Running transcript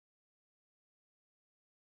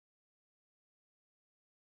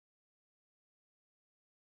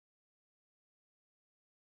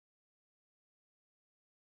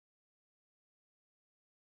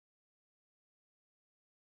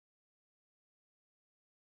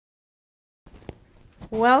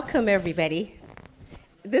Welcome, everybody.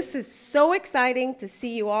 This is so exciting to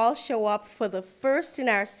see you all show up for the first in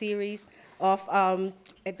our series of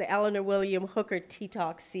the Eleanor William Hooker Tea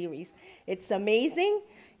Talk series. It's amazing.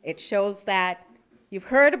 It shows that you've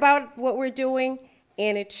heard about what we're doing,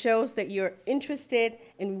 and it shows that you're interested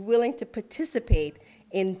and willing to participate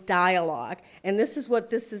in dialogue. And this is what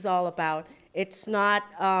this is all about. It's not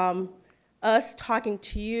us talking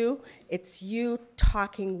to you, it's you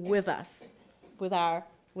talking with us, with our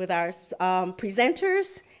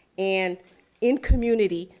presenters and in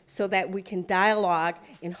community, so that we can dialogue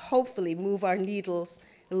and hopefully move our needles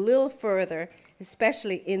a little further,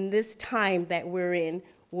 especially in this time that we're in,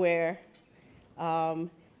 where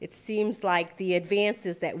it seems like the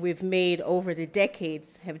advances that we've made over the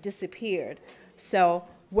decades have disappeared. So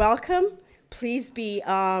welcome. Please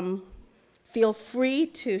feel free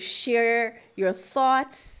to share your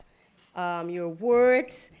thoughts, your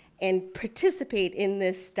words, and participate in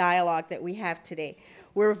this dialogue that we have today.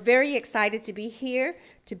 We're very excited to be here,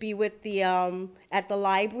 to be with at the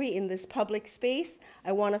library in this public space.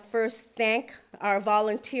 I want to first thank our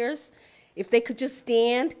volunteers. If they could just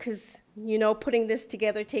stand, because you know putting this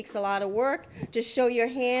together takes a lot of work. Just show your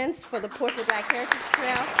hands for the Portland Black Heritage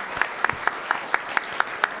Trail.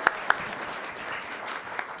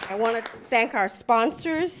 I want to thank our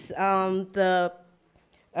sponsors,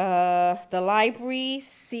 the library,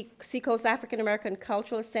 Seacoast African American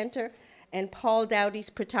Cultural Center, and Paul Dowdy's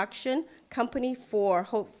production company for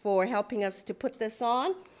helping us to put this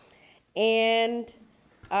on. And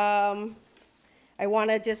I want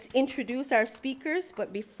to just introduce our speakers,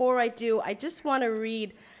 but before I do, I just want to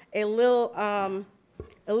read a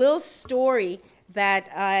little story that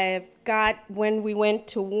I got when we went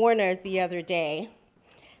to Warner the other day,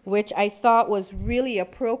 which I thought was really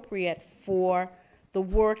appropriate for the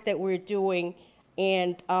work that we're doing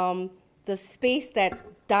and the space, that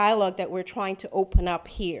dialogue that we're trying to open up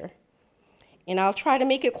here. And I'll try to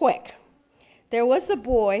make it quick. There was a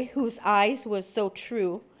boy whose eyes were so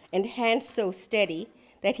true and hands so steady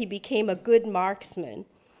that he became a good marksman.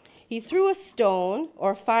 He threw a stone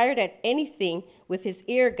or fired at anything with his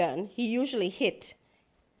ear gun. He usually hit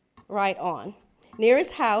right on. Near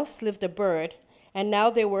his house lived a bird, and now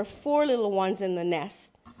there were 4 little ones in the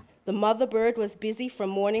nest. The mother bird was busy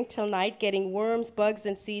from morning till night getting worms, bugs,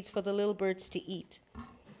 and seeds for the little birds to eat.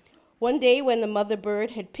 One day when the mother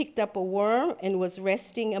bird had picked up a worm and was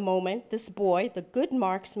resting a moment, this boy, the good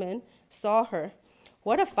marksman, saw her.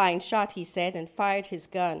 "What a fine shot," he said, and fired his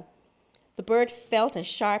gun. The bird felt a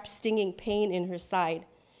sharp, stinging pain in her side,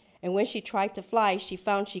 and when she tried to fly, she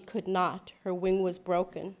found she could not. Her wing was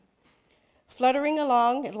broken. Fluttering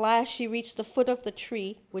along, at last she reached the foot of the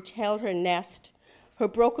tree which held her nest. Her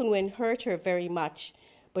broken wing hurt her very much,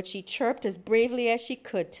 but she chirped as bravely as she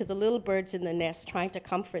could to the little birds in the nest, trying to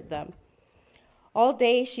comfort them. All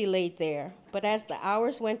day she laid there, but as the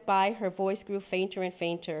hours went by, her voice grew fainter and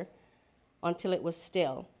fainter until it was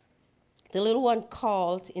still. The little one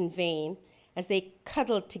called in vain as they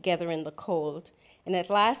cuddled together in the cold, and at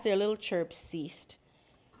last their little chirps ceased.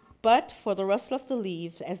 But for the rustle of the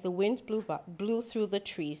leaves as the wind blew through the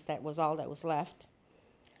trees, that was all that was left.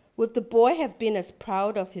 Would the boy have been as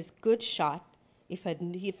proud of his good shot if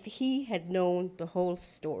he had known the whole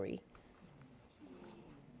story?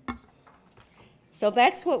 So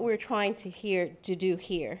that's what we're trying to do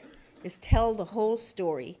here, is tell the whole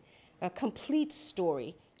story, a complete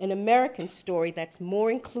story, an American story that's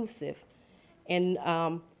more inclusive and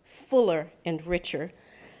fuller and richer.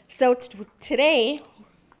 So today,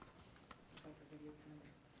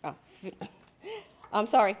 I'm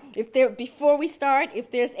sorry, before we start, if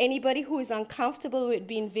there's anybody who is uncomfortable with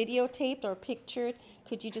being videotaped or pictured,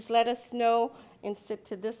 could you just let us know and sit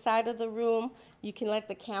to this side of the room? You can let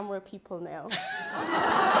the camera people know.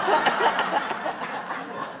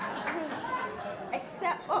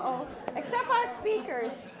 Except our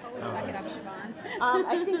speakers. Always suck it up, Siobhan.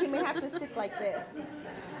 I think you may have to sit like this.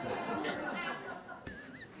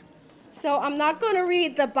 So I'm not going to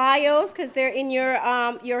read the bios because they're in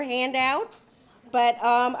your handout. But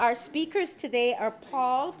our speakers today are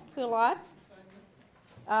Paul Pilot,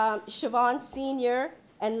 Siobhan Sr.,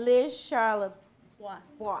 and Liz Charlotte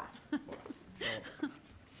Bois.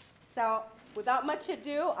 So without much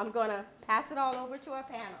ado, I'm going to pass it all over to our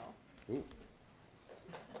panel. Ooh.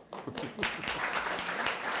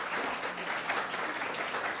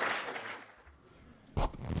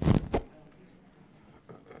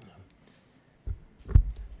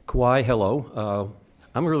 Kawhi, hello.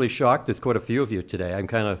 I'm really shocked there's quite a few of you today. I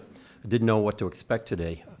didn't know what to expect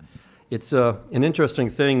today. It's an interesting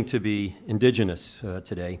thing to be Indigenous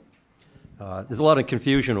today. There's a lot of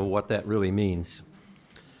confusion of what that really means.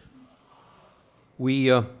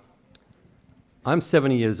 We, I'm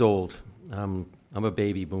 70 years old. I'm a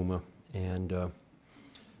baby boomer, and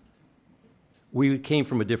we came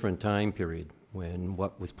from a different time period when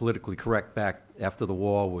what was politically correct back after the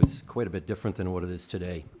war was quite a bit different than what it is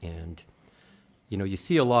today. And you know, you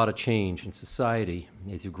see a lot of change in society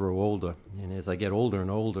as you grow older, and as I get older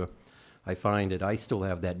and older, I find that I still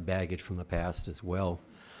have that baggage from the past as well.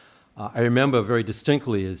 I remember very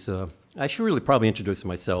distinctly I should really probably introduce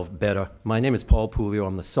myself better. My name is Paul Pulio.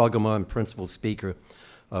 I'm the Sagamore and principal speaker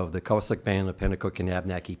of the Cossack Band of Pennacook and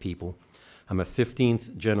Abnaki people. I'm a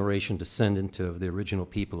 15th generation descendant of the original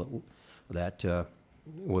people that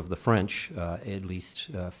with the French, at least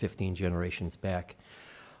 15 generations back.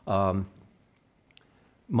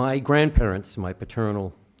 My grandparents, my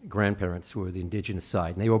paternal grandparents, were the indigenous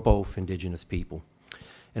side, and they were both indigenous people.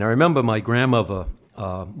 And I remember my grandmother,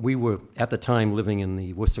 we were at the time living in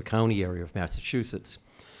the Worcester County area of Massachusetts.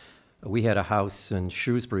 We had a house in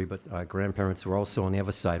Shrewsbury, but our grandparents were also on the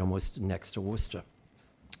other side, almost next to Worcester.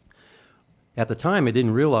 At the time, I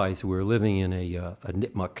didn't realize we were living in a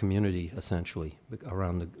Nipmuc community, essentially,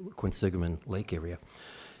 around the Quinsigamon Lake area.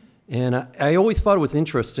 And I always thought it was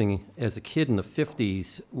interesting, as a kid in the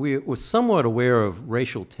 50s, we were somewhat aware of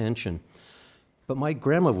racial tension. But my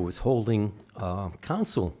grandmother was holding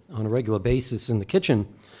counsel on a regular basis in the kitchen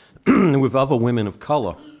with other women of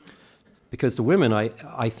color. Because the women,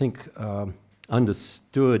 I think,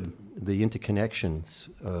 understood the interconnections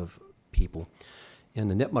of people.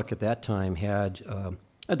 And the Nipmuc at that time had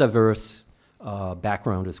a diverse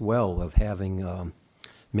background as well, of having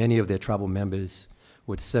many of their tribal members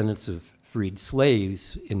were descendants of freed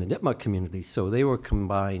slaves in the Nipmuc community. So they were a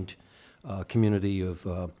combined community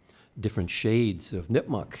of different shades of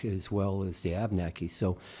Nipmuc as well as the Abnaki.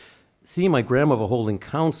 So seeing my grandmother holding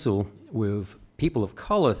counsel with people of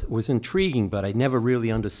color was intriguing, but I never really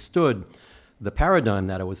understood the paradigm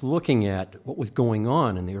that I was looking at, what was going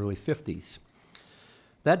on in the early 50s.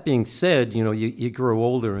 That being said, you know, you grow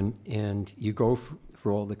older and you go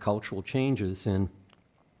for all the cultural changes, and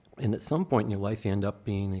at some point in your life you end up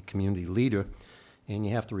being a community leader, and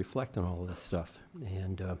you have to reflect on all of this stuff.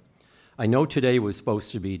 And I know today was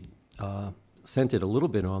supposed to be centered a little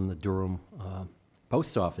bit on the Durham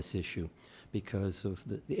post office issue because of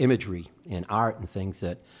the imagery and art and things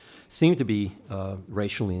that seem to be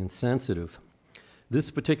racially insensitive. This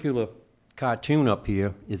particular cartoon up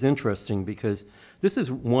here is interesting because this is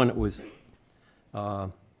one that was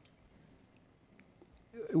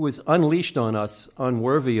it was unleashed on us,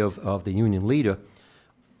 unworthy of the Union leader.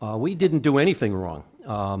 We didn't do anything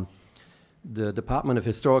wrong. The Department of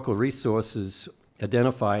Historical Resources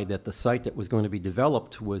identified that the site that was going to be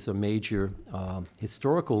developed was a major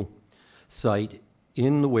historical site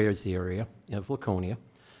in the Weirs area of Laconia,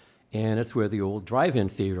 and it's where the old drive-in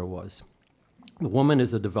theater was. The woman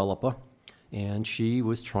is a developer, and she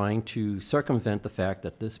was trying to circumvent the fact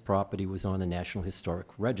that this property was on the National Historic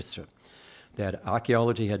Register, that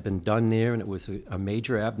archaeology had been done there, and it was a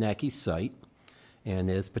major Abnaki site, and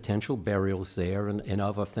there's potential burials there and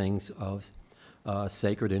other things of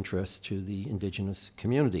sacred interest to the indigenous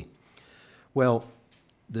community. Well,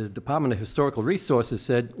 the Department of Historical Resources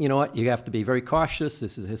said, you know what, you have to be very cautious.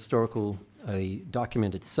 This is a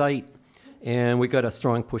documented site, and we got a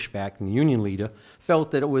strong pushback, and the Union leader felt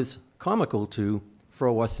that it was comical to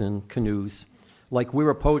throw us in canoes, like we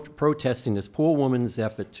were protesting this poor woman's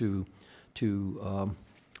effort to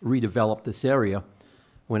redevelop this area,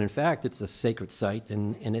 when in fact it's a sacred site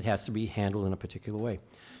and it has to be handled in a particular way.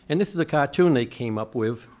 And this is a cartoon they came up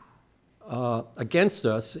with against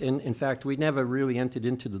us. And in fact, we never really entered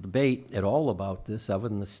into the debate at all about this, other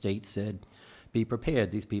than the state said, be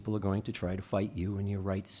prepared, these people are going to try to fight you and your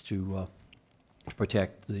rights to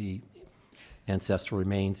protect the ancestral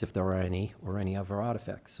remains, if there are any, or any other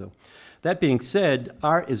artifacts. So that being said,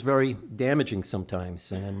 art is very damaging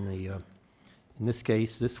sometimes, and in this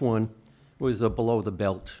case, this one was a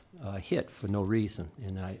below-the-belt hit for no reason,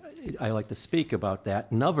 and I like to speak about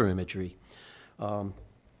that and other imagery.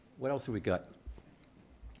 What else have we got?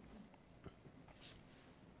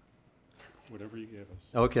 Whatever you gave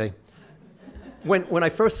us. Okay. When I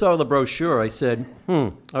first saw the brochure, I said,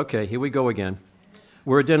 okay, here we go again.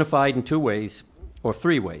 We're identified in two ways, or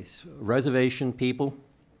three ways. Reservation people,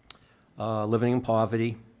 living in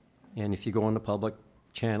poverty, and if you go on the public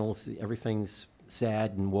channels, everything's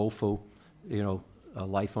sad and woeful, you know,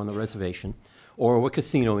 life on the reservation. Or we're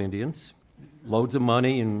casino Indians, loads of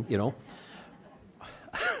money and, you know.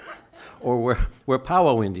 Or we're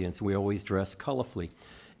powwow Indians, we always dress colorfully.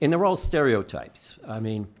 And they're all stereotypes. I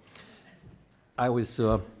mean, I was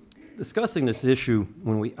discussing this issue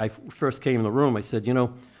when I first came in the room. I said, you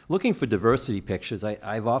know, looking for diversity pictures,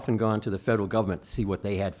 I've often gone to the federal government to see what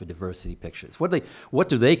they had for diversity pictures. What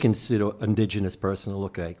do they consider an indigenous person to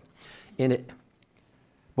look like? And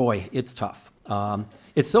boy, it's tough.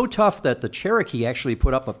 It's so tough that the Cherokee actually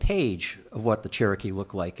put up a page of what the Cherokee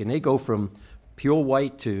look like, and they go from pure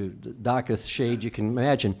white to the darkest shade you can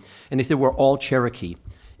imagine, and they said we're all Cherokee.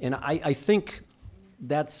 And I think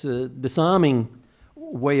that's a disarming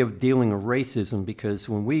way of dealing with racism, because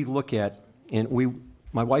when we look at,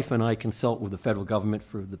 my wife and I consult with the federal government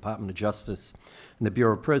for the Department of Justice and the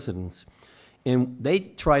Bureau of Prisons, and they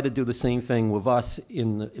try to do the same thing with us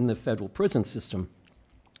in the federal prison system.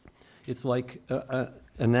 It's like an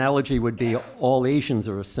analogy would be all Asians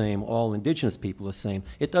are the same, all indigenous people are the same.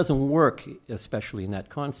 It doesn't work, especially in that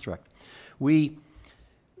construct. We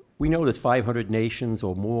know there's 500 nations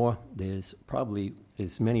or more. There's probably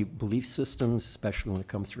as many belief systems, especially when it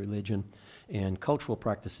comes to religion, and cultural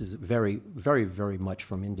practices vary very, very much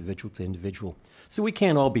from individual to individual. So we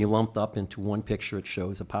can't all be lumped up into one picture that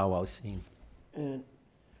shows a powwow scene. And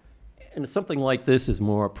something like this is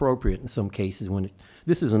more appropriate in some cases when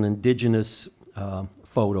this is an indigenous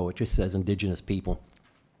photo. It just says indigenous people.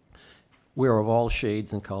 We're of all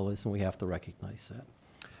shades and colors, and we have to recognize that.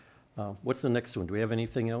 What's the next one? Do we have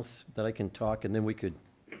anything else that I can talk, and then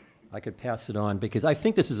I could pass it on, because I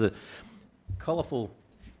think this is a colorful.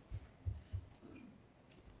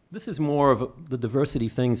 This is more of the diversity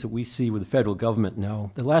things that we see with the federal government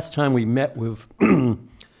now. The last time we met with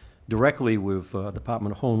directly with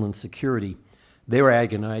Department of Homeland Security, they were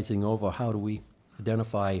agonizing over how do we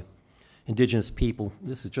identify indigenous people.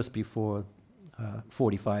 This is just before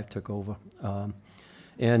 45 took over.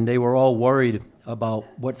 And they were all worried about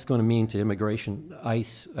what's going to mean to immigration,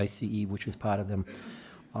 ICE, which was part of them.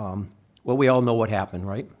 Well, we all know what happened,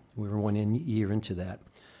 right? We were 1 year into that.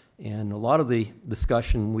 And a lot of the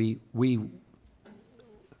discussion we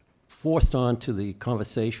forced onto the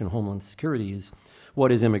conversation of Homeland Security is, what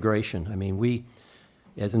is immigration? I mean, we,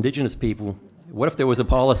 as indigenous people, what if there was a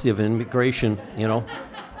policy of immigration, you know?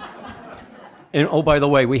 And oh, by the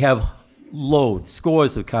way, we have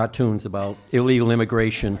scores of cartoons about illegal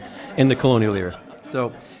immigration in the colonial era.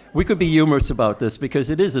 So we could be humorous about this because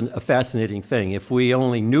it is a fascinating thing if we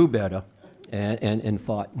only knew better and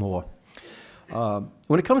thought more.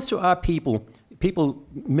 When it comes to our people, people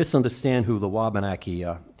misunderstand who the Wabanaki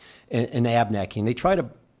are and Abnaki, and they try to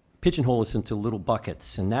pigeonhole us into little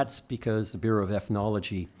buckets, and that's because the Bureau of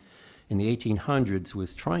Ethnology in the 1800s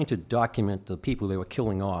was trying to document the people they were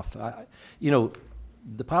killing off. You know,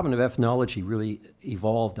 the Department of Ethnology really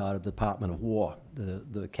evolved out of the Department of War,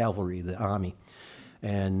 the cavalry, the army,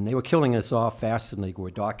 and they were killing us off faster than they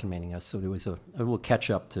were documenting us, so there was a little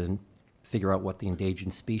catch-up to figure out what the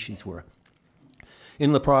endangered species were.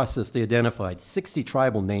 In the process, they identified 60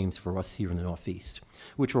 tribal names for us here in the Northeast,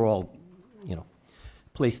 which were all, you know,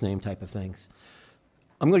 place name type of things.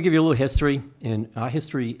 I'm going to give you a little history, and our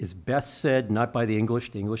history is best said not by the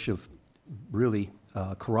English. The English have really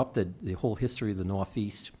corrupted the whole history of the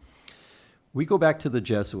Northeast. We go back to the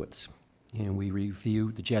Jesuits, and we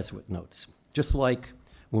review the Jesuit notes. Just like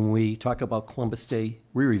when we talk about Columbus Day,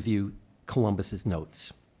 we review Columbus's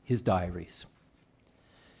notes, his diaries.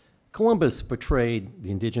 Columbus portrayed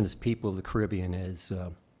the indigenous people of the Caribbean as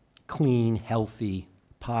clean, healthy,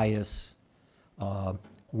 pious,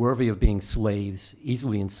 worthy of being slaves,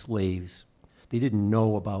 easily enslaved. They didn't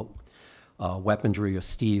know about weaponry or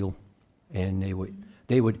steel, and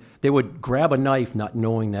they would grab a knife not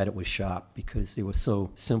knowing that it was sharp because they were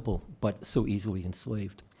so simple but so easily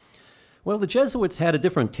enslaved. Well, the Jesuits had a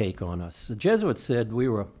different take on us. The Jesuits said we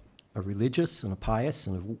were a religious and a pious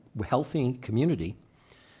and a healthy community,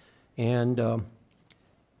 and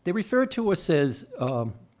they referred to us as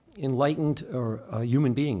enlightened or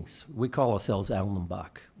human beings. We call ourselves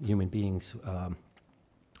Allenbach, human beings.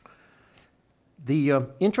 The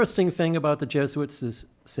interesting thing about the Jesuits is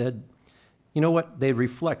said, you know what, they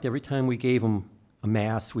reflect every time we gave them a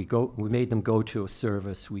mass, we made them go to a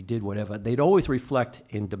service, we did whatever. They'd always reflect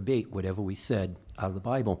and debate whatever we said out of the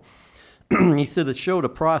Bible. He said it showed a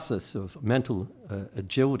process of mental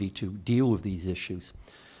agility to deal with these issues.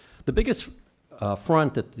 The biggest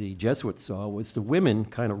front that the Jesuits saw was the women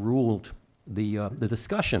kind of ruled the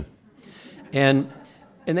discussion. And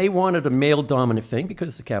they wanted a male-dominant thing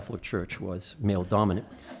because the Catholic Church was male-dominant.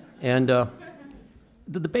 And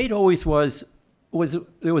the debate always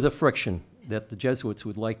there was a friction that the Jesuits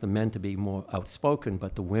would like the men to be more outspoken,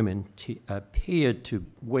 but the women appeared to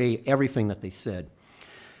weigh everything that they said.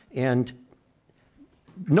 And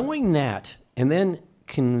knowing that, and then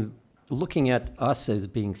looking at us as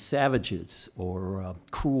being savages or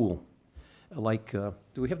cruel, like, do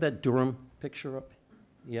we have that Durham picture up?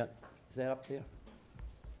 Yeah, is that up there?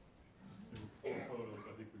 Four photos,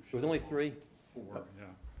 I think we've There was only 3? four, yeah.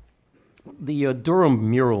 The Durham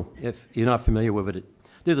mural, if you're not familiar with it,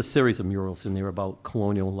 there's a series of murals in there about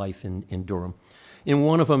colonial life in Durham. And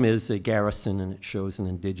one of them is a garrison, and it shows an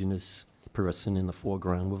indigenous person in the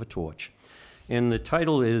foreground with a torch. And the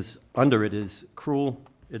title is, under it is Cruel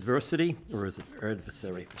Adversity, or is it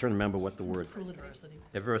Adversary? I'm trying to remember what the word. Cruel adversity.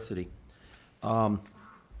 Adversity. And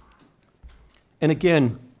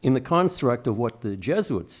again, in the construct of what the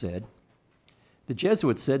Jesuits said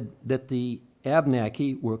that the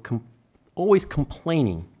Abenaki were always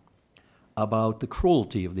complaining about the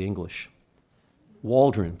cruelty of the English.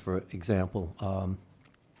 Waldron, for example,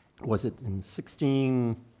 was it in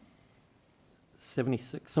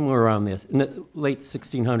 1676, somewhere around this, in the late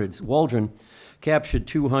 1600s, Waldron captured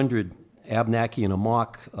 200 Abenaki in a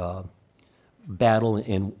mock battle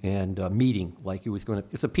and meeting, like it was going to,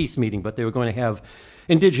 it's a peace meeting, but they were going to have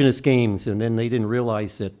indigenous games, and then they didn't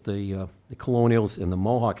realize that the colonials and the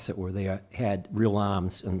Mohawks that were there had real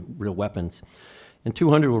arms and real weapons. And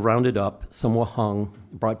 200 were rounded up, some were hung,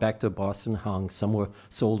 brought back to Boston, hung, some were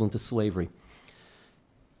sold into slavery.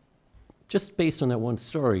 Just based on that one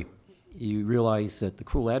story, you realize that the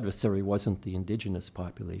cruel adversary wasn't the indigenous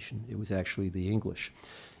population, it was actually the English.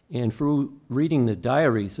 And through reading the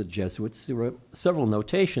diaries of the Jesuits, there were several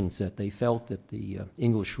notations that they felt that the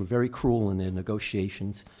English were very cruel in their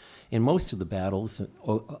negotiations. And most of the battles at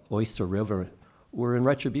Oyster River were in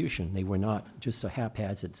retribution. They were not just a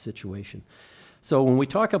haphazard situation. So when we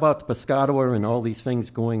talk about the Piscataway and all these things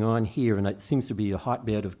going on here, and it seems to be a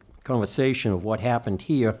hotbed of conversation of what happened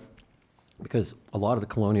here, because a lot of the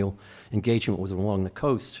colonial engagement was along the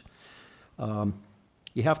coast,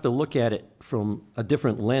 you have to look at it from a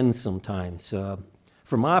different lens sometimes.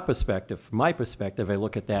 From my perspective, I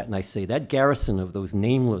look at that and I say that garrison of those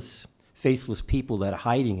nameless, faceless people that are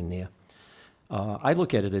hiding in there, I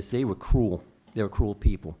look at it as they were cruel. They were cruel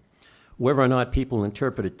people. Whether or not people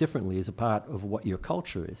interpret it differently is a part of what your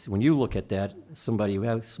culture is. When you look at that, somebody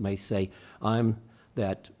else may say, I'm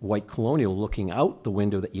that white colonial looking out the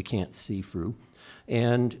window that you can't see through,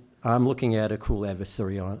 and I'm looking at a cruel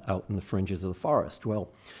adversary out in the fringes of the forest.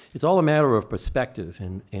 Well, it's all a matter of perspective,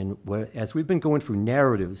 and as we've been going through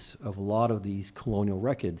narratives of a lot of these colonial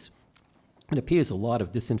records, it appears a lot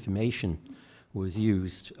of disinformation was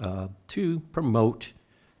used to promote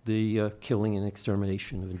the killing and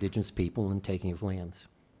extermination of indigenous people and taking of lands.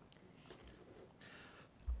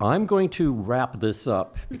 I'm going to wrap this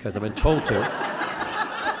up because I've been told to.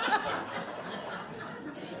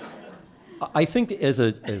 I think as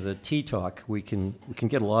a tea talk, we can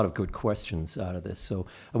get a lot of good questions out of this. So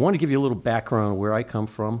I want to give you a little background on where I come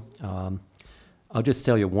from. I'll just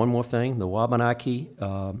tell you one more thing. The Wabanaki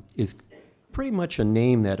is pretty much a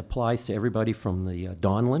name that applies to everybody from the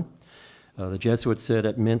Donlin. The Jesuits said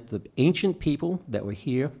it meant the ancient people that were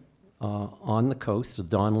here on the coast of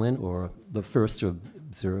Donlin, or the first to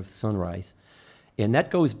observe sunrise. And that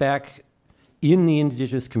goes back in the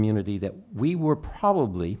indigenous community that we were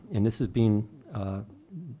probably, and this has been,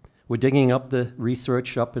 we're digging up the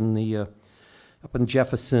research up in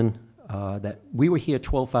Jefferson, that we were here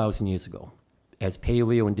 12,000 years ago as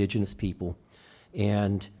paleo-indigenous people.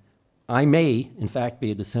 And I may, in fact,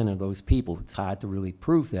 be a descendant of those people. It's hard to really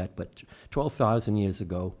prove that, but 12,000 years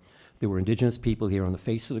ago, there were indigenous people here on the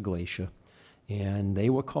face of the glacier, and they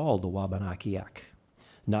were called the Wabanakiak.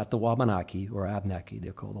 Not the Wabanaki or Abenaki,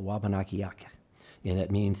 they're called the Wabanakiak. And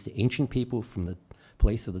that means the ancient people from the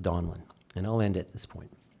place of the Donlin. And I'll end at this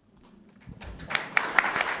point.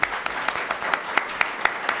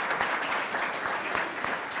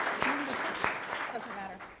 Doesn't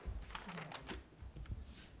matter.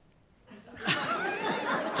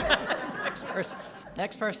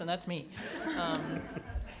 Next person, that's me.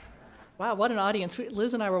 Wow, what an audience.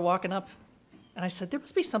 Liz and I were walking up, and I said, there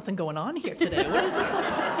must be something going on here today. Who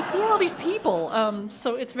are all these people?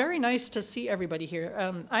 So it's very nice to see everybody here.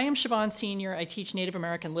 I am Siobhan Senior. I teach Native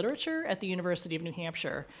American literature at the University of New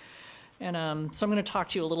Hampshire. And so I'm going to talk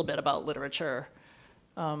to you a little bit about literature.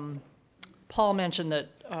 Paul mentioned that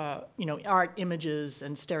art, images,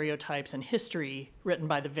 and stereotypes and history written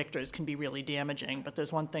by the victors can be really damaging. But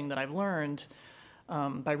there's one thing that I've learned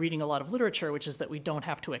by reading a lot of literature, which is that we don't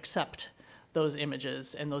have to accept those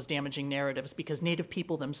images and those damaging narratives, because Native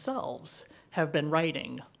people themselves have been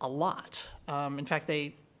writing a lot. In fact,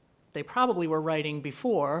 they probably were writing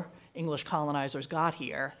before English colonizers got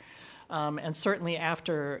here. And certainly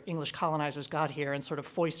after English colonizers got here and sort of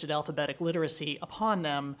foisted alphabetic literacy upon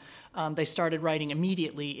them, they started writing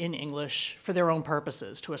immediately in English for their own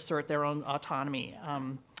purposes, to assert their own autonomy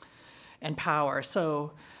and power.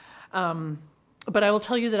 So But I will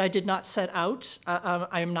tell you that I did not set out,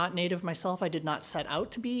 I am not Native myself, I did not set out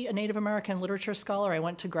to be a Native American literature scholar. I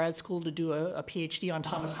went to grad school to do a PhD on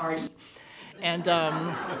Thomas Hardy. And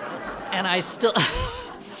I still,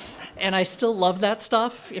 and I still love that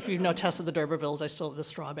stuff. If you know Tessa the D'Urbervilles, the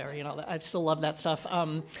Strawberry and all that, I still love that stuff.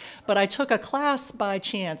 But I took a class by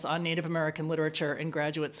chance on Native American literature in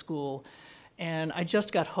graduate school, and I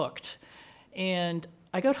just got hooked. And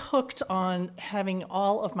I got hooked on having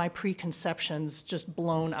all of my preconceptions just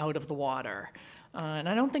blown out of the water. And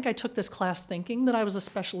I don't think I took this class thinking that I was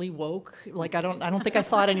especially woke. Like, I don't think I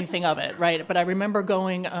thought anything of it, right? But I remember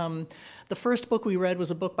going, the first book we read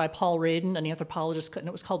was a book by Paul Radin, an anthropologist, and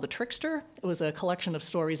it was called The Trickster. It was a collection of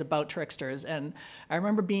stories about tricksters. And I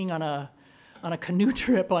remember being on a canoe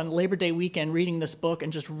trip on Labor Day weekend reading this book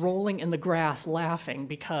and just rolling in the grass laughing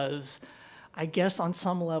because I guess on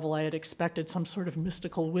some level I had expected some sort of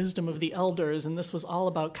mystical wisdom of the elders, and this was all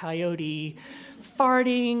about Coyote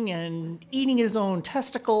farting and eating his own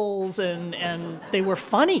testicles, and they were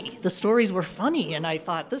funny. The stories were funny, and I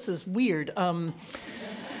thought, this is weird.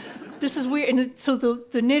 This is weird. And so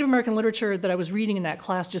the Native American literature that I was reading in that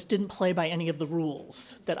class just didn't play by any of the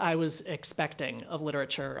rules that I was expecting of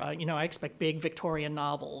literature. I expect big Victorian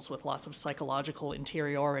novels with lots of psychological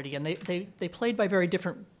interiority, and they played by very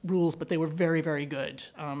different rules, but they were very, very good.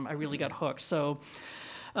 I really got hooked. So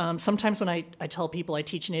sometimes when I tell people I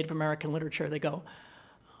teach Native American literature, they go,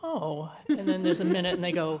 oh, and then there's a minute and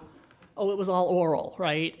they go, oh, it was all oral,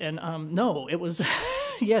 right? And no, it was,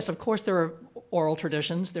 yes, of course there are oral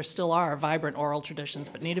traditions. There still are vibrant oral traditions,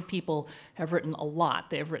 but Native people have written a lot.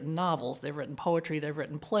 They've written novels, they've written poetry, they've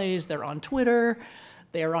written plays, they're on Twitter,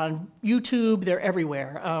 they're on YouTube, they're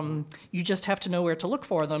everywhere. You just have to know where to look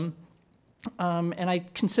for them. And I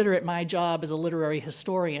consider it my job as a literary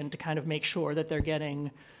historian to kind of make sure that they're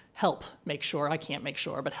getting help make sure, I can't make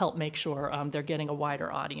sure, but help make sure they're getting a wider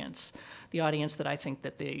audience, the audience that I think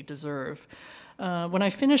that they deserve. When I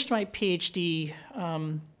finished my PhD,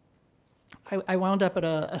 I wound up at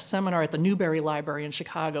a seminar at the Newberry Library in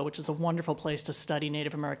Chicago, which is a wonderful place to study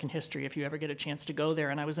Native American history if you ever get a chance to go there.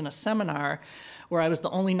 And I was in a seminar where I was the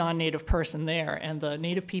only non-Native person there, and the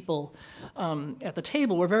Native people at the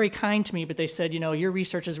table were very kind to me, but they said, your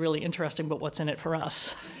research is really interesting, but what's in it for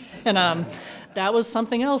us? And that was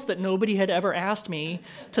something else that nobody had ever asked me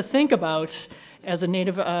to think about as a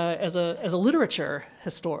Native, as a literature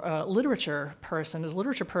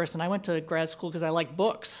person. I went to grad school because I like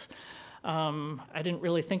books. I didn't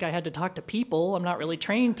really think I had to talk to people. I'm not really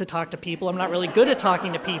trained to talk to people. I'm not really good at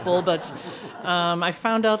talking to people, but I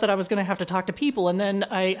found out that I was going to have to talk to people. And then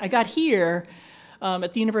I got here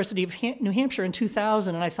at the University of New Hampshire in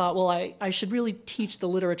 2000, and I thought, well, I should really teach the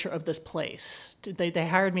literature of this place. They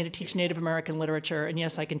hired me to teach Native American literature, and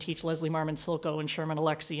yes, I can teach Leslie Marmon Silko and Sherman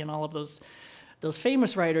Alexie and all of those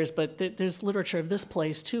famous writers, but there's literature of this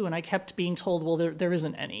place too, and I kept being told, well, there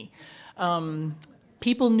isn't any.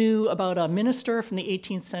 People knew about a minister from the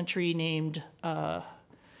 18th century named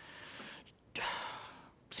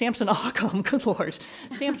Samson Occam, good Lord.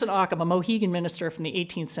 Samson Occam, a Mohegan minister from the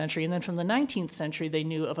 18th century. And then from the 19th century, they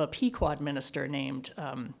knew of a Pequot minister named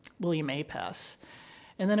William Apess.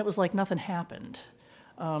 And then it was like nothing happened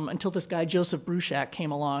until this guy, Joseph Bruchac,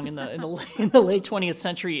 came along in the late 20th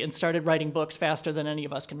century and started writing books faster than any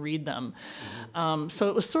of us can read them. So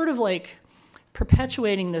it was sort of like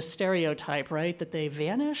perpetuating this stereotype, right, that they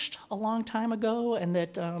vanished a long time ago, and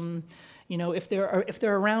that if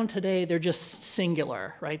they're around today, they're just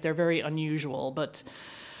singular, right? They're very unusual. But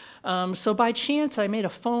so by chance, I made a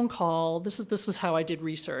phone call. This was how I did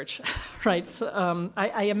research, right? So,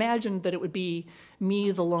 I imagined that it would be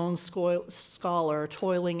me, the lone scholar,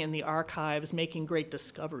 toiling in the archives, making great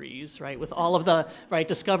discoveries, right? With all of the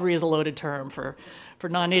discovery is a loaded term for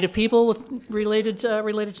non-Native people related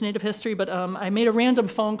to Native history. But I made a random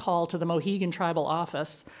phone call to the Mohegan Tribal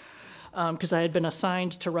Office because I had been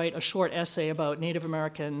assigned to write a short essay about Native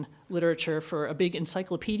American literature for a big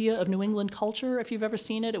encyclopedia of New England culture, if you've ever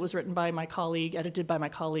seen it. It was written by my colleague, edited by my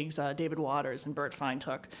colleagues David Waters and Bert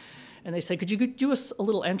Feintuch. And they said, could you do us a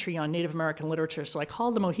little entry on Native American literature? So I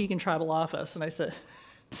called the Mohegan Tribal Office, and I said,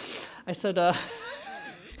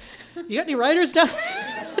 you got any writers down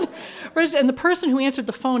there? And the person who answered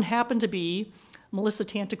the phone happened to be Melissa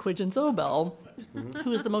Tantaquidgeon Zobel,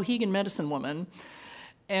 who is the Mohegan medicine woman,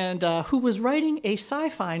 and who was writing a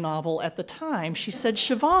sci-fi novel at the time. She said,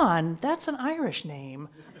 Siobhan, that's an Irish name.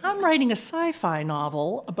 I'm writing a sci-fi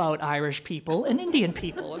novel about Irish people and Indian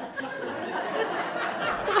people.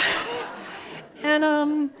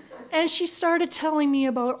 And she started telling me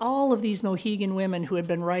about all of these Mohegan women who had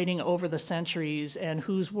been writing over the centuries and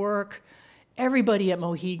whose work everybody at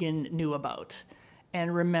Mohegan knew about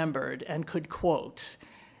and remembered and could quote,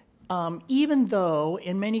 even though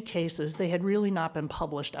in many cases they had really not been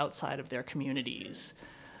published outside of their communities.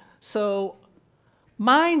 So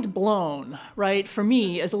mind blown, right? For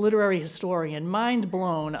me, as a literary historian, mind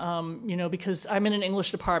blown, you know, because I'm in an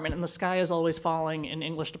English department and the sky is always falling in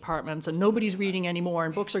English departments and nobody's reading anymore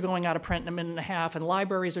and books are going out of print in a minute and a half and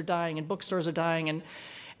libraries are dying and bookstores are dying.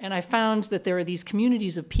 And I found that there are these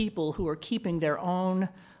communities of people who are keeping their own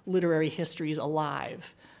literary histories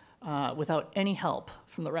alive without any help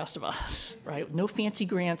from the rest of us, right? No fancy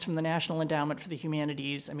grants from the National Endowment for the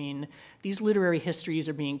Humanities. I mean, these literary histories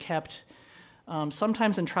are being kept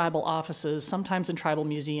sometimes in tribal offices, sometimes in tribal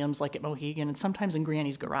museums like at Mohegan, and sometimes in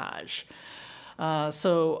Granny's garage.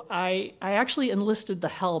 So I actually enlisted the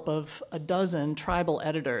help of a dozen tribal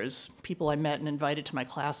editors, people I met and invited to my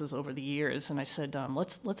classes over the years, and I said,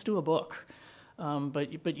 let's do a book.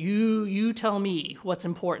 But you tell me what's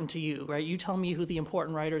important to you, right? You tell me who the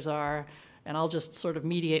important writers are, and I'll just sort of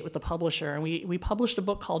mediate with the publisher. And we published a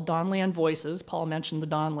book called Dawnland Voices. Paul mentioned the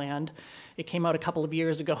Dawnland. It came out a couple of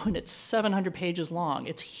years ago, and it's 700 pages long.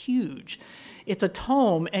 It's huge. It's a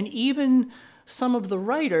tome, and even some of the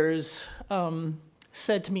writers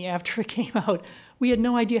said to me after it came out, we had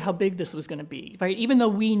no idea how big this was going to be, right? Even though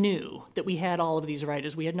we knew that we had all of these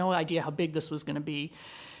writers, we had no idea how big this was going to be.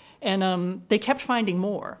 And they kept finding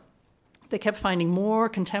more. They kept finding more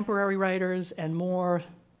contemporary writers and more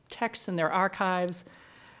texts in their archives.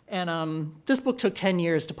 And this book took 10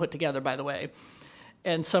 years to put together, by the way.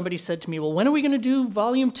 And somebody said to me, well, when are we going to do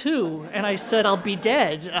volume 2? And I said, I'll be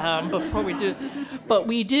dead before we do. But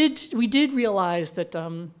we did realize that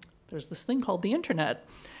there's this thing called the internet.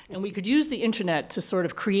 And we could use the internet to sort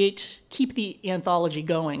of keep the anthology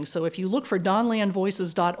going. So if you look for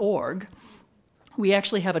dawnlandvoices.org, we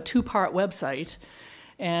actually have a 2-part website,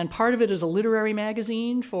 and part of it is a literary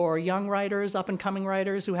magazine for young writers, up-and-coming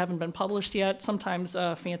writers who haven't been published yet. Sometimes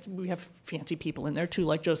we have fancy people in there too,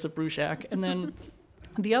 like Joseph Bruchac. And then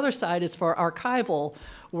the other side is for archival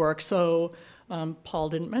work. So Paul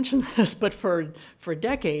didn't mention this, but for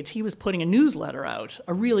decades he was putting a newsletter out,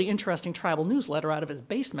 a really interesting tribal newsletter out of his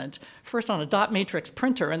basement, first on a dot matrix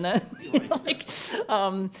printer, and then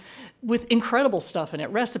with incredible stuff in it,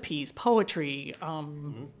 recipes, poetry,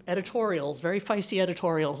 editorials, very feisty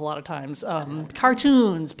editorials a lot of times,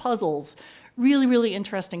 cartoons, puzzles, really, really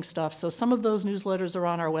interesting stuff. So some of those newsletters are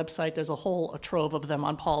on our website. There's a trove of them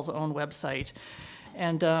on Paul's own website.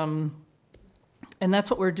 And that's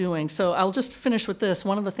what we're doing. So I'll just finish with this.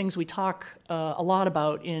 One of the things we talk a lot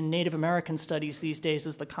about in Native American studies these days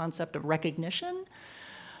is the concept of recognition.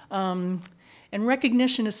 And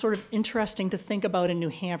recognition is sort of interesting to think about in New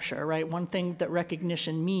Hampshire, right? One thing that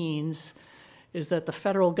recognition means is that the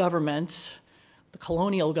federal government, the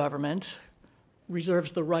colonial government,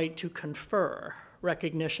 reserves the right to confer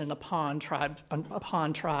recognition upon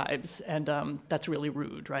tribes, and that's really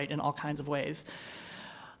rude, right, in all kinds of ways.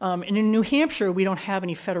 And in New Hampshire, we don't have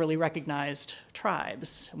any federally recognized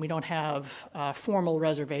tribes, and we don't have formal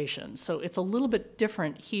reservations. So it's a little bit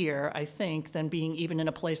different here, I think, than being even in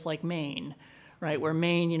a place like Maine, right, where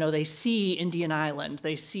Maine, you know, they see Indian Island,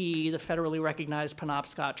 they see the federally recognized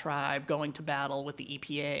Penobscot tribe going to battle with the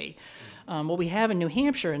EPA. What we have in New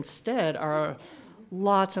Hampshire instead are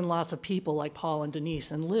lots and lots of people like Paul and Denise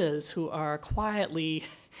and Liz who are quietly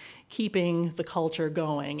keeping the culture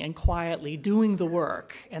going and quietly doing the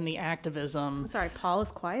work and the activism. I'm sorry, Paul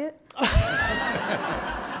is quiet?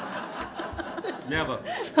 Never.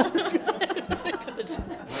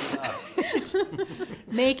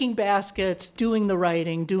 Making baskets, doing the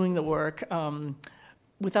writing, doing the work,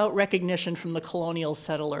 without recognition from the colonial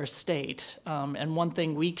settler state. And one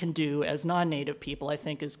thing we can do as non-Native people, I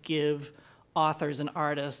think, is give authors and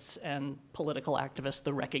artists and political activists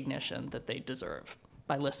the recognition that they deserve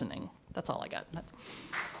by listening. That's all I got.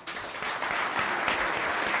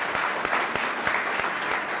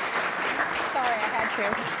 Sorry, I had to.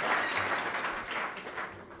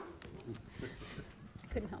 I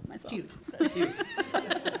couldn't help myself. Cute. That's cute.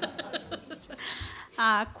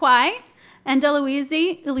 Kwai, and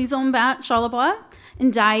Deloise, Elizombat Shalabois,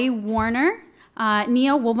 and Dai Warner,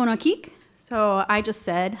 Nia Wobonakik. So I just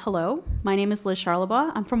said, hello, my name is Liz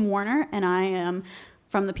Charlebois. I'm from Warner, and I am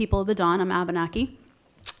from the people of the Dawn. I'm Abenaki.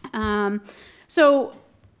 So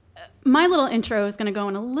my little intro is going to go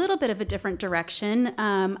in a little bit of a different direction.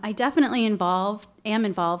 I definitely am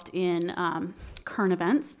involved in current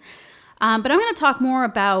events, but I'm going to talk more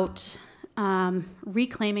about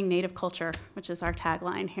reclaiming Native culture, which is our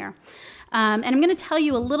tagline here. And I'm going to tell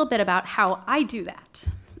you a little bit about how I do that.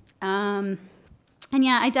 And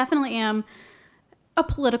yeah, I definitely am a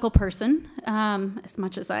political person, as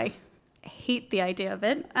much as I hate the idea of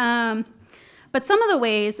it. But some of the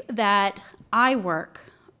ways that I work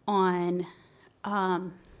on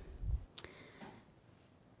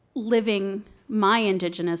living my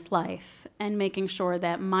Indigenous life and making sure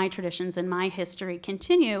that my traditions and my history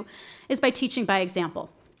continue is by teaching by example.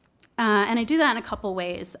 And I do that in a couple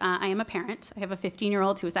ways. I am a parent. I have a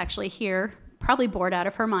 15-year-old who is actually here, probably bored out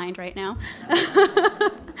of her mind right now.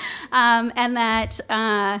 And that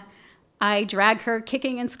I drag her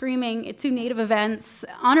kicking and screaming to Native events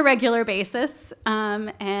on a regular basis.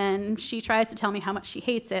 And she tries to tell me how much she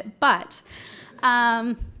hates it. But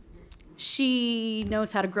she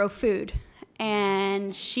knows how to grow food.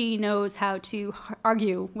 And she knows how to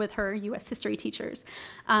argue with her U.S. history teachers.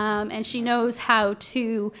 And she knows how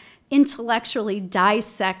to intellectually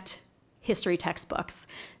dissect history textbooks.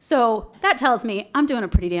 So that tells me I'm doing a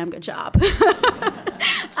pretty damn good job. Thank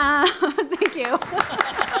you.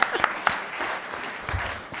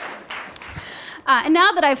 And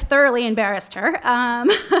now that I've thoroughly embarrassed her,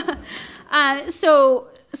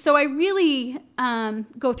 so I really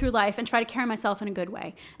go through life and try to carry myself in a good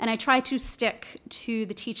way. And I try to stick to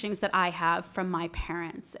the teachings that I have from my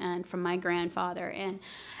parents and from my grandfather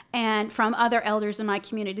and from other elders in my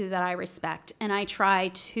community that I respect. And I try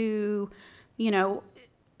to,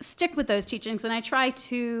 stick with those teachings. And I try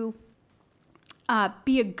to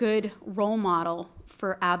be a good role model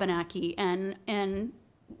for Abenaki and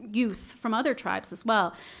youth from other tribes as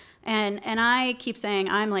well. And I keep saying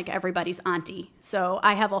I'm like everybody's auntie. So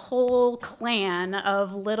I have a whole clan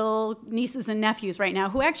of little nieces and nephews right now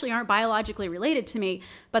who actually aren't biologically related to me,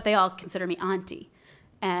 but they all consider me auntie.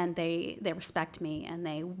 And they respect me, and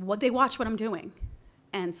they watch what I'm doing.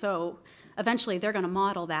 And so eventually they're going to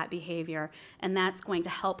model that behavior, and that's going to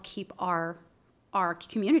help keep our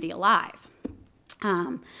community alive.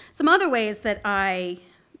 Some other ways that I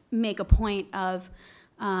make a point of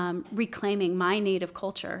reclaiming my Native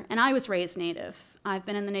culture. And I was raised Native. I've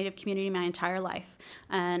been in the Native community my entire life.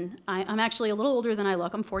 And I'm actually a little older than I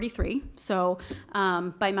look. I'm 43. So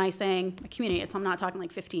by my saying a community, I'm not talking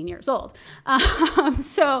like 15 years old.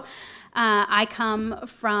 So I come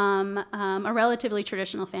from a relatively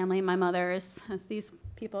traditional family. My mother is, as these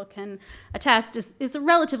people can attest, is a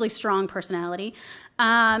relatively strong personality.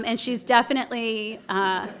 And she's definitely,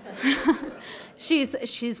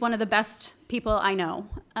 she's one of the best people I know.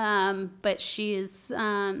 But she is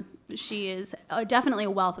definitely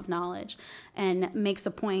a wealth of knowledge and makes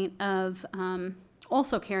a point of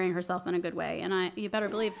also carrying herself in a good way. And you better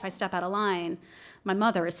believe if I step out of line, my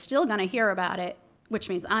mother is still going to hear about it, which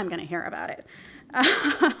means I'm going to hear about it.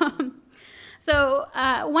 So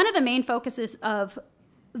one of the main focuses of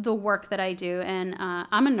the work that I do, and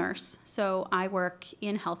I'm a nurse, so I work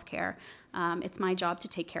in healthcare. It's my job to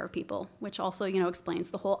take care of people, which also,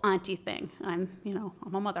 explains the whole auntie thing. I'm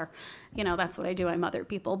a mother. That's what I do. I mother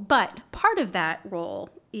people. But part of that role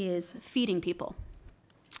is feeding people.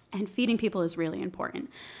 And feeding people is really important.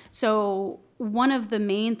 So one of the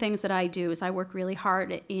main things that I do is I work really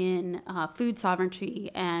hard in food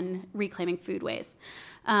sovereignty and reclaiming foodways.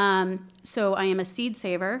 So I am a seed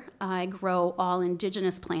saver. I grow all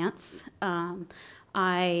indigenous plants.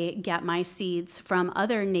 I get my seeds from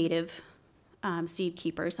other native seed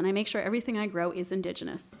keepers, and I make sure everything I grow is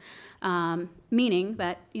indigenous, meaning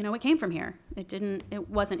that, it came from here. It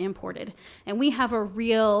wasn't imported. And we have a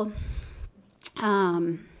real,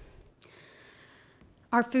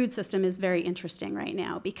 our food system is very interesting right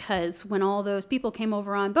now because when all those people came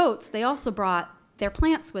over on boats, they also brought their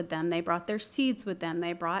plants with them. They brought their seeds with them.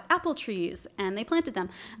 They brought apple trees and they planted them.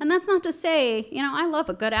 And that's not to say, I love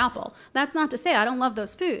a good apple. That's not to say I don't love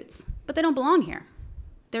those foods, but they don't belong here.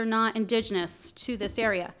 They're not indigenous to this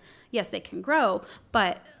area. Yes, they can grow,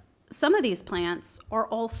 but some of these plants are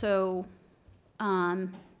also,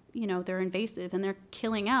 they're invasive and they're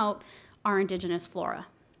killing out our indigenous flora,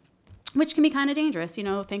 which can be kind of dangerous.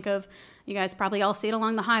 Think of, you guys probably all see it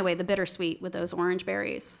along the highway, the bittersweet with those orange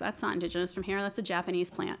berries. That's not indigenous from here. That's a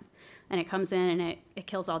Japanese plant. And it comes in and it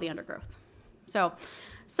kills all the undergrowth. So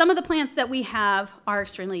some of the plants that we have are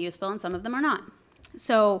extremely useful and some of them are not.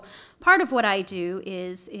 So part of what I do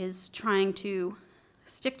is trying to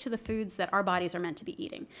stick to the foods that our bodies are meant to be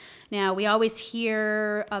eating. Now, we always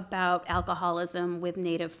hear about alcoholism with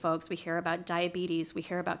Native folks. We hear about diabetes. We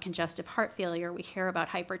hear about congestive heart failure. We hear about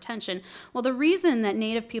hypertension. Well, the reason that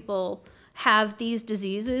Native people have these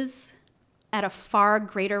diseases at a far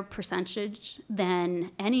greater percentage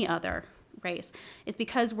than any other race is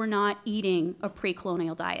because we're not eating a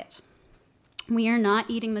pre-colonial diet. We are not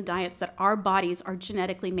eating the diets that our bodies are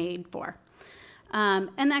genetically made for.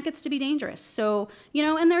 And that gets to be dangerous. So, you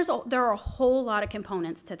know, and there are a whole lot of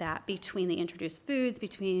components to that between the introduced foods,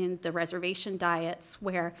 between the reservation diets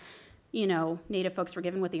where, you know, Native folks were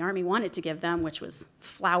given what the Army wanted to give them, which was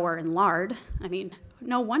flour and lard. I mean,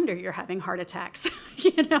 no wonder you're having heart attacks,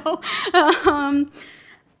 you know?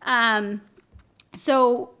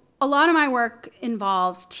 So a lot of my work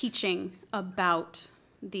involves teaching about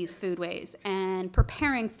these foodways and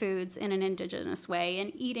preparing foods in an indigenous way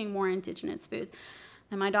and eating more indigenous foods.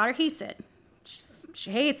 And my daughter hates it.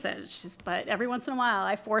 She hates it, but every once in a while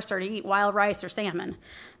I force her to eat wild rice or salmon.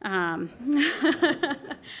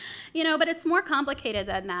 You know, but it's more complicated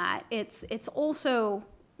than that. It's also,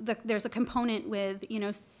 there's a component with, you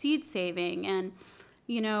know, seed saving and,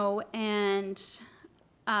 you know, and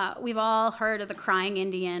we've all heard of the crying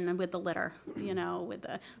Indian with the litter, you know,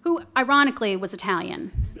 who ironically was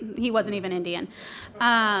Italian. He wasn't even Indian.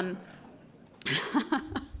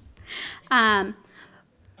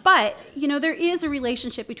 But, you know, there is a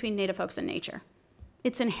relationship between Native folks and nature.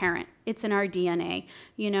 It's inherent. It's in our DNA.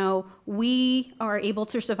 You know, we are able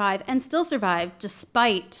to survive and still survive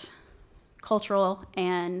despite cultural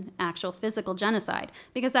and actual physical genocide,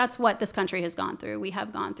 because that's what this country has gone through. We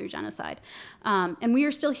have gone through genocide. And we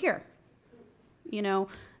are still here. You know,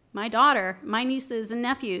 my daughter, my nieces and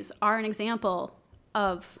nephews are an example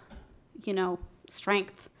of, you know,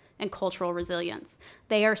 strength and cultural resilience.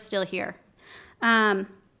 They are still here.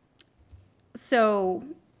 So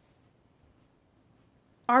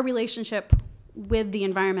our relationship with the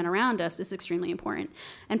environment around us is extremely important.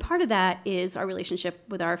 And part of that is our relationship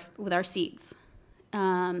with our seeds.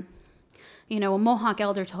 You know, a Mohawk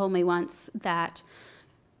elder told me once that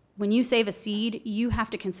when you save a seed, you have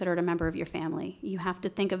to consider it a member of your family. You have to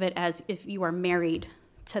think of it as if you are married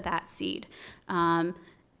to that seed.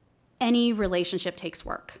 Any relationship takes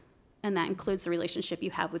work, and that includes the relationship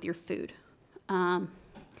you have with your food.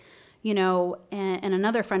 You know, and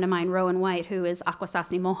another friend of mine, Rowan White, who is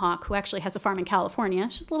Akwesasne Mohawk, who actually has a farm in California.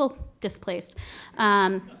 She's a little displaced.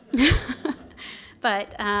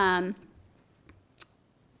 But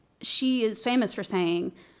she is famous for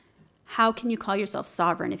saying, how can you call yourself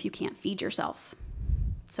sovereign if you can't feed yourselves?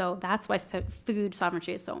 So that's why food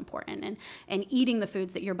sovereignty is so important, and eating the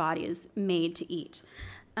foods that your body is made to eat.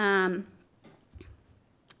 And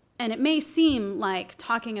it may seem like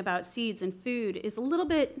talking about seeds and food is a little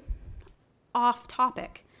bit off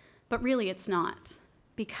topic, but really it's not,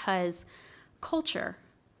 because culture,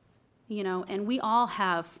 you know, and we all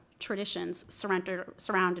have traditions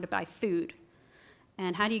surrounded by food.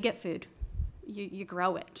 And how do you get food? You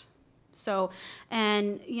grow it. So,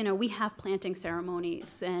 and, you know, we have planting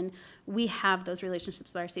ceremonies and we have those relationships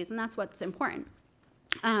with our seeds, and that's what's important.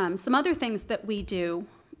 Some other things that we do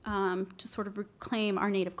to sort of reclaim our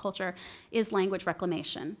native culture is language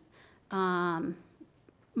reclamation.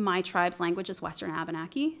 My tribe's language is Western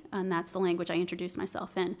Abenaki, and that's the language I introduce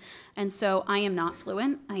myself in. And so I am not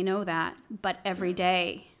fluent, I know that, but every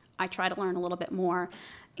day I try to learn a little bit more,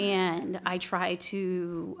 and I try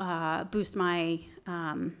to boost my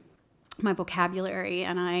my vocabulary,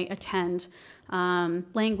 and I attend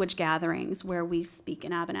language gatherings where we speak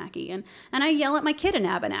in Abenaki, and I yell at my kid in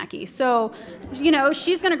Abenaki. So, you know,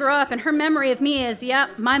 she's gonna grow up and her memory of me is,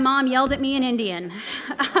 yep, my mom yelled at me in Indian.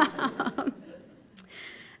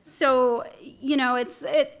 So, you know,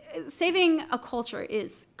 saving a culture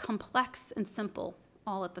is complex and simple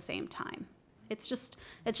all at the same time. It's just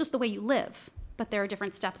the way you live, but there are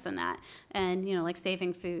different steps in that. And, you know, like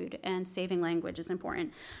saving food and saving language is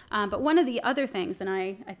important. But one of the other things, and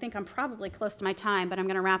I think I'm probably close to my time, but I'm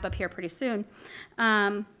going to wrap up here pretty soon.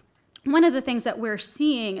 One of the things that we're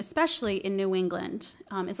seeing, especially in New England,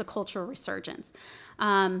 is a cultural resurgence.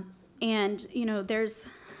 And, you know, there's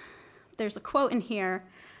a quote in here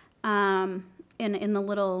in the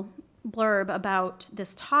little blurb about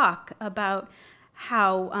this talk about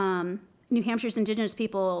how New Hampshire's indigenous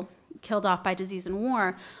people killed off by disease and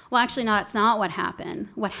war. Well, actually, no, that's not what happened.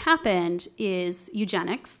 What happened is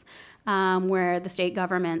eugenics, where the state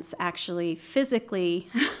governments actually physically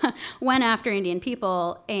went after Indian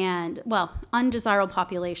people and, well, undesirable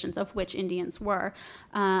populations, of which Indians were,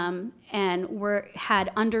 and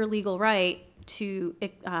had under legal right to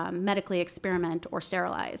medically experiment or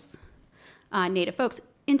sterilize Native folks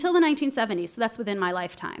until the 1970s. So that's within my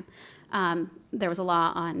lifetime. There was a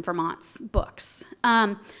law on Vermont's books.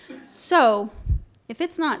 So if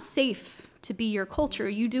it's not safe to be your culture,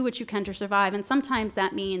 you do what you can to survive. And sometimes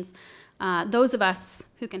that means those of us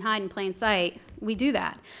who can hide in plain sight, we do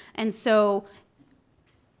that. And so,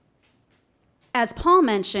 as Paul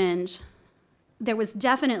mentioned, there was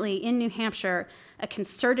definitely in New Hampshire a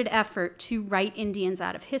concerted effort to write Indians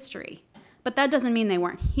out of history. But that doesn't mean they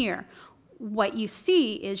weren't here. What you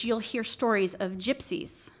see is you'll hear stories of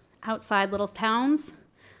gypsies outside little towns,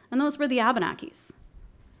 and those were the Abenakis.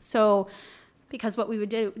 So, because what we would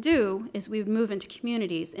do is we would move into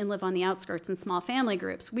communities and live on the outskirts in small family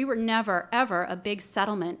groups. We were never, ever a big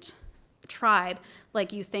settlement tribe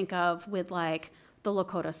like you think of with like the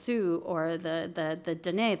Lakota Sioux or the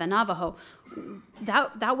Dene, the Navajo.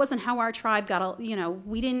 That wasn't how our tribe got,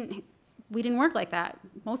 we didn't work like that.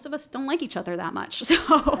 Most of us don't like each other that much.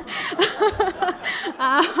 So,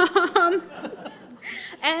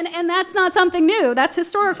 and that's not something new. That's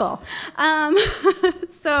historical.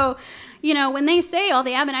 So, when they say all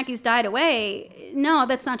the Abenakis died away, no,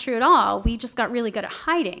 that's not true at all. We just got really good at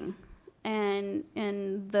hiding, and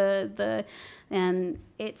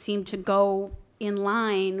it seemed to go in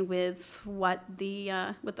line with what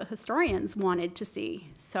the historians wanted to see.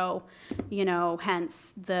 So,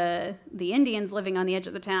 hence the Indians living on the edge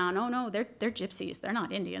of the town. Oh no, they're gypsies. They're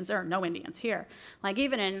not Indians. There are no Indians here. Like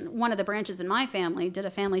even in one of the branches in my family did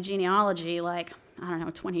a family genealogy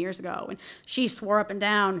 20 years ago, and she swore up and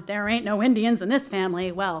down there ain't no Indians in this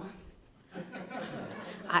family. Well,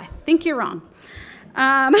 I think you're wrong.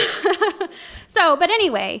 But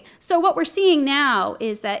anyway, so what we're seeing now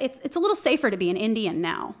is that it's a little safer to be an Indian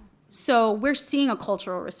now. So we're seeing a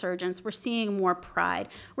cultural resurgence. We're seeing more pride.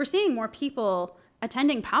 We're seeing more people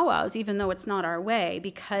attending powwows, even though it's not our way,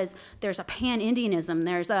 because there's a pan-Indianism.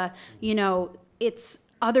 There's it's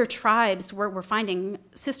other tribes where we're finding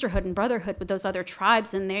sisterhood and brotherhood with those other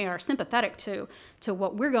tribes, and they are sympathetic to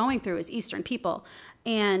what we're going through as Eastern people.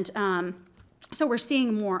 And so we're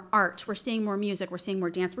seeing more art, we're seeing more music, we're seeing more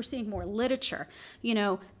dance, we're seeing more literature.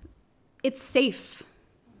 It's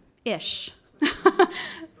safe-ish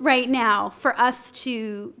right now for us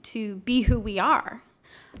to be who we are.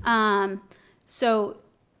 So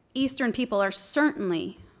Eastern people are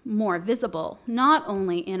certainly more visible, not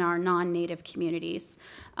only in our non-Native communities,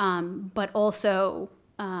 but also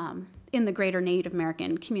in the greater Native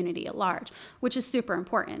American community at large, which is super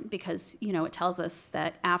important because, it tells us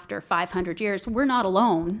that after 500 years, we're not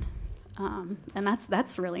alone, and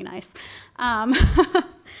that's really nice.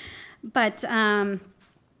 But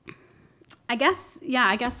I guess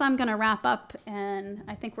I'm gonna wrap up, and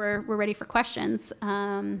I think we're ready for questions.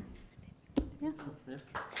 Yeah.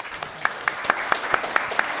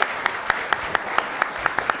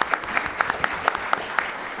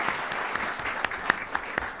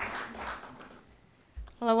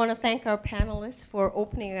 Well, I want to thank our panelists for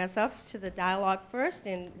opening us up to the dialogue first,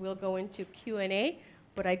 and we'll go into Q&A.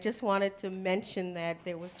 But I just wanted to mention that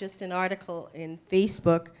there was just an article in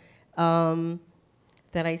Facebook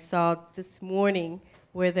that I saw this morning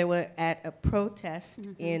where they were at a protest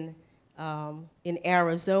in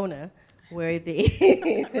Arizona where they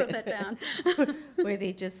I wrote that down. where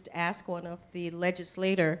they just asked one of the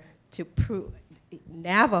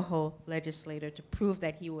Navajo legislator to prove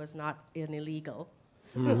that he was not an illegal.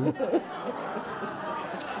 And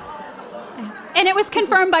it was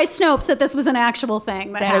confirmed by Snopes that this was an actual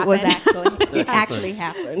thing that happened. It was actually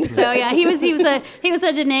happened. So yeah, he was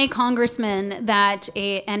a Dene congressman that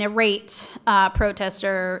an irate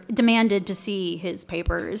protester demanded to see his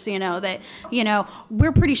papers.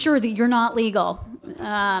 We're pretty sure that you're not legal.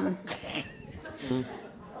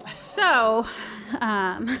 So.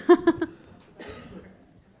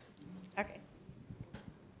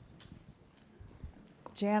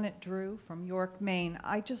 Janet Drew from York, Maine.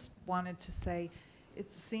 I just wanted to say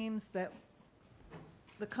it seems that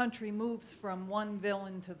the country moves from one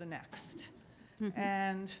villain to the next. Mm-hmm.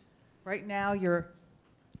 And right now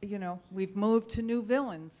we've moved to new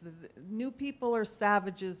villains. The new people are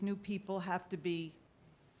savages. New people have to be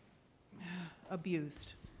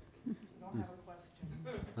abused. I don't have a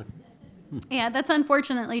question. Yeah, that's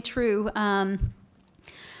unfortunately true.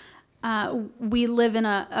 We live in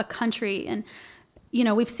a country, and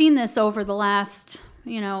we've seen this over the last,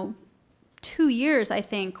 2 years, I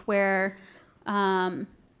think, where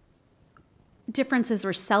differences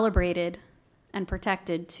were celebrated and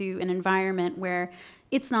protected to an environment where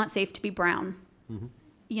it's not safe to be brown. Mm-hmm.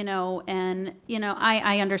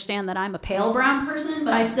 I understand that I'm a pale brown person,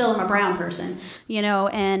 but I still am a brown person,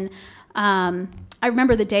 and I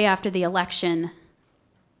remember the day after the election,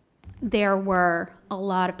 there were a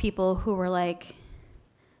lot of people who were like,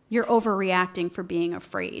 you're overreacting for being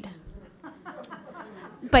afraid.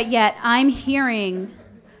 But yet I'm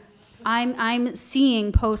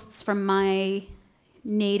seeing posts from my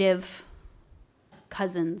Native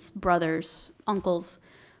cousins, brothers, uncles,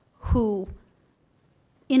 who,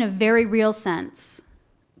 in a very real sense,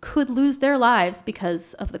 could lose their lives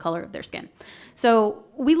because of the color of their skin. So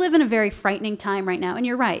we live in a very frightening time right now. And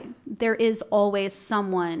you're right, there is always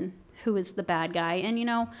someone who is the bad guy. And, you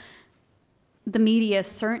know, the media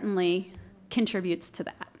certainly contributes to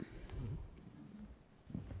that.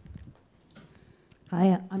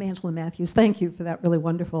 Hi, I'm Angela Matthews. Thank you for that really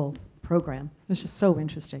wonderful program. It was just so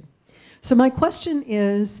interesting. So my question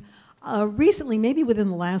is, recently, maybe within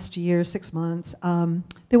the last year, 6 months,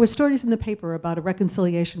 there were stories in the paper about a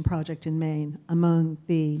reconciliation project in Maine among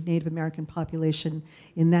the Native American population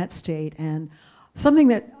in that state. And something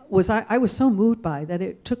that was, I was so moved by, that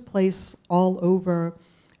it took place all over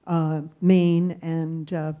Maine,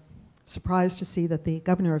 and surprised to see that the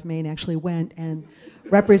governor of Maine actually went and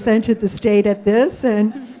represented the state at this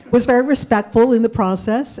and was very respectful in the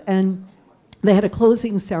process. And they had a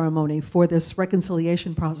closing ceremony for this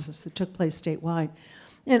reconciliation process that took place statewide.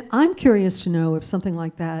 And I'm curious to know if something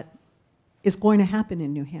like that is going to happen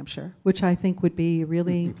in New Hampshire, which I think would be a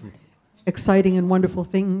really exciting and wonderful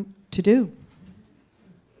thing to do.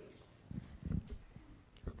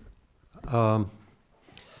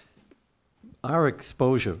 Our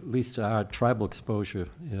exposure, at least our tribal exposure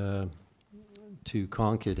to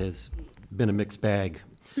Concord, has been a mixed bag,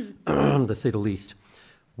 to say the least.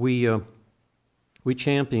 We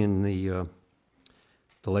championed the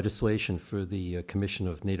legislation for the Commission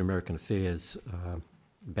of Native American Affairs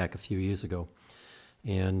back a few years ago,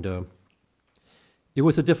 and it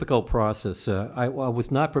was a difficult process. I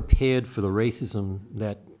was not prepared for the racism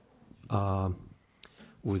that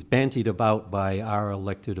was bandied about by our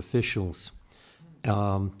elected officials,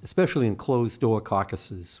 especially in closed-door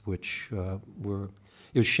caucuses, which it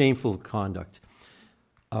was shameful conduct.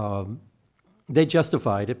 They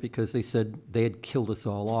justified it because they said they had killed us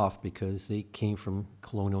all off because they came from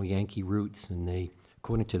colonial Yankee roots, and they,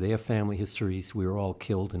 according to their family histories, we were all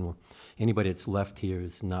killed, and anybody that's left here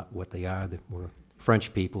is not what they are. That we're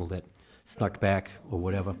French people that snuck back or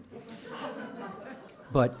whatever.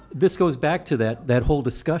 But this goes back to that whole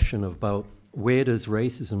discussion about where does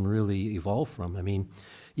racism really evolve from. I mean,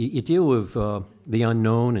 you deal with the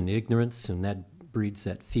unknown and ignorance, and that breeds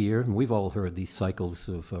that fear, and we've all heard these cycles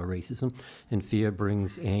of racism, and fear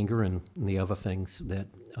brings anger and the other things that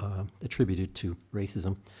attributed to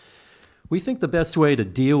racism. We think the best way to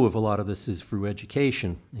deal with a lot of this is through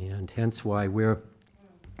education, and hence why we're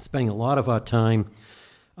spending a lot of our time.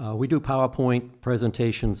 We do PowerPoint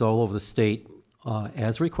presentations all over the state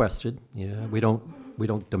as requested. Yeah, we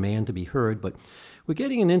don't demand to be heard, but we're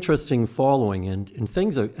getting an interesting following, and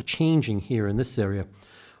things are changing here in this area.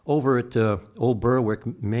 Over at Old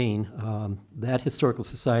Berwick, Maine, that historical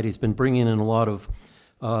society has been bringing in a lot of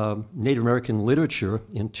Native American literature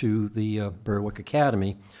into the Berwick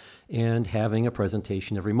Academy and having a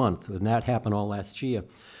presentation every month. And that happened all last year.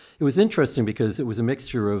 It was interesting because it was a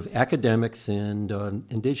mixture of academics and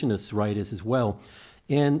indigenous writers as well.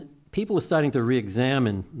 And people are starting to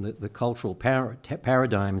re-examine the cultural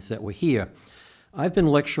paradigms that were here. I've been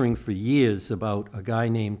lecturing for years about a guy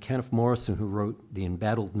named Kenneth Morrison who wrote The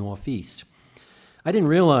Embattled Northeast. I didn't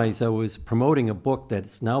realize I was promoting a book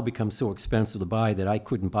that's now become so expensive to buy that I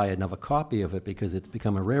couldn't buy another copy of it because it's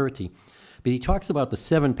become a rarity. But he talks about the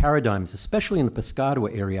 7 paradigms, especially in the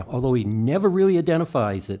Piscataway area, although he never really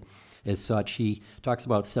identifies it as such. He talks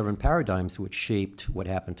about 7 paradigms which shaped what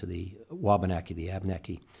happened to the Wabanaki, the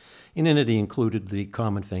Abenaki. And in it he included the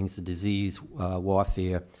common things, the disease,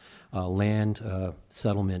 warfare, land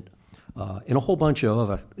settlement, and a whole bunch of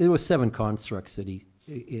other. There were 7 constructs that he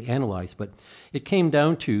analyzed, but it came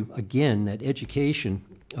down to, again, that education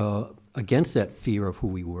against that fear of who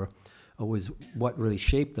we were was what really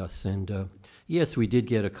shaped us. And yes, we did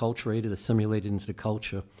get acculturated, assimilated into the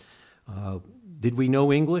culture. Did we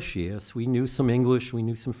know English? Yes, we knew some English, we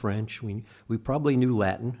knew some French, we probably knew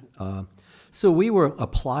Latin. So we were a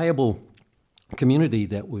pliable community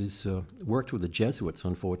that was worked with the Jesuits,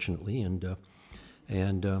 unfortunately,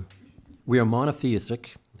 and we are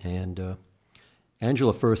monotheistic, and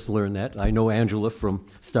Angela first learned that. I know Angela from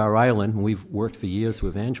Star Island, and we've worked for years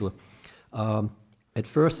with Angela. At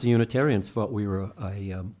first, the Unitarians thought we were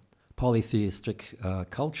a polytheistic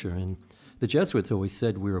culture, and the Jesuits always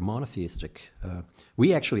said we were monotheistic.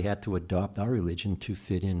 We actually had to adopt our religion to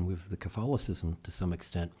fit in with the Catholicism to some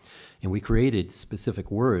extent. And we created specific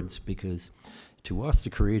words because to us the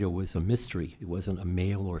Creator was a mystery. It wasn't a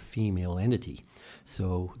male or female entity.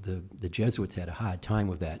 So the Jesuits had a hard time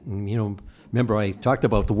with that. And you know, remember I talked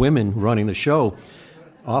about the women running the show.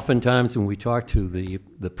 Oftentimes when we talk to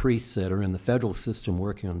the priests that are in the federal system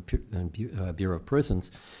working on Bureau of Prisons,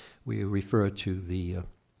 we refer to the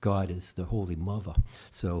God is the Holy Mother.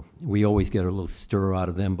 So we always get a little stir out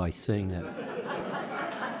of them by saying that.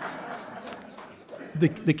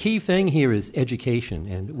 The key thing here is education,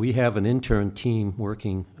 and we have an intern team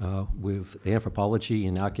working with the anthropology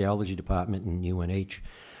and archaeology department in UNH.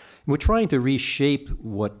 And we're trying to reshape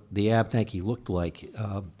what the Abenaki looked like,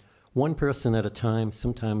 one person at a time,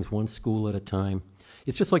 sometimes one school at a time.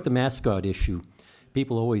 It's just like the mascot issue.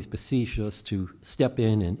 People always beseech us to step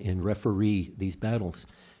in and referee these battles.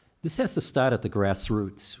 This has to start at the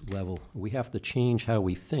grassroots level. We have to change how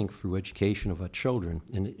we think through education of our children,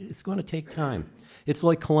 and it's going to take time. It's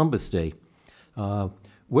like Columbus Day.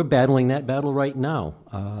 We're battling that battle right now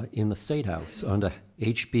in the State House under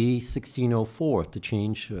HB 1604 to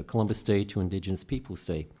change Columbus Day to Indigenous Peoples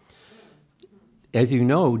Day. As you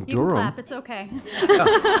know, You Durham... can clap, it's okay.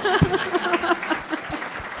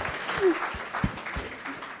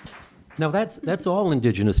 Now that's all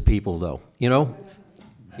Indigenous people, though. You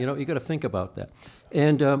got to think about that,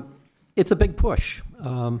 and it's a big push.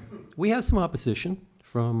 We have some opposition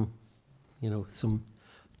from, some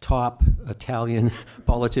top Italian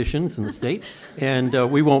politicians in the state, and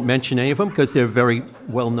we won't mention any of them because they're very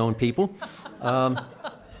well-known people.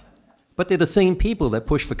 But they're the same people that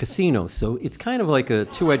push for casinos, so it's kind of like a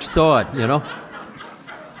two-edged sword,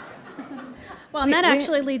 Well, and that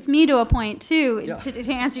actually leads me to a point, too,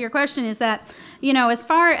 to answer your question, is that, as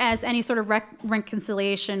far as any sort of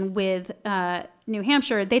reconciliation with New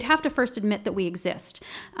Hampshire, they'd have to first admit that we exist.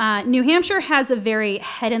 New Hampshire has a very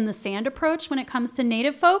head-in-the-sand approach when it comes to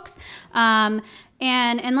Native folks. And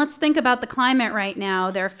let's think about the climate right now.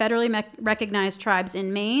 There are federally recognized tribes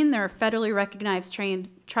in Maine. There are federally recognized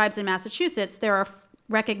tribes in Massachusetts. There are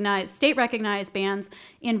state-recognized bands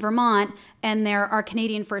in Vermont, and there are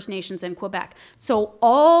Canadian First Nations in Quebec. So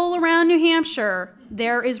all around New Hampshire,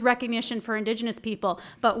 there is recognition for Indigenous people,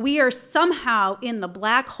 but we are somehow in the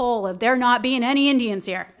black hole of there not being any Indians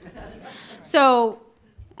here. So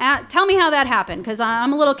tell me how that happened, because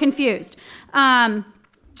I'm a little confused.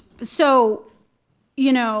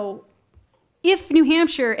 If New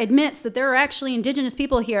Hampshire admits that there are actually Indigenous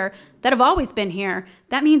people here that have always been here,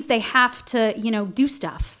 that means they have to, do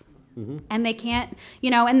stuff. Mm-hmm. And they can't,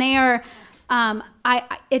 and they are,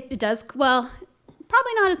 it does, well,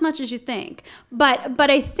 probably not as much as you think.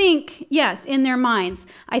 But I think, yes, in their minds,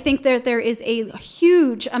 I think that there is a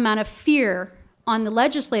huge amount of fear on the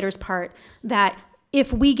legislators' part that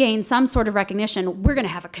if we gain some sort of recognition, we're going to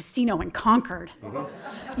have a casino in Concord.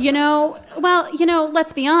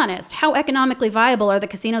 Let's be honest. How economically viable are the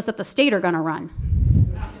casinos that the state are going to run?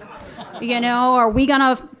 Are we going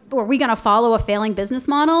to follow a failing business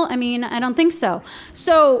model? I mean, I don't think so.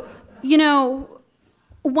 So,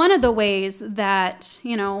 one of the ways that,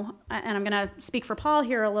 and I'm going to speak for Paul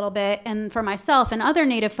here a little bit, and for myself and other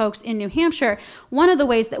Native folks in New Hampshire, one of the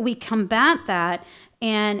ways that we combat that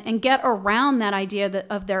and get around that idea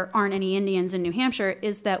of there aren't any Indians in New Hampshire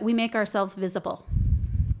is that we make ourselves visible.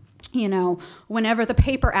 Whenever the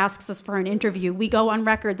paper asks us for an interview, we go on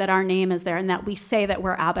record that our name is there and that we say that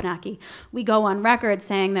we're Abenaki. We go on record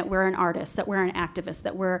saying that we're an artist, that we're an activist,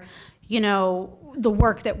 that we're, the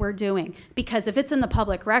work that we're doing. Because if it's in the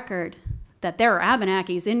public record that there are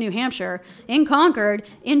Abenakis in New Hampshire, in Concord,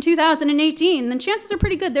 in 2018, then chances are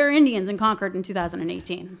pretty good there are Indians in Concord in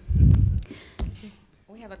 2018.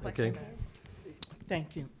 We have a question. Okay.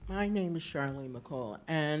 Thank you. My name is Charlene McCall,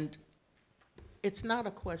 and it's not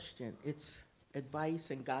a question, it's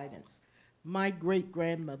advice and guidance. My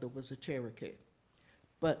great-grandmother was a Cherokee,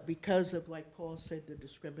 but because of, like Paul said, the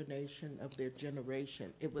discrimination of their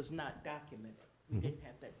generation, it was not documented. We didn't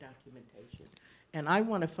have that documentation. And I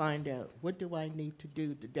want to find out, what do I need to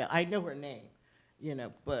do I know her name,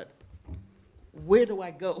 but where do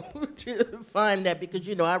I go to find that? Because,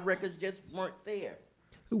 our records just weren't there.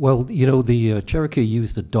 Well, the Cherokee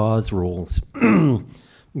used the Dawes rolls.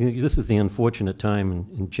 This was the unfortunate time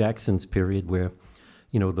in Jackson's period where,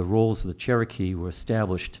 the roles of the Cherokee were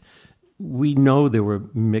established. We know there were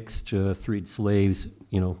mixed freed slaves,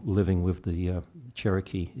 living with the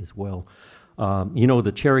Cherokee as well.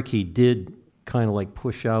 The Cherokee did kind of like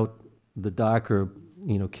push out the darker,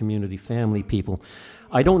 community family people.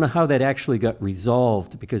 I don't know how that actually got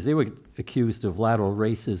resolved because they were accused of lateral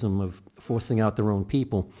racism, of forcing out their own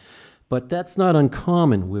people. But that's not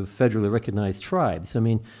uncommon with federally recognized tribes. I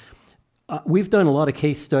mean, we've done a lot of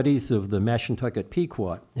case studies of the Mashantucket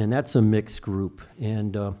Pequot, and that's a mixed group.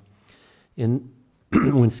 And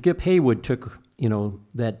when Skip Haywood took,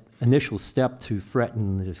 that initial step to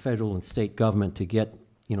threaten the federal and state government to get,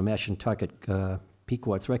 Mashantucket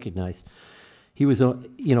Pequots recognized, he was,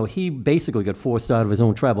 he basically got forced out of his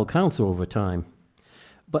own tribal council over time.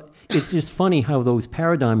 But it's just funny how those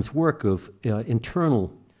paradigms work of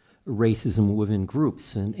internal racism within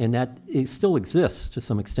groups, and that it still exists to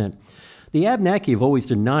some extent. The Abnaki have always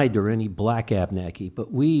denied there were any black Abnaki,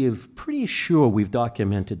 but we are pretty sure we've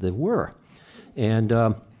documented there were. And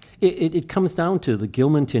it comes down to the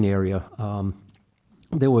Gilmanton area.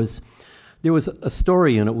 There was a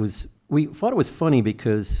story, and we thought it was funny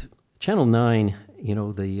because Channel 9, you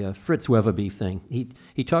know, the Fritz Weatherby thing,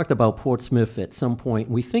 he talked about Portsmouth at some point.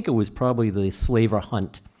 We think it was probably the slaver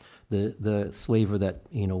hunt, the slaver that,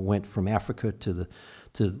 you know, went from Africa to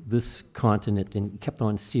this continent and kept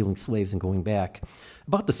on stealing slaves and going back,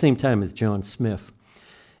 about the same time as John Smith.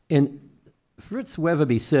 And Fritz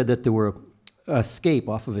Weatherby said that there were escape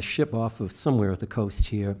off of a ship off of somewhere at the coast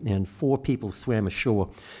here, and 4 people swam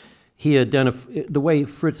ashore. The way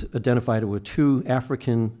Fritz identified it were 2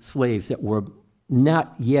 African slaves that were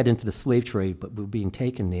not yet into the slave trade, but were being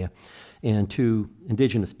taken there, and 2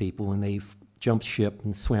 indigenous people, and they jumped ship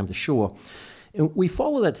and swam to shore. And we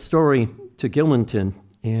follow that story to Gilmanton,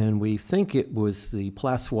 and we think it was the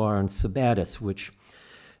Plassoir and Sabattis, which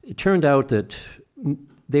it turned out that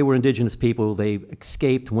they were indigenous people. They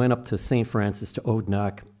escaped, went up to St. Francis, to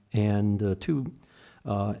Odenak, and 2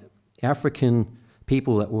 African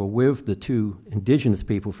people that were with the 2 indigenous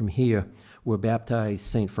people from here were baptized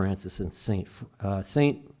St. Francis and St.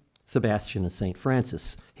 Sebastian and St.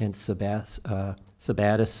 Francis, hence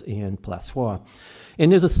Sabattis and Plassoir.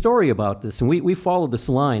 And there's a story about this, and we followed this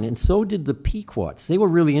line, and so did the Pequots. They were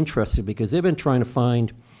really interested because they've been trying to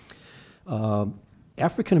find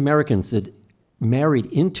African Americans that married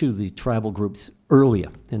into the tribal groups earlier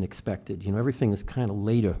than expected. You know, everything is kind of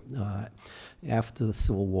later. After the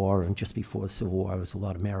Civil War and just before the Civil War, there was a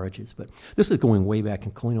lot of marriages, but this is going way back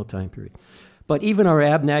in colonial time period. But even our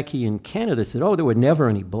Abnaki in Canada said, oh, there were never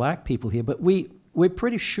any black people here, but we're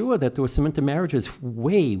pretty sure that there were some intermarriages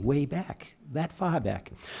way, way back, that far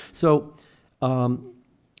back. So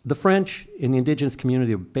the French in the indigenous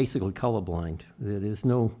community are basically colorblind. There's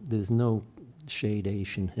no shade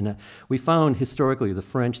Asian. And we found historically the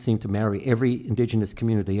French seemed to marry every indigenous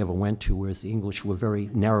community they ever went to, whereas the English were very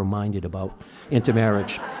narrow-minded about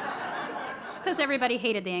intermarriage. It's because everybody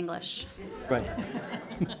hated the English. Right.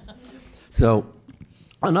 So,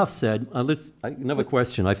 enough said. Another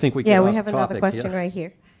question. I think we Yeah, get we off have topic, another question yeah. right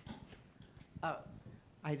here.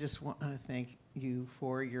 I just want to thank you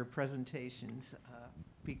for your presentations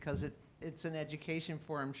because it's an education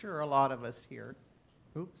for, I'm sure, a lot of us here.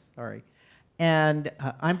 Oops, sorry. And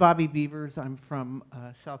I'm Bobby Beavers. I'm from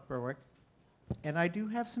South Berwick. And I do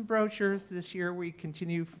have some brochures this year. We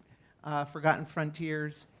continue Forgotten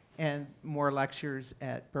Frontiers and more lectures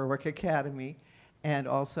at Berwick Academy. And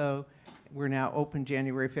also, we're now open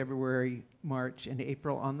January, February, March, and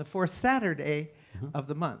April on the 4th Saturday of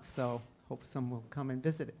the month. So hope some will come and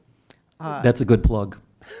visit it. That's a good plug.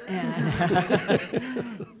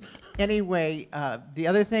 Anyway, the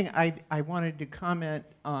other thing I wanted to comment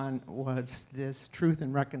on was this Truth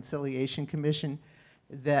and Reconciliation Commission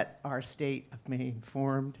that our state of Maine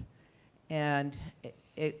formed. And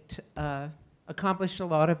it accomplished a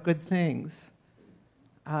lot of good things.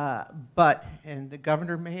 And the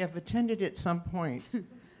governor may have attended at some point,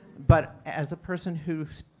 but as a person who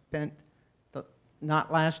spent,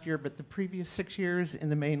 not last year, but the previous 6 years in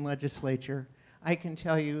the Maine legislature, I can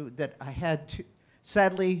tell you that I had to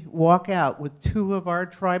sadly walk out with 2 of our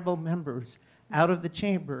tribal members out of the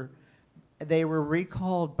chamber. They were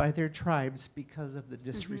recalled by their tribes because of the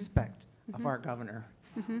disrespect of our governor.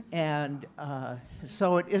 And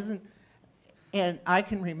so it isn't, and I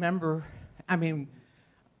can remember, I mean,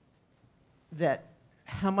 that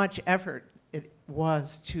how much effort it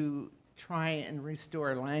was to try and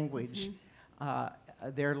restore language,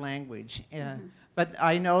 their language. And, but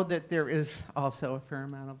I know that there is also a fair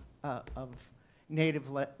amount of native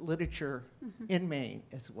literature in Maine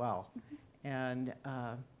as well. And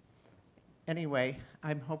anyway,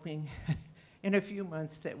 I'm hoping in a few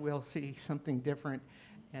months that we'll see something different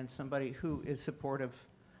and somebody who is supportive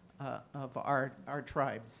of our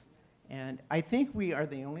tribes. And I think we are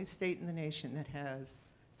the only state in the nation that has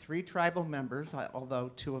 3 tribal members,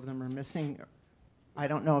 although 2 of them are missing. I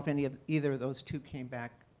don't know if either of those 2 came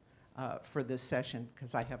back for this session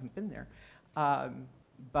because I haven't been there.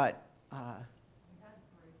 But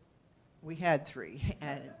we had 3,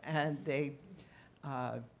 and they,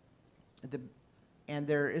 and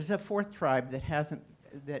there is a 4th tribe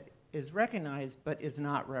that is recognized but is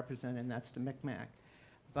not represented, and that's the Micmac.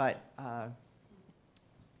 But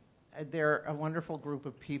they're a wonderful group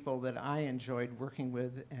of people that I enjoyed working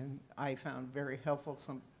with, and I found very helpful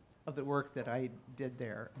some of the work that I did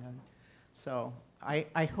there. And so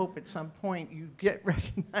I hope at some point you get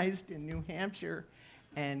recognized in New Hampshire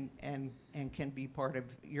and can be part of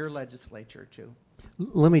your legislature too.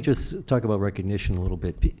 Let me just talk about recognition a little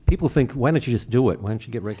bit. People think, why don't you just do it? Why don't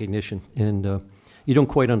you get recognition? And you don't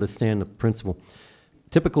quite understand the principle.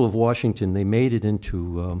 Typical of Washington, they made it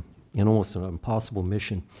into an almost an impossible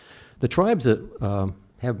mission. The tribes that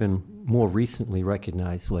have been more recently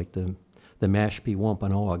recognized, like the Mashpee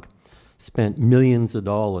Wampanoag, spent millions of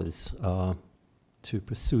dollars to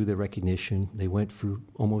pursue their recognition. They went through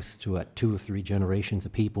almost to 2 or 3 generations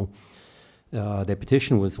of people. Their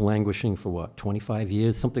petition was languishing for, what, 25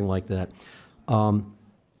 years, something like that.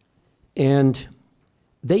 And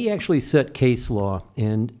they actually set case law,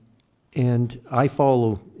 and I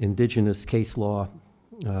follow indigenous case law.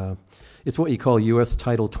 It's what you call U.S.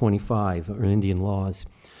 Title 25, or Indian laws,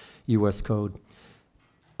 U.S. Code.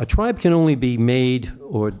 A tribe can only be made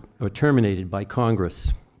or terminated by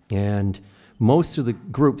Congress, and most of the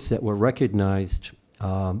groups that were recognized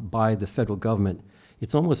by the federal government,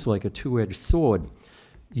 it's almost like a two-edged sword.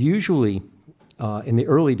 Usually, in the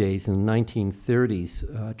early days, in the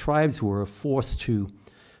 1930s, tribes were forced to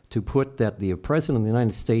put that the President of the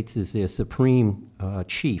United States is their supreme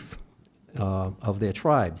chief of their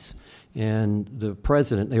tribes. And the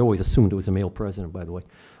president, they always assumed it was a male president, by the way,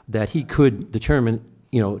 that he could determine,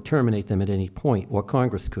 terminate them at any point, or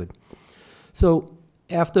Congress could. So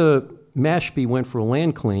after Mashpee went for a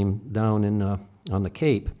land claim down in, on the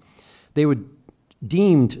Cape, they were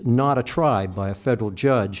deemed not a tribe by a federal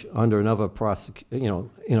judge under another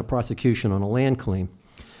in a prosecution on a land claim.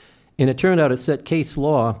 And it turned out it set case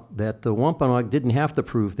law that the Wampanoag didn't have to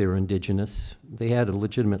prove they were indigenous. They had a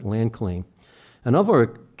legitimate land claim.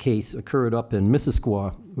 Another case occurred up in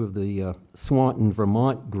Missisquoi with the Swanton,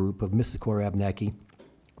 Vermont group of Missisquoi Abnaki,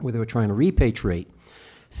 where they were trying to repatriate.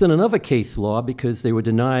 It's in another case law because they were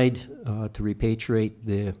denied to repatriate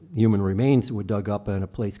their human remains that were dug up in a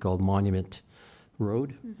place called Monument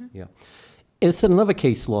Road. Mm-hmm. Yeah. And it's in another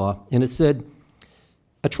case law, and it said,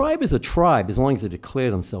 a tribe is a tribe as long as they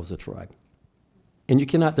declare themselves a tribe. And you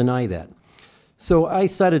cannot deny that. So I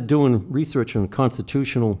started doing research on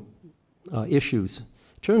constitutional issues.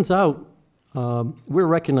 Turns out we're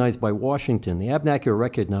recognized by Washington. The Abnaki were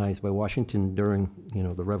recognized by Washington during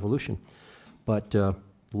the Revolution. But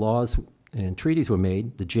laws and treaties were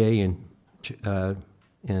made, the Jay and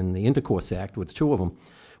the Intercourse Act, with 2 of them,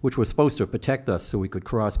 which were supposed to protect us so we could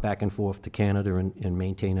cross back and forth to Canada and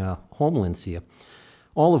maintain our homelands here,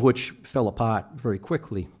 all of which fell apart very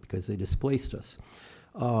quickly because they displaced us.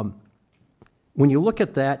 When you look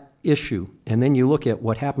at that issue, and then you look at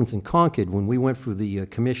what happens in Concord when we went through the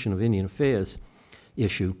Commission of Indian Affairs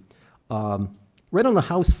issue, right on the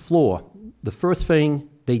House floor, the first thing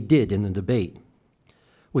they did in the debate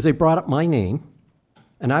was they brought up my name,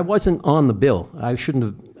 and I wasn't on the bill. I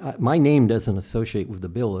shouldn't have, my name doesn't associate with the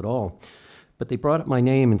bill at all. But they brought up my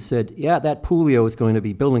name and said, yeah, that Puleo is going to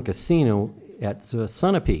be building a casino at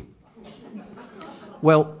Sunapee.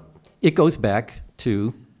 Well, it goes back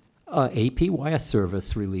to AP Wire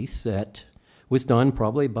Service release that was done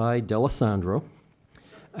probably by D'Alessandro,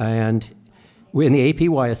 and we're in the AP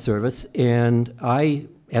Wire Service, and I,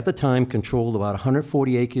 at the time, controlled about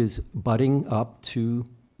 140 acres butting up to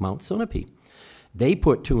Mount Sunapee. They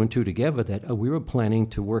put 2 and 2 together that we were planning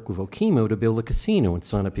to work with Okemo to build a casino in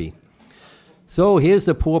Sunapee. So here's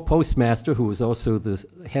the poor postmaster, who was also the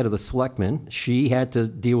head of the selectmen. She had to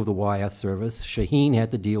deal with the wire service. Shaheen had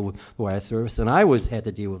to deal with the wire service, and I had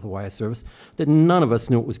to deal with the wire service. That none of us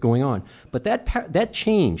knew what was going on. But that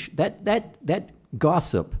change, that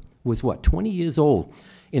gossip was what, 20 years old,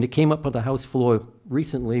 and it came up on the House floor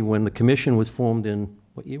recently when the commission was formed in,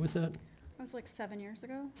 what year was that? It was like 7 years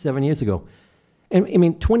ago. 7 years ago. And I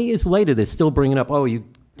mean, 20 years later, they're still bringing up, oh, you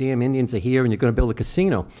damn Indians are here and you're going to build a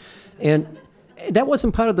casino. And that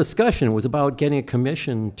wasn't part of the discussion. It was about getting a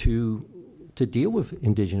commission to deal with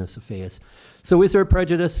indigenous affairs. So is there a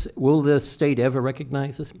prejudice? Will the state ever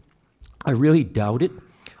recognize this? I really doubt it.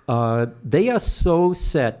 They are so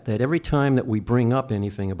set that every time that we bring up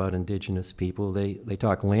anything about indigenous people, they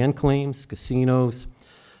talk land claims, casinos,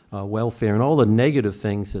 welfare, and all the negative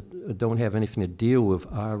things that don't have anything to deal with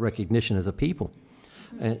our recognition as a people.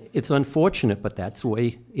 And it's unfortunate, but that's the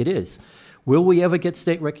way it is. Will we ever get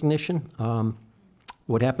state recognition?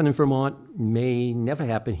 What happened in Vermont may never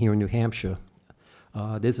happen here in New Hampshire.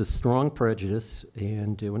 There's a strong prejudice,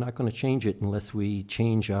 and we're not going to change it unless we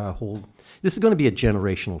change our whole... This is going to be a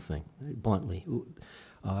generational thing, bluntly.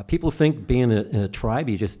 People think being in a tribe,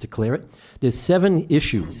 you just declare it. There's 7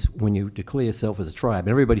 issues when you declare yourself as a tribe.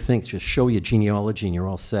 And everybody thinks just show your genealogy and you're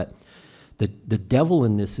all set. The devil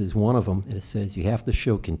in this is one of them, and it says you have to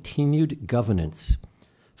show continued governance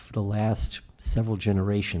for the last several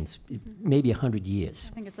generations, maybe 100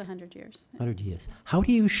 years. I think it's 100 years. 100 years. How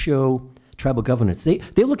do you show tribal governance?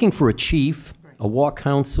 They're looking for a chief, a war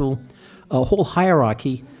council, a whole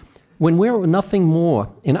hierarchy, when we're nothing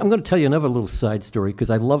more. And I'm going to tell you another little side story, because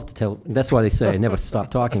I love to tell, that's why they say I never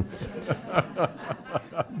stop talking.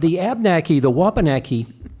 The Abenaki, the Wabanaki,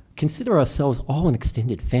 consider ourselves all an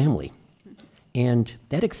extended family. And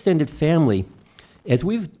that extended family, as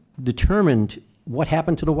we've determined what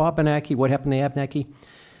happened to the Wabanaki, what happened to the Abenaki,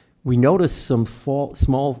 we noticed some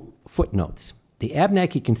small footnotes. The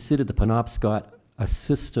Abenaki considered the Penobscot a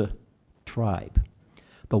sister tribe,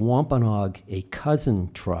 the Wampanoag a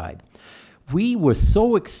cousin tribe. We were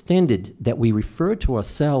so extended that we referred to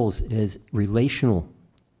ourselves as relational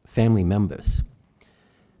family members.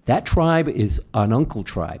 That tribe is an uncle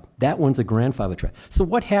tribe. That one's a grandfather tribe. So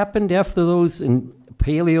what happened after those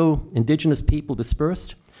paleo-indigenous people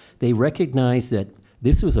dispersed? They recognized that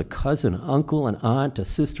this was a cousin, uncle, an aunt, a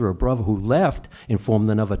sister, or brother who left and formed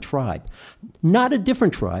another tribe. Not a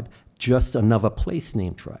different tribe, just another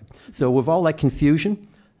place-named tribe. So with all that confusion,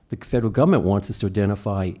 the federal government wants us to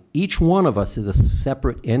identify each one of us as a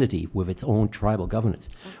separate entity with its own tribal governance,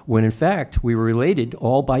 when in fact we were related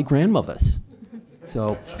all by grandmothers.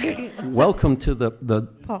 So welcome to the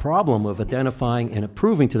problem of identifying and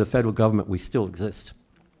proving to the federal government we still exist.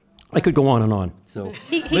 I could go on and on. So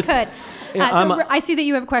he could. I see that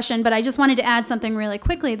you have a question, but I just wanted to add something really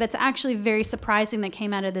quickly that's actually very surprising that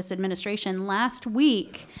came out of this administration. Last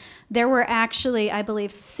week, there were actually, I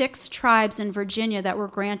believe, 6 tribes in Virginia that were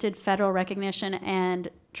granted federal recognition, and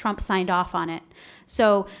Trump signed off on it.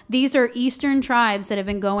 So these are Eastern tribes that have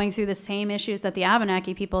been going through the same issues that the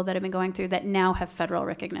Abenaki people that have been going through that now have federal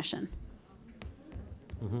recognition.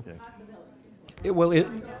 Okay.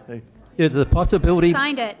 It's a possibility.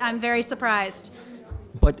 Signed it. I'm very surprised.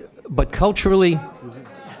 But culturally,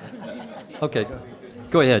 okay,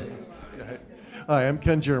 go ahead. Hi, I'm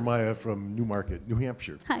Ken Jeremiah from Newmarket, New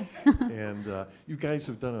Hampshire. Hi. And you guys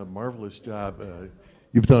have done a marvelous job.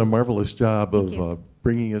 You've done a marvelous job of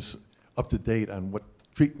bringing us up to date on what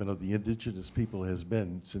treatment of the indigenous people has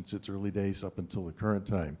been since its early days up until the current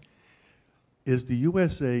time. Is the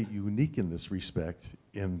USA unique in this respect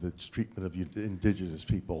in the treatment of indigenous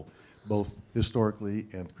people, both historically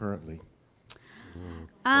and currently? Or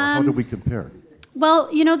how do we compare?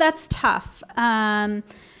 Well, you know, that's tough.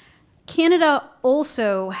 Canada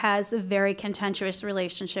also has a very contentious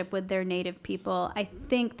relationship with their Native people. I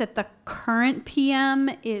think that the current PM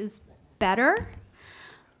is better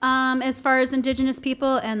as far as Indigenous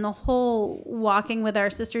people, and the whole Walking with Our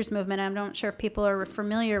Sisters movement. I'm not sure if people are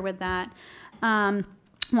familiar with that.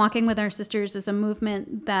 Walking with Our Sisters is a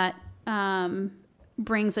movement that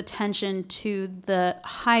brings attention to the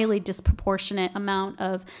highly disproportionate amount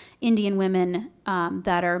of Indian women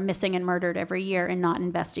that are missing and murdered every year and not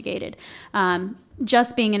investigated.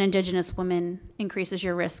 Just being an Indigenous woman increases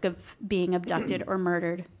your risk of being abducted or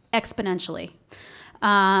murdered exponentially.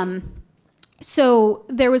 So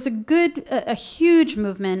there was a huge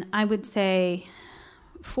movement, I would say,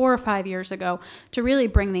 4 or 5 years ago to really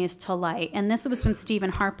bring these to light. And this was when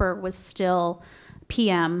Stephen Harper was still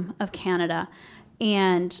PM of Canada.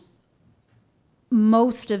 And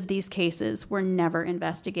most of these cases were never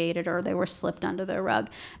investigated, or they were slipped under the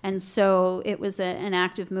rug. And so it was an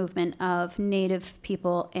active movement of Native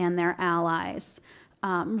people and their allies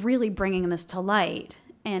really bringing this to light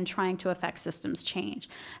and trying to affect systems change.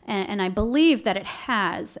 And I believe that it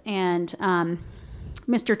has, and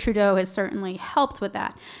Mr. Trudeau has certainly helped with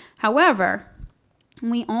that. However,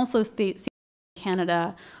 we also see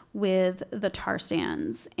Canada with the tar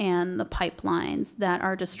sands and the pipelines that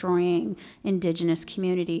are destroying Indigenous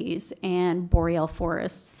communities and boreal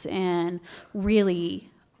forests and really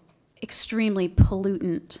extremely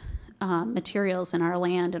pollutant materials in our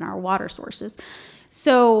land and our water sources.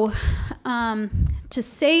 So to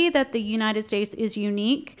say that the United States is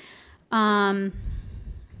unique, I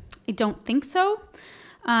don't think so.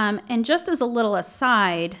 And just as a little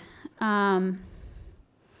aside,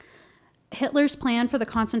 Hitler's plan for the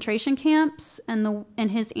concentration camps and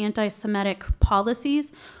his anti-Semitic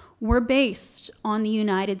policies were based on the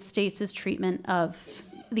United States' treatment of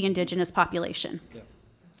the indigenous population. Yeah.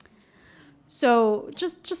 So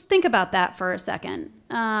just think about that for a second,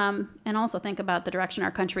 and also think about the direction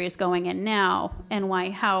our country is going in now and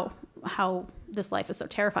how this life is so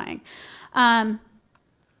terrifying.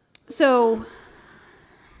 So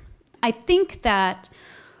I think that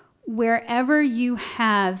wherever you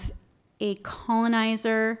have a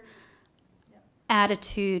colonizer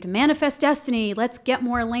attitude, manifest destiny, let's get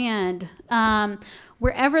more land.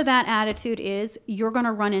 Wherever that attitude is, you're going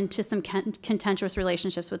to run into some contentious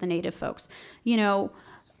relationships with the native folks. You know,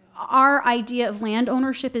 our idea of land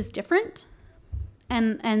ownership is different,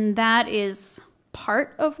 and that is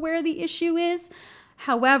part of where the issue is.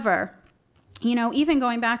 However, you know, even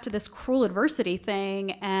going back to this cruel adversity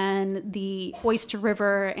thing and the Oyster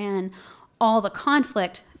River and all the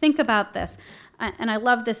conflict, think about this. And I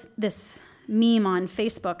love this meme on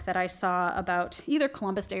Facebook that I saw about either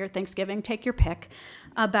Columbus Day or Thanksgiving, take your pick,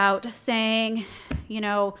 about saying, you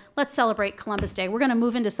know, let's celebrate Columbus Day. We're going to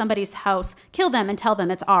move into somebody's house, kill them, and tell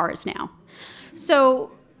them it's ours now.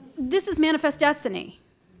 So this is manifest destiny.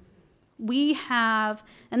 We have,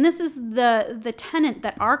 and this is the tenet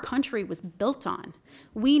that our country was built on.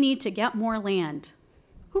 We need to get more land.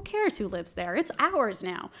 Who cares who lives there? It's ours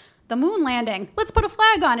now. The moon landing, let's put a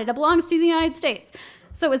flag on it. It belongs to the United States.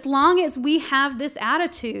 So as long as we have this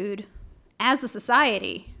attitude as a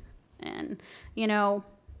society, and, you know,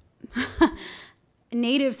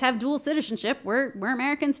 natives have dual citizenship, we're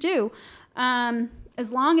Americans too.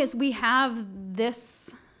 As long as we have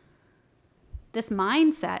this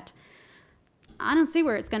mindset, I don't see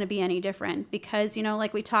where it's going to be any different, because, you know,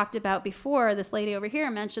 like we talked about before, this lady over here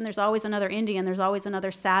mentioned there's always another Indian, there's always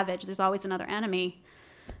another savage, there's always another enemy.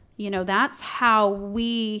 You know, that's how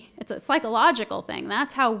it's a psychological thing.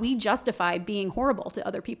 That's how we justify being horrible to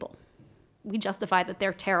other people. We justify that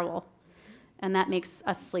they're terrible, and that makes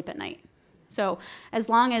us sleep at night. So as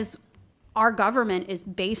long as our government is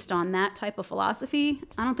based on that type of philosophy,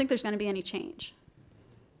 I don't think there's going to be any change,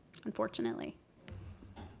 unfortunately.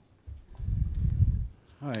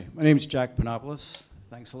 Hi, my name is Jack Panopoulos.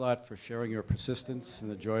 Thanks a lot for sharing your persistence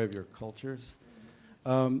and the joy of your cultures.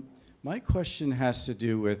 My question has to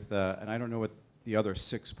do with, and I don't know what the other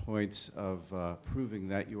 6 points of proving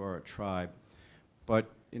that you are a tribe,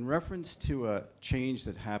 but in reference to a change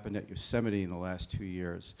that happened at Yosemite in the last 2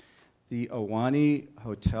 years, the Ahwahnee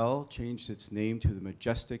Hotel changed its name to the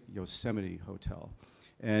Majestic Yosemite Hotel.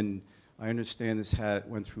 And I understand this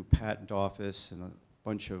went through patent office and a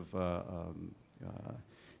bunch of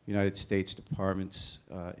United States departments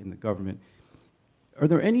in the government. Are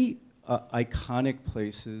there any iconic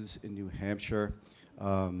places in New Hampshire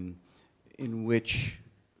in which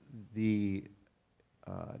the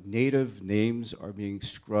native names are being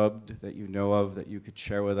scrubbed that you know of, that you could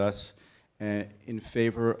share with us, in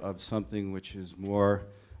favor of something which is more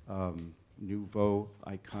nouveau,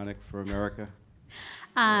 iconic for America?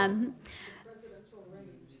 Yeah.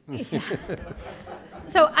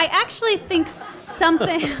 So I actually think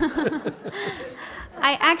something,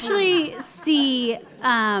 I actually see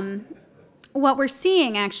what we're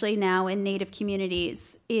seeing actually now in Native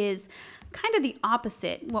communities is kind of the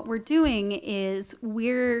opposite. What we're doing is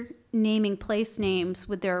we're naming place names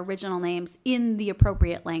with their original names in the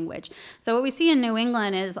appropriate language. So what we see in New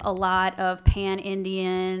England is a lot of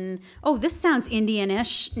pan-Indian, oh, this sounds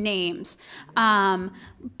Indian-ish names.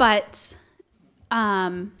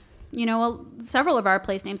 You know, several of our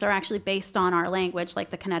place names are actually based on our language, like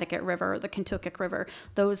the Connecticut River, the Kentucky River.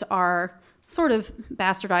 Those are sort of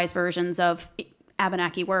bastardized versions of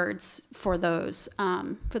Abenaki words for those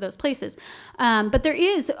places. But there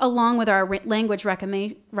is, along with our language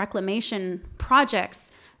reclamation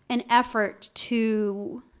projects, an effort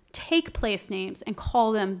to take place names and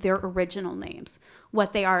call them their original names,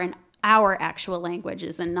 what they are in our actual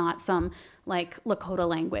languages, and not some like Lakota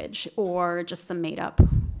language or just some made up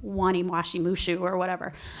Wani Washi Mushu or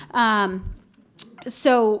whatever.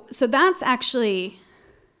 So that's actually,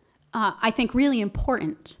 I think, really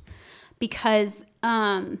important, because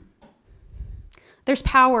there's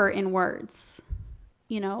power in words,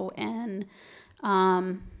 you know, and,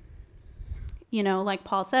 you know, like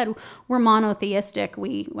Paul said, we're monotheistic.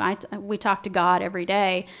 We talk to God every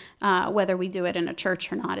day. Whether we do it in a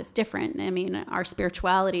church or not is different. I mean, our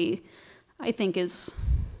spirituality, I think, is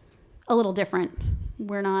a little different.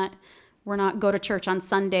 We're not go to church on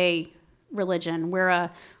Sunday religion. We're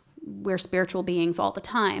spiritual beings all the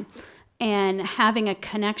time. And having a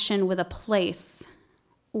connection with a place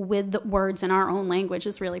with the words in our own language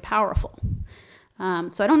is really powerful.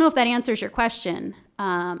 So I don't know if that answers your question,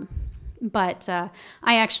 but I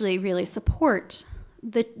actually really support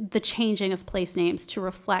the changing of place names to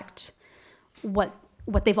reflect what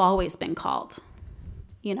they've always been called,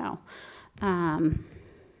 you know.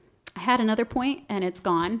 I had another point, and it's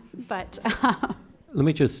gone, but... Let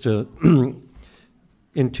me just, in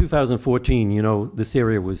 2014, you know, this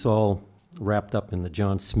area was all wrapped up in the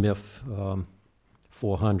John Smith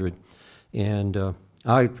 400, and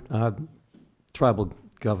our tribal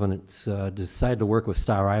governance decided to work with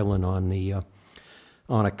Star Island on the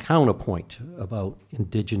on a counterpoint about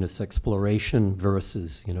indigenous exploration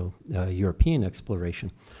versus, European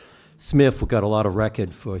exploration. Smith got a lot of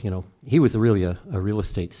record for, he was really a real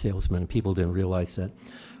estate salesman, and people didn't realize that.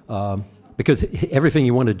 Because everything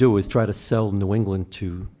you want to do is try to sell New England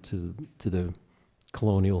to the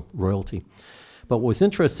colonial royalty. But what's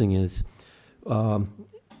interesting is, and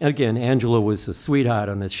again, Angela was a sweetheart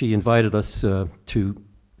on this. She invited us to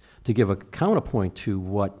give a counterpoint to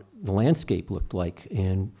what the landscape looked like.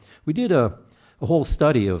 And we did a whole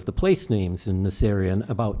study of the place names in this area and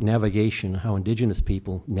about navigation, how indigenous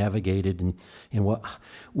people navigated. And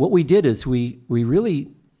what we did is we really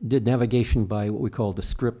did navigation by what we call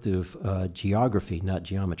descriptive geography, not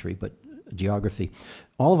geometry, but geography.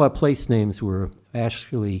 All of our place names were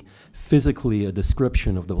actually physically a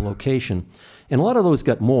description of the location, and a lot of those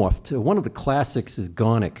got morphed. One of the classics is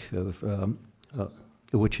Gonick,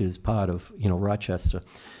 which is part of Rochester.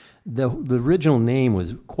 The original name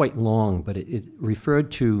was quite long, but it referred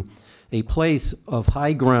to a place of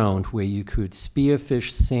high ground where you could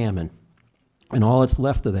spearfish salmon. And all that's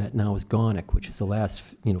left of that now is Gonick, which is the last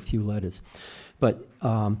few letters. But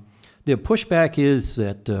the pushback is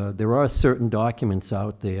that there are certain documents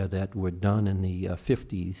out there that were done in the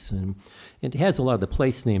 50s, and it has a lot of the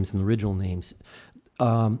place names and the original names.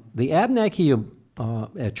 The Abenaki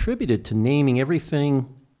attributed to naming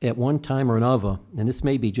everything at one time or another, and this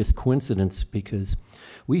may be just coincidence because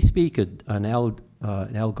we speak an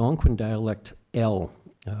Algonquin dialect L,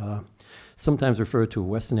 sometimes referred to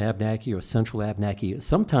Western Abenaki or Central Abenaki.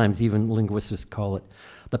 Sometimes even linguists call it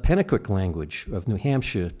the Pennaquik language of New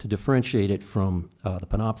Hampshire to differentiate it from the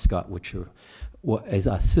Penobscot, which is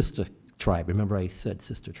a sister tribe. Remember I said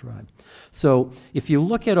sister tribe. So if you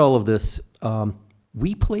look at all of this,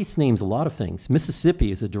 we place names a lot of things.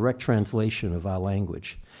 Mississippi is a direct translation of our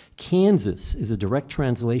language. Kansas is a direct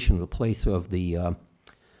translation of the place of the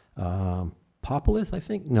populus, I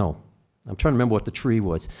think? No. I'm trying to remember what the tree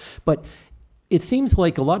was. But it seems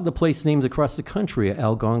like a lot of the place names across the country are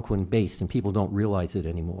Algonquin-based, and people don't realize it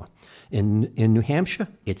anymore. In New Hampshire,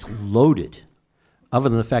 it's loaded. Other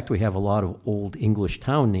than the fact we have a lot of old English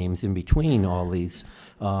town names in between all these,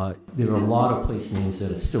 there are a lot of place names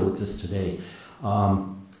that still exist today.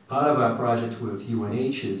 Part of our project with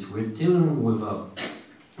UNH is we're dealing with an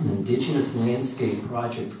indigenous landscape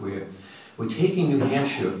project where we're taking New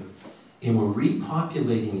Hampshire and we're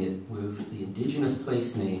repopulating it with the indigenous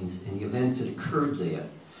place names and the events that occurred there.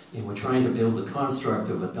 And we're trying to build a construct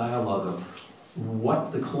of a dialogue of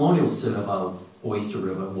what the colonials said about Oyster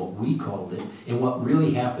River, what we called it, and what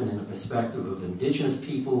really happened in the perspective of indigenous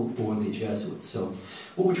people or the Jesuits. So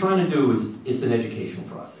what we're trying to do is, it's an educational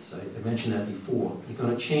process. I mentioned that before. You're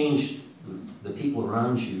going to change the people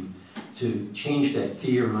around you to change that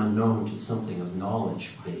fear of unknown to something of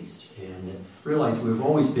knowledge-based. And realize we've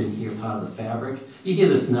always been here, part of the fabric. You hear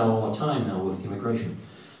this now all the time now with immigration.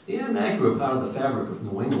 The Abenaki are part of the fabric of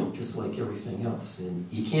New England, just like everything else.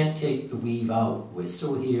 And you can't take the weave out. We're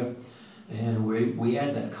still here, and we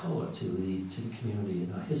add that color to the community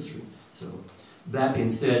and our history. So that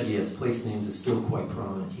being said, yes, place names are still quite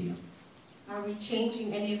prominent here. Are we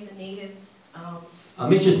changing any of the native let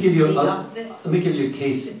me just give you let me give you a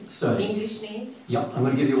case study. English names? Yep, I'm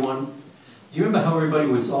going to give you one. Do you remember how everybody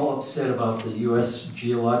was all upset about the U.S.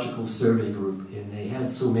 Geological Survey Group, and they had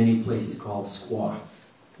so many places called Squaw?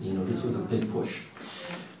 This was a big push.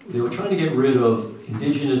 They were trying to get rid of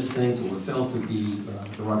indigenous things that were felt to be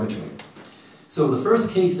derogatory. So the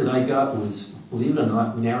first case that I got was, believe it or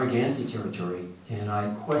not, Narragansett territory, and I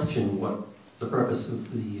questioned what the purpose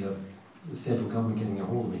of the federal government getting a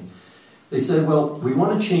hold of me. They said, well, we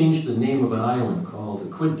want to change the name of an island called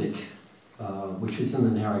Aquidneck, which is in the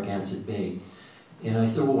Narragansett Bay. And I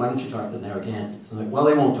said, well, why don't you talk to the Narragansetts? And well,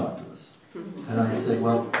 they won't talk to us. And I said,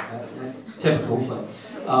 well, that's typical, but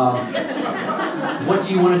what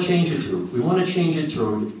do you want to change it to? We want to change it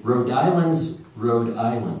to Rhode Island's Rhode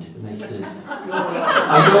Island. And they said,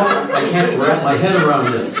 I can't wrap my head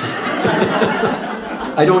around this.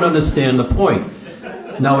 I don't understand the point.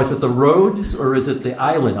 Now, is it the roads or is it the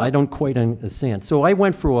island? I don't quite understand. So I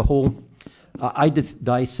went through a whole, I just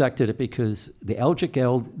dissected it because the Elgic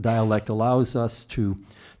L dialect allows us to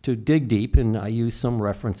dig deep, and I used some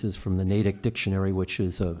references from the Natick Dictionary, which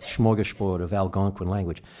is a smorgasbord of Algonquin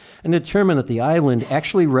language, and determined that the island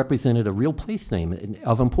actually represented a real place name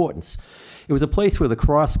of importance. It was a place where the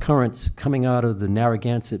cross currents coming out of the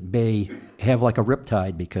Narragansett Bay have like a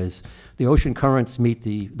riptide because the ocean currents meet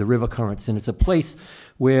the river currents, and it's a place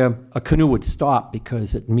where a canoe would stop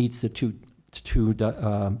because it meets the two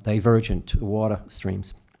divergent water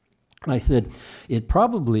streams. And I said, it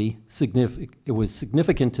was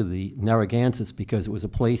significant to the Narragansetts because it was a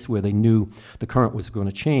place where they knew the current was going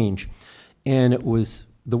to change. And it was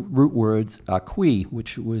the root words qui,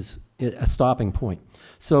 which was a stopping point.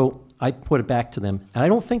 So I put it back to them, and I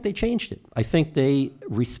don't think they changed it. I think they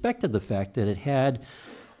respected the fact that it had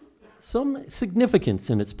some significance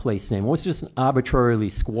in its place name. It wasn't just an arbitrarily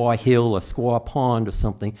Squaw Hill or Squaw Pond or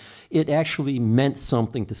something. It actually meant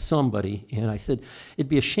something to somebody, and I said it'd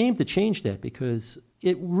be a shame to change that because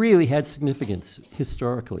it really had significance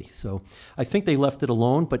historically. So I think they left it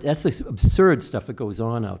alone, but that's the absurd stuff that goes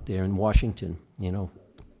on out there in Washington, you know.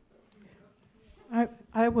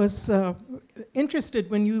 I was interested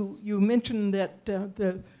when you mentioned that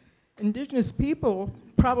the indigenous people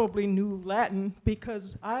probably knew Latin,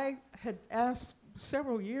 because I had asked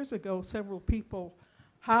several years ago several people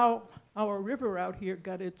how our river out here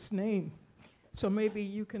got its name. So maybe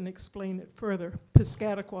you can explain it further.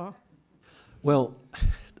 Piscataqua. Well,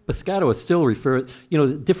 Piscataqua is still referred, you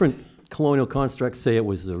know, different colonial constructs say it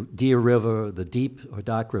was the Deer River, the Deep or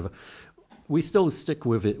Dark River. We still stick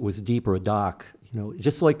with it was deep or dark. You know,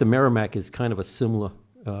 just like the Merrimack is kind of a similar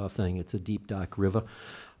thing. It's a deep, dark river.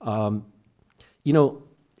 You know,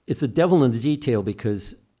 it's a devil in the detail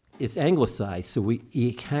because it's anglicized, so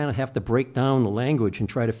you kind of have to break down the language and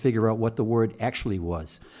try to figure out what the word actually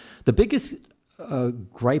was. The biggest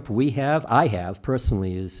gripe I have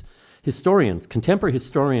personally, is historians. Contemporary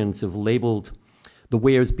historians have labeled the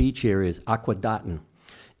Wares Beach areas Aquadatan,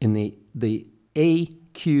 and the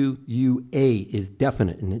A-Q-U-A is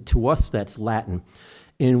definite, and to us that's Latin.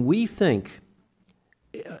 And we think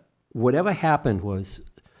whatever happened was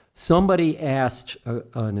somebody asked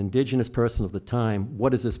an indigenous person of the time,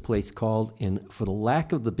 what is this place called? And for the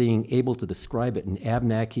lack of being able to describe it in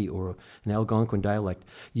Abenaki or an Algonquin dialect,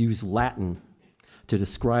 use Latin to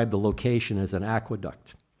describe the location as an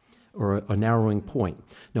aqueduct or a narrowing point.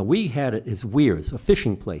 Now, we had it as weirs, a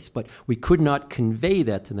fishing place, but we could not convey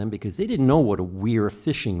that to them because they didn't know what a weir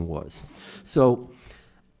fishing was. So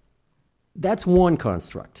that's one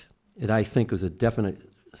construct that I think was a definite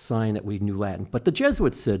sign that we knew Latin. But the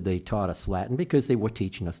Jesuits said they taught us Latin because they were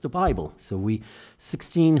teaching us the Bible. So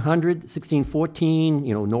 1600, 1614,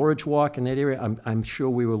 you know, Norwich Walk in that area, I'm sure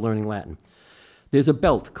we were learning Latin. There's a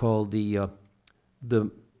belt called the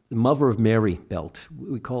Mother of Mary belt.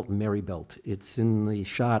 We call it Mary belt. It's in the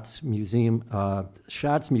Schatz Museum,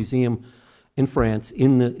 in France,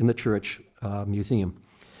 in the church museum.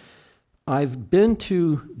 I've been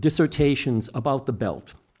to dissertations about the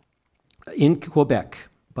belt in Quebec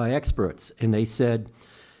by experts, and they said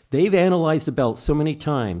they've analyzed the belt so many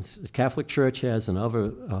times, the Catholic Church has and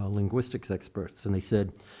other linguistics experts, and they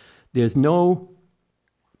said there's no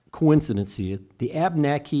coincidence here. The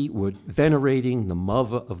Abenaki were venerating the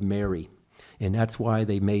Mother of Mary, and that's why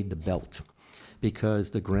they made the belt,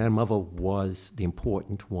 because the grandmother was the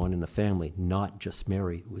important one in the family, not just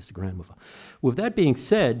Mary was the grandmother. With that being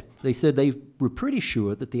said, they said they were pretty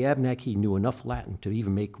sure that the Abenaki knew enough Latin to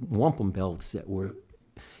even make wampum belts that were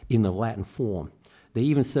in the Latin form. They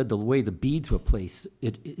even said the way the beads were placed,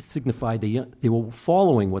 it signified they were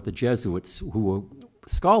following what the Jesuits, who were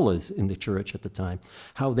scholars in the church at the time,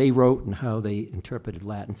 how they wrote and how they interpreted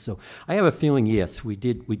Latin. So I have a feeling, yes, we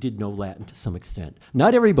did know Latin to some extent.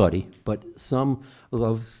 Not everybody, but some of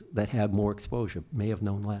those that had more exposure may have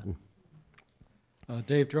known Latin.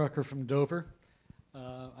 Dave Drucker from Dover.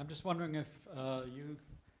 I'm just wondering if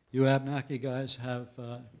you Abenaki guys have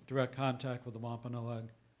direct contact with the Wampanoag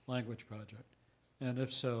Language Project, and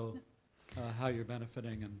if so, how you're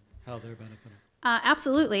benefiting and how they're benefiting.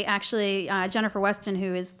 Absolutely. Actually, Jennifer Weston,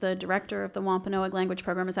 who is the director of the Wampanoag Language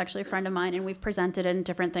Program, is actually a friend of mine, and we've presented in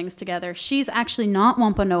different things together. She's actually not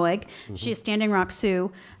Wampanoag. Mm-hmm. She's Standing Rock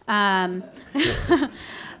Sioux. But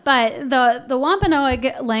the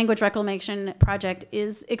Wampanoag Language Reclamation Project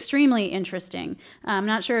is extremely interesting. I'm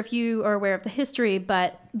not sure if you are aware of the history,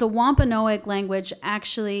 but the Wampanoag language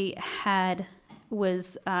actually hadn't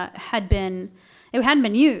been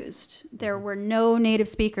used. There were no native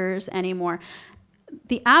speakers anymore.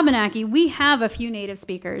 The Abenaki, we have a few native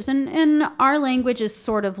speakers, and our language is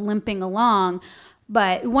sort of limping along.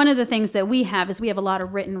 But one of the things that we have is we have a lot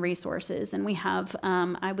of written resources, and we have,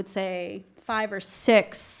 I would say, 5 or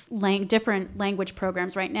 6 different language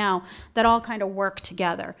programs right now that all kind of work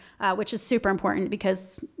together, which is super important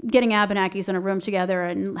because getting Abenakis in a room together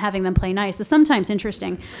and having them play nice is sometimes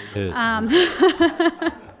interesting. It is.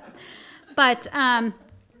 But I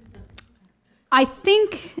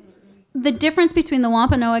think the difference between the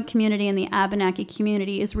Wampanoag community and the Abenaki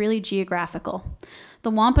community is really geographical.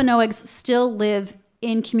 The Wampanoags still live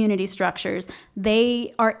in community structures,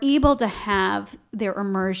 they are able to have their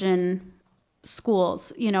immersion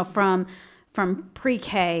schools, you know, from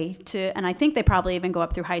pre-K to, and I think they probably even go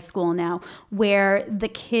up through high school now, where the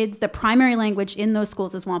kids, the primary language in those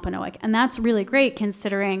schools is Wampanoag. And that's really great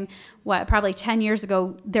considering what, probably 10 years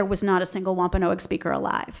ago, there was not a single Wampanoag speaker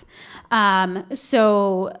alive.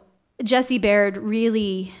 So Jesse Baird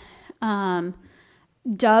really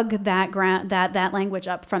dug that language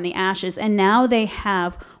up from the ashes, and now they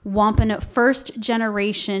have Wampanoag, first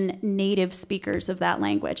generation native speakers of that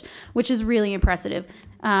language, which is really impressive.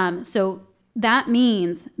 So that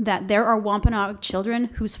means that there are Wampanoag children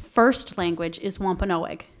whose first language is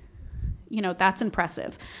Wampanoag. You know, that's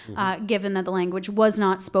impressive, given that the language was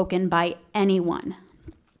not spoken by anyone.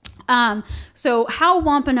 So how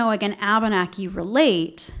Wampanoag and Abenaki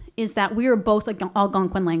relate is that we are both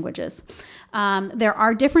Algonquin languages. There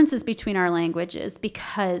are differences between our languages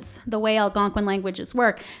because the way Algonquin languages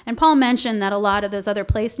work, and Paul mentioned that a lot of those other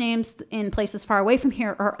place names in places far away from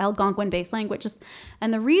here are Algonquin-based languages.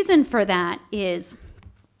 And the reason for that is,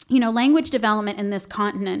 you know, language development in this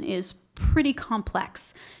continent is pretty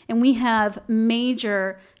complex, and we have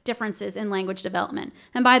major differences in language development.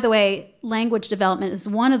 And by the way, language development is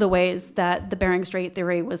one of the ways that the Bering Strait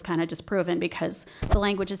theory was kind of disproven, because the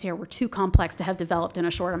languages here were too complex to have developed in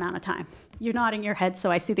a short amount of time. You're nodding your head, so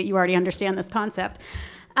I see that you already understand this concept.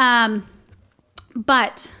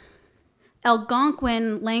 But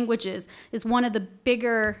Algonquin languages is one of the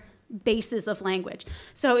bigger bases of language.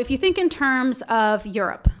 So if you think in terms of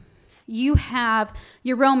Europe, you have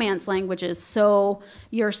your Romance languages, so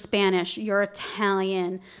your Spanish, your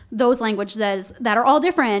Italian, those languages that are all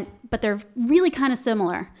different, but they're really kind of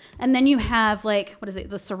similar. And then you have, like, what is it,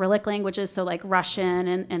 the Cyrillic languages, so like Russian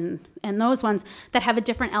and those ones that have a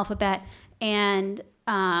different alphabet and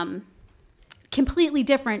completely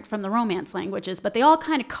different from the Romance languages, but they all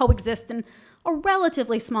kind of coexist in a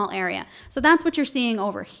relatively small area. So that's what you're seeing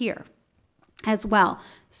over here as well.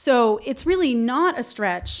 So it's really not a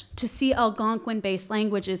stretch to see Algonquin-based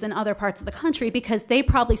languages in other parts of the country, because they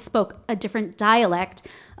probably spoke a different dialect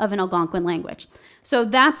of an Algonquin language. So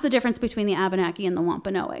that's the difference between the Abenaki and the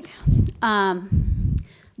Wampanoag.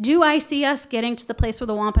 Do I see us getting to the place where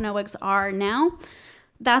the Wampanoags are now?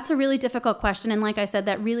 That's a really difficult question, and like I said,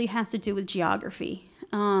 that really has to do with geography.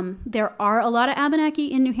 There are a lot of Abenaki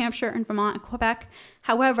in New Hampshire and Vermont and Quebec.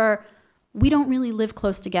 However, we don't really live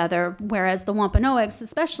close together, whereas the Wampanoags,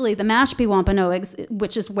 especially the Mashpee Wampanoags,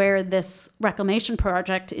 which is where this reclamation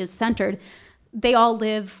project is centered, they all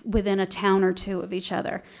live within a town or two of each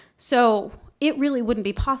other. So it really wouldn't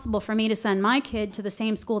be possible for me to send my kid to the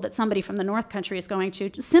same school that somebody from the North Country is going to,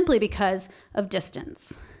 simply because of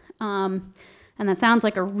distance. And that sounds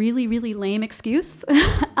like a really, really lame excuse,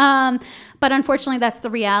 but unfortunately that's the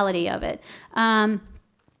reality of it.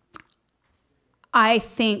 I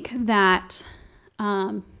think that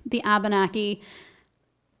the Abenaki,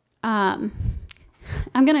 I'm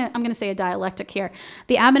gonna say a dialectic here.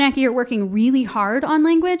 The Abenaki are working really hard on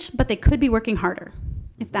language, but they could be working harder,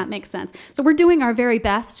 if that makes sense. So we're doing our very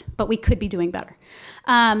best, but we could be doing better.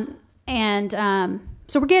 So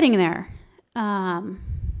we're getting there,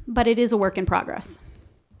 but it is a work in progress.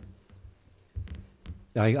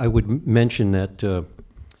 I would mention that the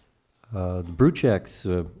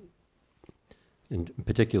Bruchaks, in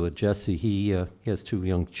particular Jesse, he has two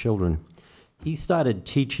young children. He started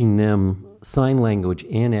teaching them sign language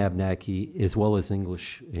and Abenaki as well as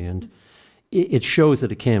English, and it shows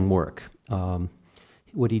that it can work.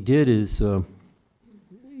 What he did is,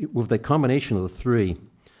 with the combination of the three,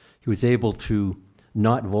 he was able to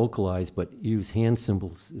not vocalize but use hand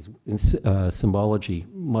symbols in symbology,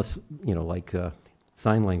 like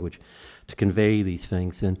sign language, to convey these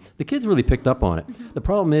things, and the kids really picked up on it. The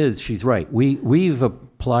problem is, she's right, we've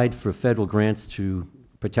applied for federal grants to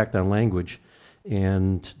protect our language,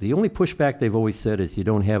 and the only pushback they've always said is you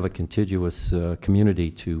don't have a contiguous community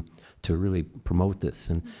to really promote this,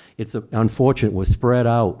 and it's unfortunate. We're spread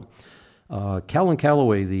out. Calvin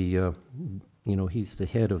Calloway, he's the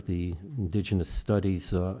head of the Indigenous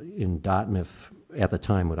Studies in Dartmouth at the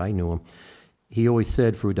time when I knew him. He always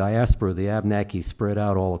said, through diaspora, the Abenaki spread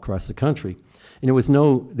out all across the country. And it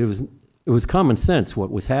was common sense what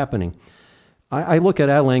was happening. I look at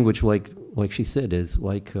our language like she said, is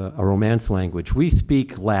like a Romance language. We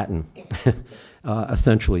speak Latin,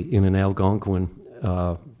 essentially, in an Algonquin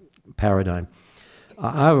paradigm.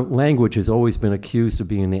 Our language has always been accused of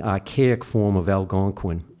being the archaic form of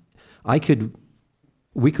Algonquin.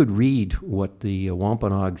 We could read what the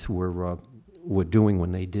Wampanoags were doing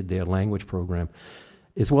when they did their language program,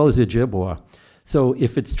 as well as the Ojibwa. So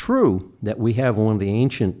if it's true that we have one of the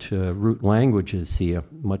ancient root languages here,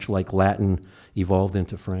 much like Latin evolved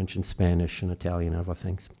into French and Spanish and Italian and other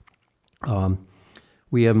things,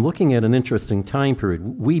 we are looking at an interesting time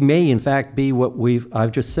period. We may, in fact, be what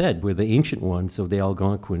I've just said. We're the ancient ones of the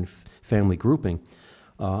Algonquin family grouping.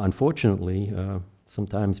 Unfortunately,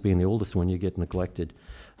 sometimes being the oldest one, you get neglected.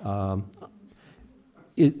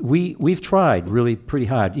 We've tried really pretty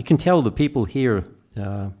hard. You can tell the people here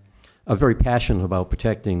are very passionate about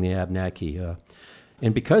protecting the Abenaki.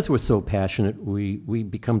 And because we're so passionate, we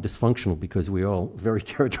become dysfunctional because we're all very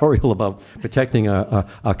territorial about protecting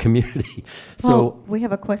our community. So we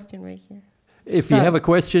have a question right here. If you have a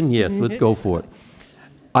question, yes, let's go for it.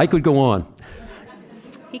 I could go on.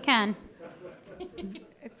 He can.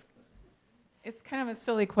 It's kind of a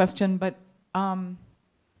silly question, but I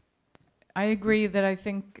agree that I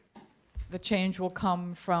think the change will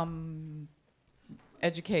come from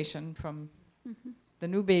education, from the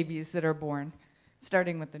new babies that are born,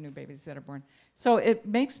 starting with the new babies that are born. So it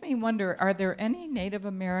makes me wonder, are there any Native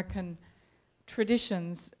American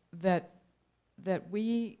traditions that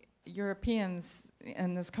we Europeans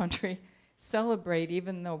in this country celebrate,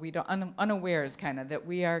 even though we don't, unawares kind of, that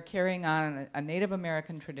we are carrying on a Native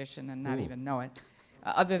American tradition and not even know it,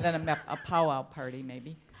 other than a powwow party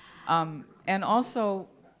maybe. And also,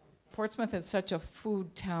 Portsmouth is such a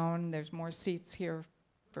food town. There's more seats here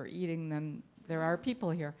for eating than there are people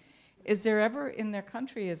here. Is there ever in their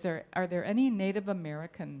country, are there any Native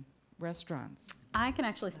American restaurants? I can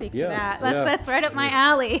actually speak to that. That's right up my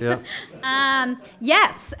alley. Yeah.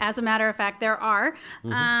 Yes, as a matter of fact, there are.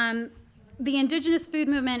 The indigenous food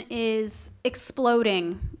movement is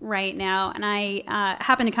exploding right now, and I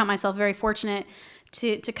happen to count myself very fortunate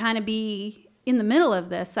to kind of be in the middle of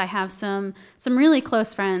this. I have some really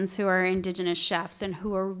close friends who are indigenous chefs and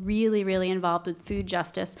who are really, really involved with food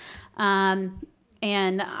justice.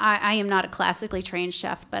 And I am not a classically trained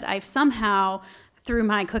chef, but I've somehow, through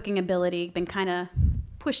my cooking ability, been kind of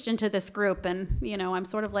pushed into this group. And, you know, I'm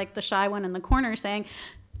sort of like the shy one in the corner saying,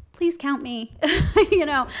 please count me, you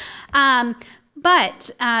know.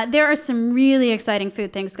 But there are some really exciting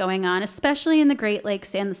food things going on, especially in the Great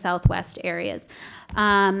Lakes and the Southwest areas.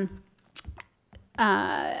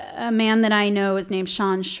 A man that I know is named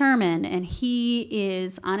Sean Sherman, and he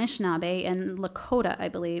is Anishinaabe and Lakota, I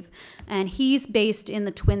believe. And he's based in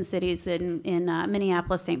the Twin Cities in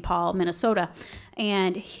Minneapolis, St. Paul, Minnesota.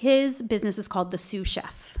 And his business is called The Sioux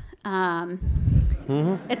Chef.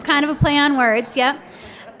 It's kind of a play on words, yep.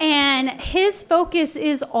 And his focus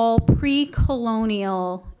is all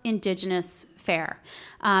pre-colonial indigenous fare.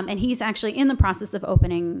 And he's actually in the process of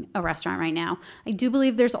opening a restaurant right now. I do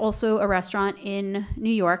believe there's also a restaurant in New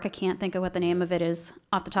York. I can't think of what the name of it is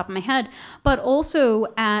off the top of my head. But also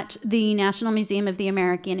at the National Museum of the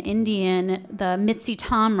American Indian, the Mitzi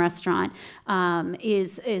Tom restaurant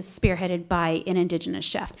is spearheaded by an indigenous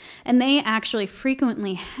chef. And they actually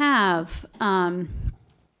frequently have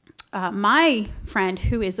my friend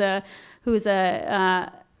who is a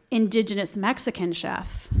indigenous Mexican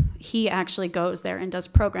chef. He actually goes there and does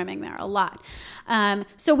programming there a lot.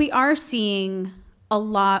 So we are seeing a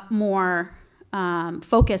lot more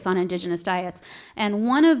focus on indigenous diets. And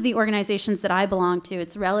one of the organizations that I belong to,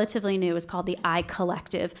 it's relatively new, is called the I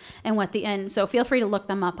Collective. And so feel free to look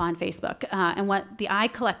them up on Facebook. And what the I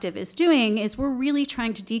Collective is doing is we're really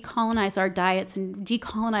trying to decolonize our diets and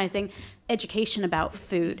decolonizing education about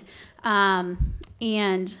food.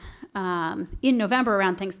 In November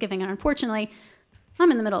around Thanksgiving, and unfortunately, I'm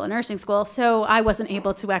in the middle of nursing school, so I wasn't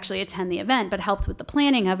able to actually attend the event, but helped with the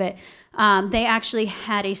planning of it. They actually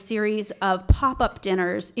had a series of pop-up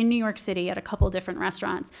dinners in New York City at a couple different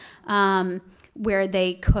restaurants where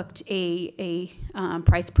they cooked a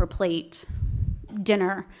price per plate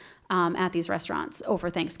dinner at these restaurants over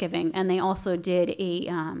Thanksgiving. And they also did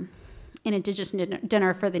an indigenous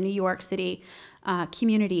dinner for the New York City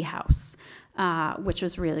Community House. Which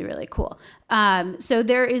was really, really cool. So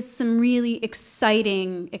there is some really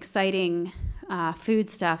exciting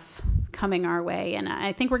food stuff coming our way. And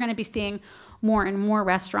I think we're going to be seeing more and more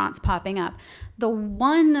restaurants popping up. The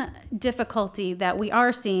one difficulty that we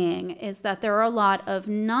are seeing is that there are a lot of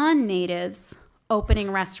non-natives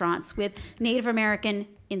opening restaurants with Native American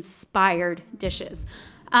inspired dishes.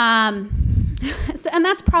 And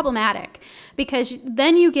that's problematic because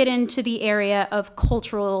then you get into the area of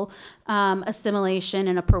cultural assimilation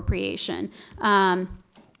and appropriation.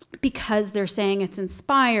 Because they're saying it's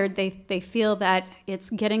inspired, they feel that it's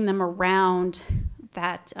getting them around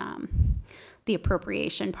that the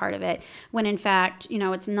appropriation part of it, when in fact, you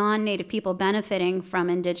know, it's non-native people benefiting from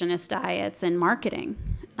indigenous diets and marketing,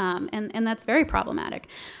 and that's very problematic.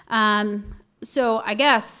 So I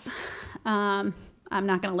guess I'm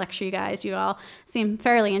not going to lecture you guys. You all seem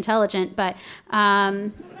fairly intelligent, but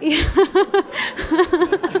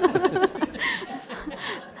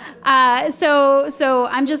so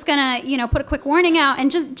I'm just gonna, put a quick warning out and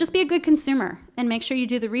just be a good consumer and make sure you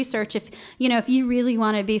do the research. If you really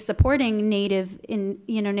want to be supporting Native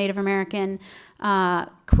American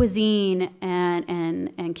cuisine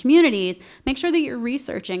and communities, make sure that you're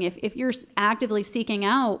researching. If you're actively seeking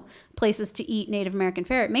out places to eat Native American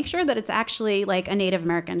fare, make sure that it's actually like a Native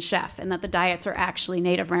American chef and that the diets are actually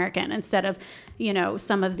Native American instead of,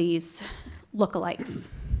 some of these lookalikes.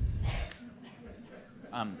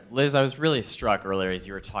 Liz, I was really struck earlier as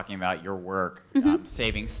you were talking about your work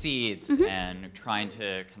saving seeds and trying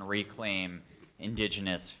to kind of reclaim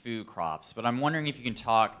indigenous food crops. But I'm wondering if you can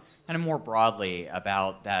talk kind of more broadly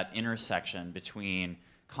about that intersection between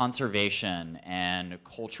conservation and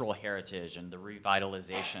cultural heritage and the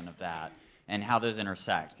revitalization of that and how those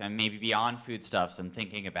intersect. And maybe beyond foodstuffs and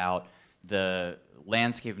thinking about the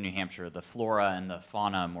landscape of New Hampshire, the flora and the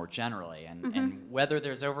fauna more generally, and whether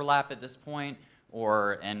there's overlap at this point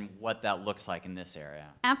and what that looks like in this area.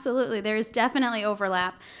 Absolutely, there is definitely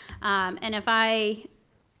overlap. And if I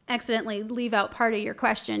accidentally leave out part of your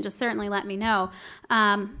question, just certainly let me know.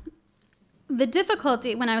 The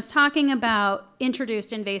difficulty, when I was talking about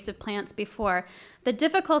introduced invasive plants before, the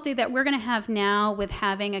difficulty that we're going to have now with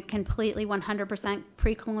having a completely 100%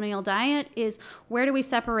 pre-colonial diet is where do we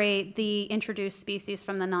separate the introduced species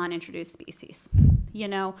from the non-introduced species?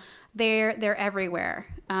 They're everywhere,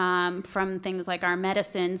 from things like our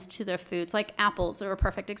medicines to their foods, like apples are a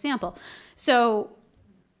perfect example. So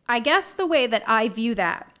I guess the way that I view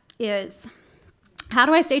that is, how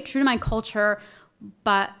do I stay true to my culture,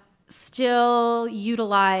 but still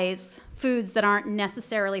utilize foods that aren't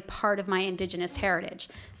necessarily part of my indigenous heritage?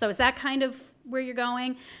 So is that kind of where you're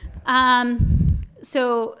going?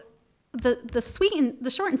 So the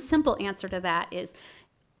short and simple answer to that is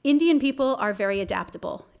Indian people are very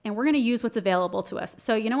adaptable, and we're going to use what's available to us.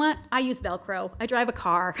 So you know what? I use Velcro. I drive a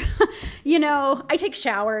car. I take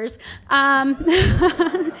showers.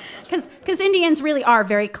 Because Indians really are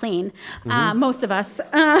very clean, most of us.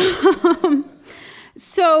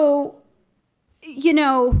 So,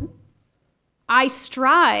 I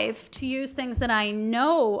strive to use things that I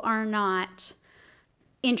know are not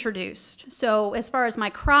introduced. So as far as my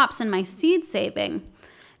crops and my seed saving,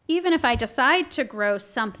 even if I decide to grow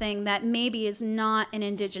something that maybe is not an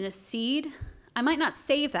indigenous seed, I might not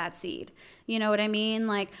save that seed. You know what I mean?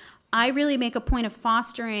 Like, I really make a point of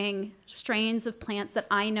fostering strains of plants that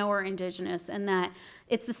I know are indigenous and that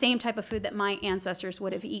it's the same type of food that my ancestors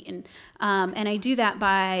would have eaten. And I do that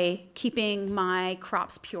by keeping my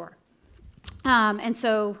crops pure. And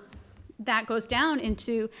so that goes down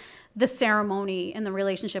into the ceremony and the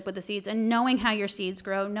relationship with the seeds and knowing how your seeds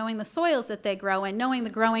grow, knowing the soils that they grow in, knowing the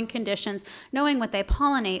growing conditions, knowing what they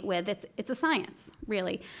pollinate with. It's a science,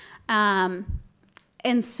 really. And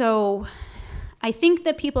so I think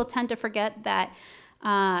that people tend to forget that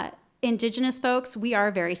indigenous folks, we are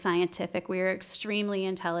very scientific. We are extremely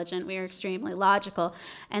intelligent. We are extremely logical.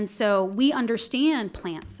 And so we understand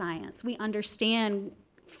plant science. We understand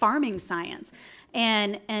farming science.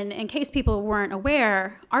 And in case people weren't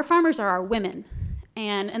aware, our farmers are our women.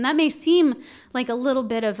 And that may seem like a little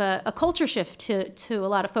bit of a culture shift to a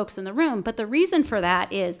lot of folks in the room, but the reason for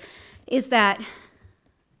that is that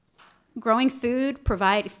growing food,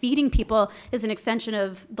 feeding people is an extension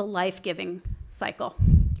of the life-giving cycle.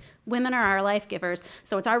 Women are our life givers,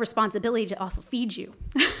 so it's our responsibility to also feed you.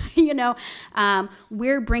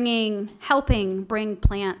 We're helping bring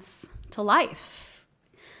plants to life.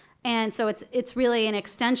 And so it's really an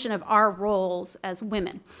extension of our roles as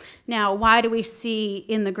women. Now, why do we see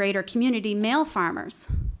in the greater community male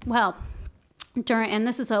farmers? Well, and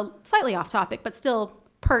this is a slightly off topic, but still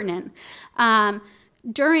pertinent.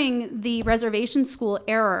 During the reservation school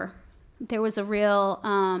era, there was a real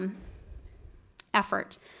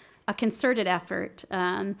effort, a concerted effort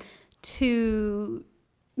to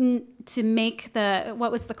make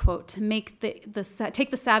what was the quote? To make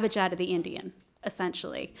take the savage out of the Indian,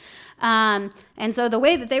 essentially. And so the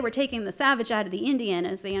way that they were taking the savage out of the Indian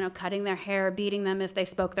is, cutting their hair, beating them if they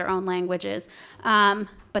spoke their own languages,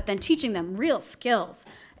 but then teaching them real skills.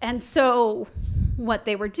 And so what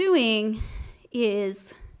they were doing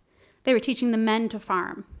is they were teaching the men to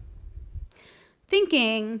farm,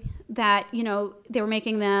 thinking that, they were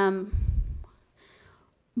making them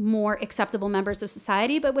more acceptable members of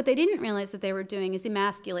society, but what they didn't realize that they were doing is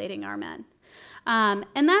emasculating our men. And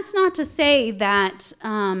that's not to say that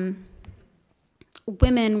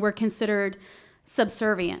women were considered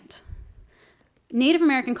subservient. Native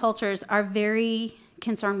American cultures are very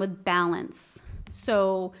concerned with balance.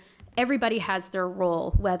 So everybody has their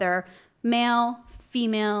role, whether male,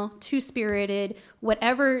 female, two-spirited,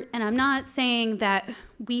 whatever. And I'm not saying that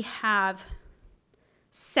we have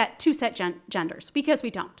two set genders, because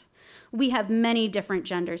we don't. We have many different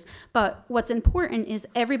genders. But what's important is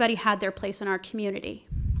everybody had their place in our community,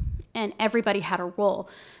 and everybody had a role.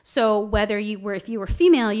 So whether if you were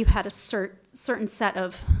female, you had a certain set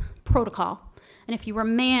of protocol. And if you were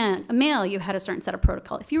a male, you had a certain set of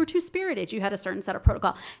protocol. If you were two-spirited, you had a certain set of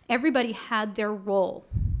protocol. Everybody had their role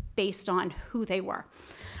based on who they were.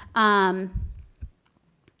 And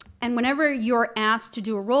whenever you're asked to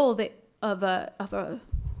do a role of a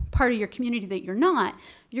part of your community that you're not,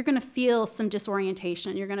 you're going to feel some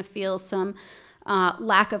disorientation. You're going to feel some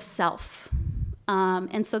lack of self.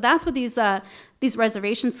 And so that's what these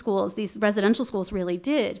reservation schools, these residential schools really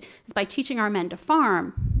did, is by teaching our men to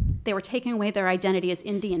farm, they were taking away their identity as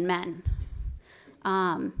Indian men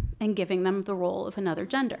and giving them the role of another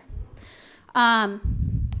gender.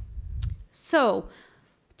 So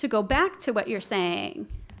to go back to what you're saying,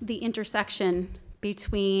 the intersection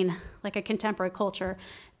between like a contemporary culture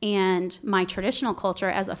and my traditional culture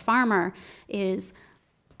as a farmer is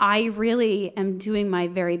I really am doing my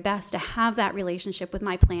very best to have that relationship with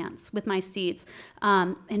my plants, with my seeds,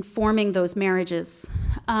 and forming those marriages,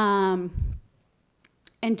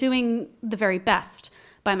 and doing the very best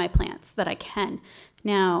by my plants that I can.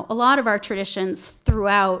 Now, a lot of our traditions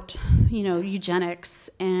throughout, eugenics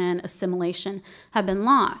and assimilation have been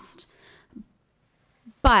lost.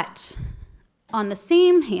 But on the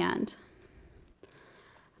same hand,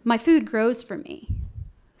 my food grows for me,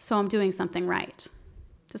 so I'm doing something right.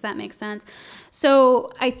 Does that make sense?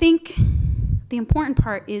 So I think the important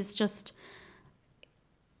part is just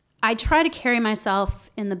I try to carry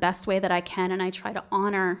myself in the best way that I can, and I try to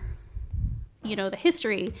honor, the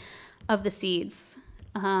history of the seeds,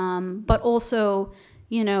 but also,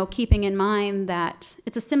 keeping in mind that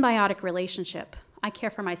it's a symbiotic relationship. I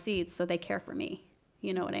care for my seeds, so they care for me.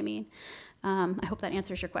 You know what I mean? I hope that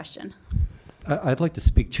answers your question. I'd like to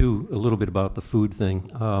speak too a little bit about the food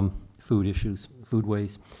thing, food issues, food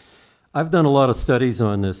waste. I've done a lot of studies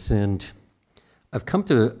on this, and I've come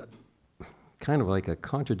to kind of like a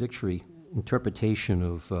contradictory interpretation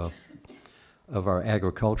of our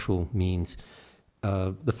agricultural means.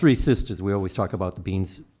 The three sisters, we always talk about the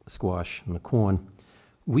beans, squash, and the corn.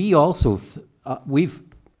 We also, we've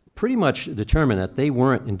pretty much determined that they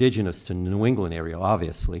weren't indigenous to the New England area,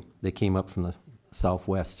 obviously. They came up from the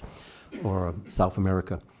Southwest or South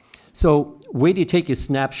America. So where do you take your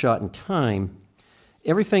snapshot in time?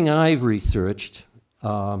 Everything I've researched,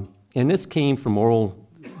 and this came from oral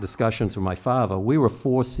discussions with my father, we were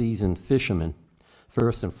four-season fishermen,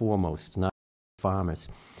 first and foremost, not farmers.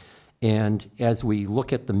 And as we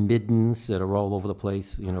look at the middens that are all over the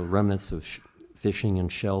place, remnants of fishing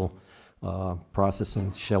and shellfish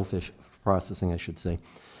processing, I should say,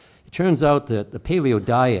 it turns out that the paleo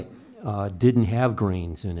diet didn't have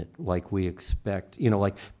grains in it like we expect.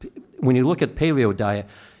 Like when you look at paleo diet,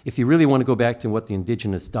 if you really want to go back to what the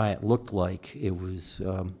indigenous diet looked like, it was,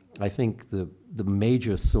 I think the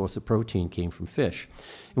major source of protein came from fish.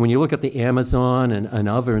 And when you look at the Amazon and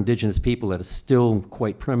other indigenous people that are still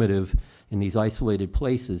quite primitive in these isolated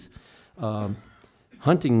places,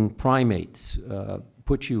 hunting primates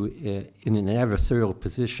put you in an adversarial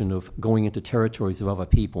position of going into territories of other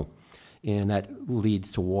people, and that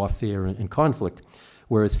leads to warfare and conflict.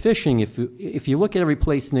 Whereas fishing, if you look at every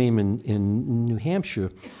place name in New Hampshire,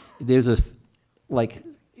 there's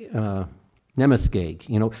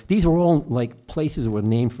Nemaskeg. These are all like places that were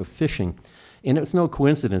named for fishing. And it's no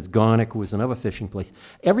coincidence, Garnick was another fishing place.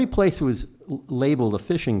 Every place was labeled a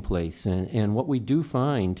fishing place, and what we do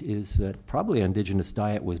find is that probably our indigenous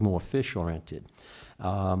diet was more fish-oriented.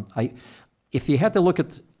 If you had to look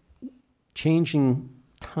at changing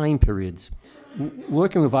time periods,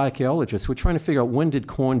 working with archaeologists, we're trying to figure out when did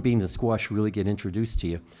corn, beans, and squash really get introduced to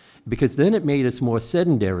you? Because then it made us more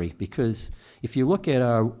sedentary, because if you look at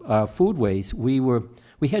our foodways,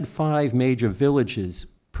 we had 5 major villages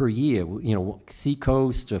per year,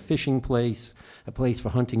 seacoast, a fishing place, a place for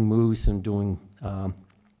hunting moose and doing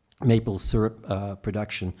maple syrup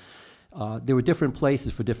production. There were different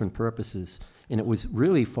places for different purposes, and it was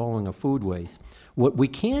really following our foodways. What we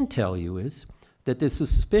can tell you is that the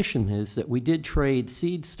suspicion is that we did trade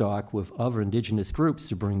seed stock with other indigenous groups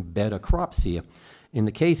to bring better crops here. In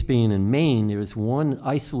the case being in Maine, there is one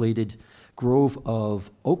isolated grove of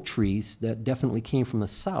oak trees that definitely came from the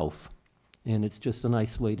south, and it's just an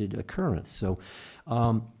isolated occurrence. So,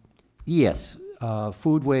 yes,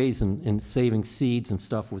 foodways and saving seeds and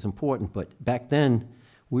stuff was important, but back then,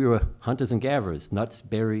 we were hunters and gatherers, nuts,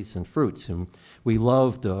 berries, and fruits. And we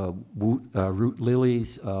loved root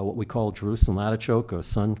lilies, what we call Jerusalem artichoke or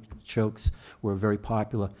sunchokes were very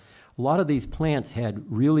popular. A lot of these plants had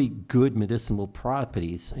really good medicinal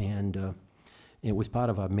properties, and it was part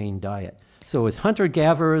of our main diet. So as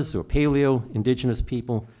hunter-gatherers or paleo indigenous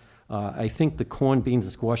people, I think the corn, beans,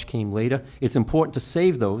 and squash came later. It's important to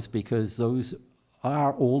save those because those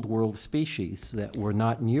are old world species that were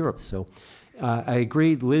not in Europe. So I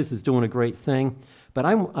agree, Liz is doing a great thing, but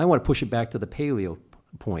I want to push it back to the paleo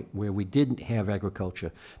point where we didn't have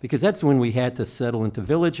agriculture, because that's when we had to settle into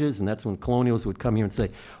villages, and that's when colonials would come here and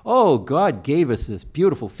say, oh, God gave us this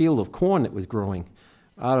beautiful field of corn that was growing.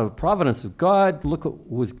 Out of providence of God, look what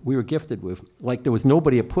we were gifted with. Like there was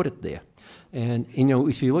nobody to put it there. And, you know,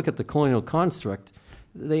 if you look at the colonial construct,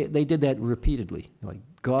 they did that repeatedly. Like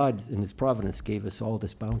God in his providence gave us all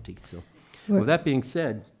this bounty. So with that being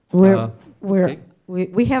said,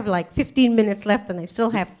 we have like 15 minutes left, and I still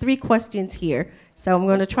have 3 questions here. So I'm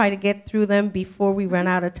going to try to get through them before we run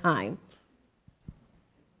out of time.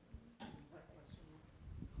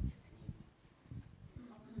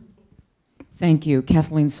 Thank you.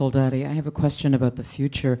 Kathleen Soldati. I have a question about the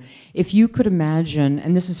future. If you could imagine,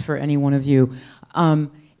 and this is for any one of you,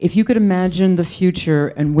 if you could imagine the future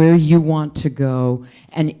and where you want to go,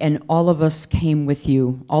 and all of us came with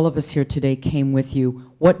you, all of us here today came with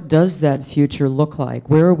you, what does that future look like?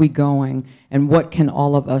 Where are we going? And what can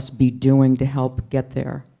all of us be doing to help get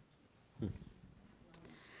there?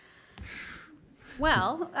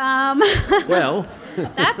 Well, well,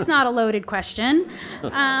 that's not a loaded question.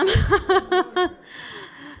 Well,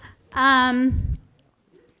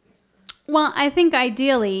 I think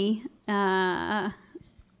ideally, well,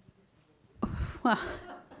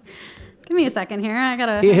 give me a second here.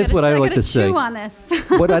 Here's what I'd like to say. Chew on this.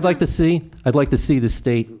 What I'd like to see the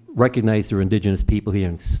state recognize their indigenous people here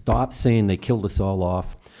and stop saying they killed us all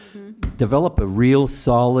off. Mm-hmm. Develop a real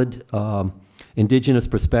solid indigenous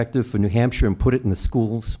perspective for New Hampshire and put it in the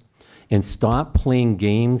schools, and stop playing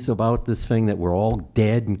games about this thing that we're all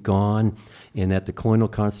dead and gone and that the colonial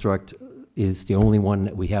construct is the only one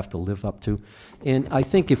that we have to live up to. And I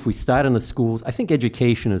think if we start in the schools, I think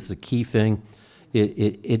education is the key thing.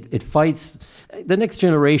 It fights. The next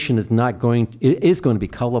generation is going to be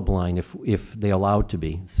colorblind if they're allowed to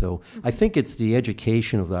be. So I think it's the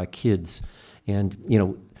education of our kids. And, you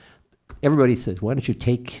know, everybody says, why don't you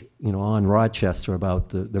take, you know, on Rochester about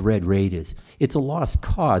the Red Raiders? It's a lost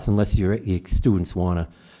cause unless your students want to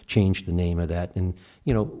change the name of that. And,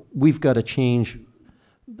 you know, we've got to change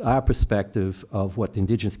our perspective of what the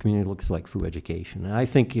indigenous community looks like through education. And I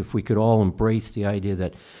think if we could all embrace the idea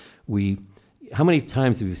that how many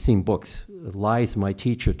times have you seen books, lies my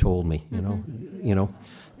teacher told me, you know,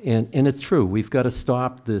 and it's true. We've got to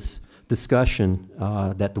stop this discussion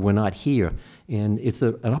that we're not here. And it's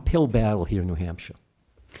an uphill battle here in New Hampshire.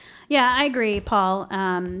 Yeah, I agree, Paul.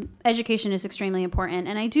 Education is extremely important,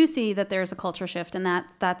 and I do see that there's a culture shift, and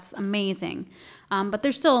that's amazing. But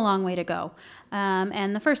there's still a long way to go.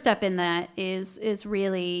 And the first step in that is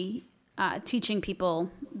really teaching people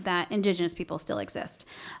that indigenous people still exist.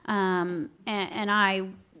 And I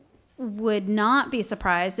would not be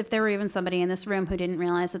surprised if there were even somebody in this room who didn't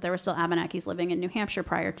realize that there were still Abenakis living in New Hampshire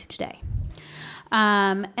prior to today.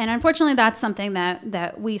 And unfortunately, that's something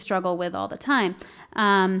that we struggle with all the time.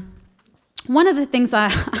 One of the things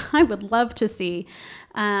I would love to see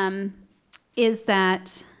is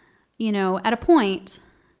that, you know, at a point,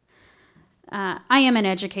 I am an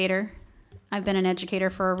educator. I've been an educator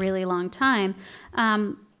for a really long time.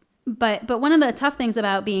 But one of the tough things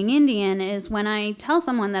about being Indian is when I tell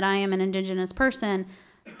someone that I am an indigenous person,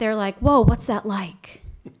 they're like, whoa, what's that like?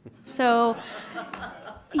 So,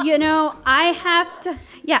 you know, I have to,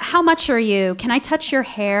 yeah, how much are you? Can I touch your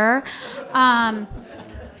hair?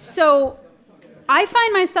 So I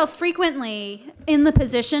find myself frequently in the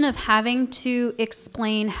position of having to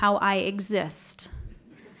explain how I exist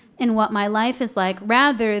and what my life is like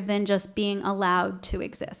rather than just being allowed to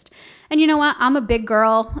exist. And you know what? I'm a big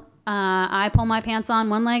girl. I pull my pants on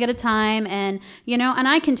one leg at a time, and, you know, and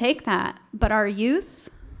I can take that. But our youth,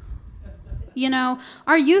 you know,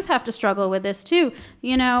 our youth have to struggle with this too.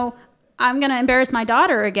 You know, I'm going to embarrass my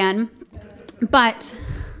daughter again, but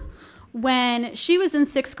when she was in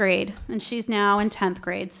 6th grade, and she's now in 10th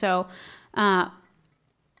grade, so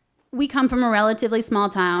we come from a relatively small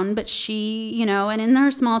town, but she, you know, and in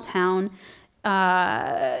her small town,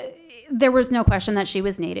 there was no question that she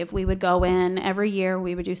was Native. We would go in every year,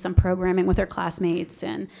 we would do some programming with her classmates,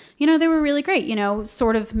 and, you know, they were really great, you know,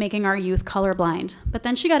 sort of making our youth colorblind. But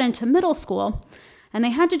then she got into middle school, and they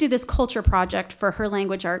had to do this culture project for her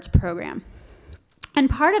language arts program. And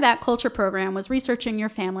part of that culture program was researching your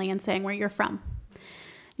family and saying where you're from.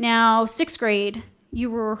 Now, 6th grade, you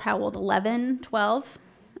were how old, 11, 12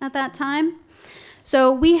 at that time?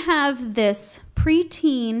 So we have this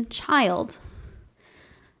preteen child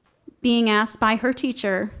being asked by her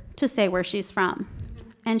teacher to say where she's from.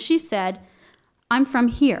 And she said, I'm from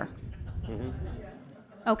here.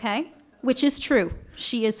 Okay? Which is true.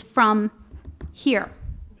 She is from here.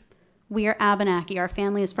 We are Abenaki. Our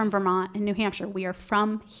family is from Vermont and New Hampshire. We are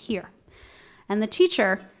from here. And the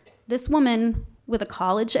teacher, this woman with a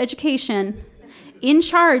college education, in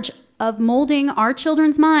charge of molding our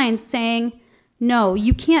children's minds, saying, no,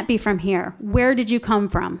 you can't be from here. Where did you come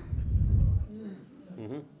from?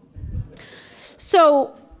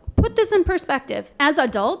 So put this in perspective. As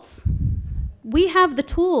adults, we have the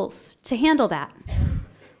tools to handle that.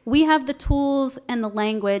 We have the tools and the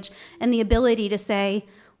language and the ability to say,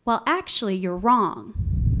 well, actually, you're wrong.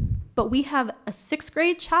 But we have a 6th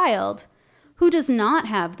grade child who does not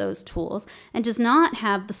have those tools and does not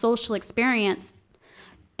have the social experience.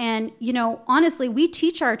 And, you know, honestly, we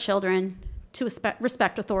teach our children to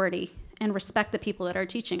respect authority and respect the people that are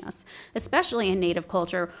teaching us. Especially in Native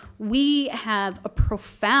culture, we have a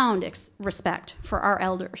profound respect for our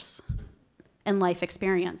elders and life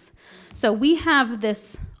experience. So we have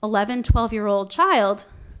this 11, 12-year-old child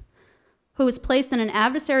who is placed in an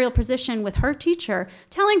adversarial position with her teacher,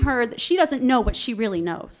 telling her that she doesn't know what she really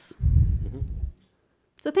knows.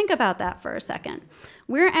 So think about that for a second.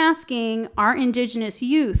 We're asking our Indigenous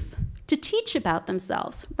youth to teach about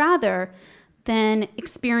themselves rather than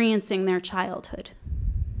experiencing their childhood.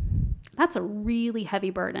 That's a really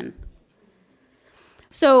heavy burden.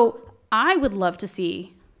 So I would love to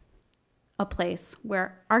see a place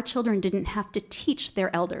where our children didn't have to teach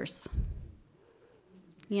their elders,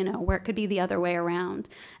 you know, where it could be the other way around,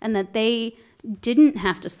 and that they didn't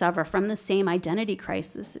have to suffer from the same identity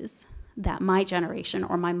crises that my generation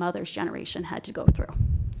or my mother's generation had to go through.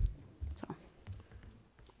 So,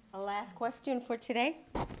 a last question for today.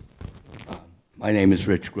 My name is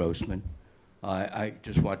Rich Grossman. I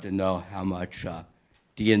just want to know how much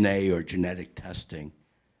DNA or genetic testing,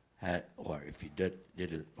 or if you did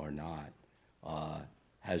it or not,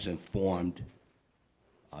 has informed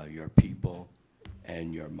your people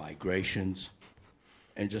and your migrations.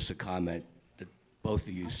 And just a comment that both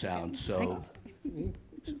of you sound so.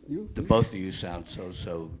 Both of you sound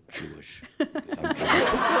so Jewish. I'm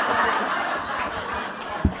Jewish.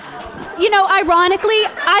 you know, ironically,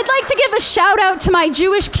 I'd like to give a shout out to my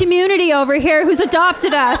Jewish community over here who's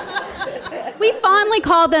adopted us. We fondly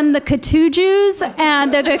call them the Katu Jews,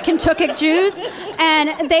 and they're the Kentucky Jews,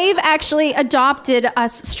 and they've actually adopted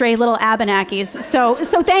us stray little Abenakis. So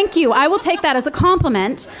thank you. I will take that as a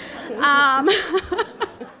compliment.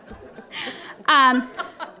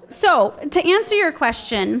 So to answer your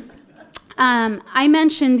question, I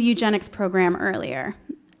mentioned the eugenics program earlier,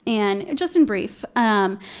 and just in brief.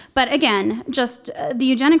 But again, the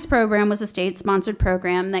eugenics program was a state-sponsored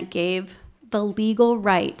program that gave the legal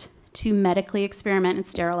right to medically experiment and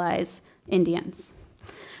sterilize Indians.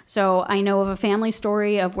 So I know of a family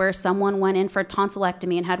story of where someone went in for a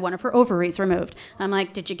tonsillectomy and had one of her ovaries removed. I'm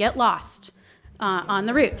like, did you get lost on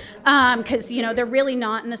the route? Because, you know, they're really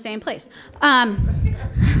not in the same place.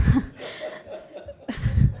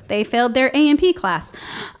 They failed their A&P class.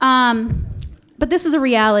 But this is a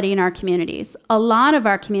reality in our communities. A lot of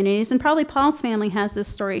our communities, and probably Paul's family has this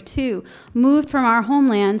story too, moved from our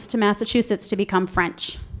homelands to Massachusetts to become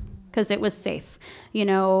French because it was safe. You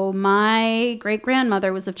know, my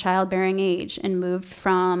great-grandmother was of childbearing age and moved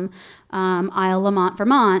from Isle Lamont,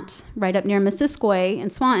 Vermont, right up near Missisquoi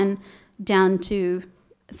and Swanton, down to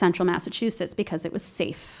central Massachusetts because it was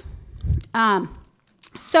safe. And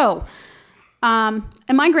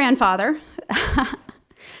my grandfather,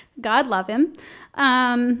 God love him,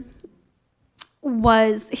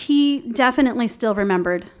 he definitely still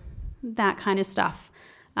remembered that kind of stuff.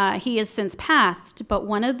 He has since passed, but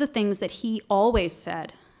one of the things that he always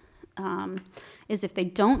said is if they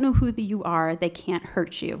don't know who you are, they can't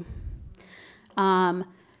hurt you. And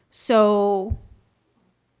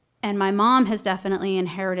my mom has definitely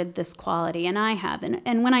inherited this quality, and I have.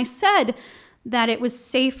 And when I said that it was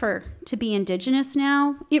safer to be Indigenous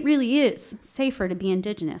now, it really is safer to be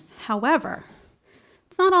Indigenous. However,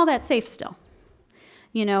 it's not all that safe still,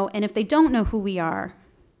 you know, and if they don't know who we are,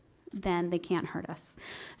 then they can't hurt us.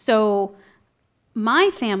 So My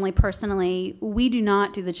family, personally, we do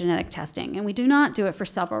not do the genetic testing, and we do not do it for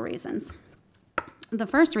several reasons. The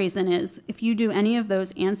first reason is if you do any of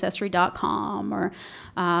those Ancestry.com or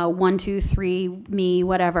 123me,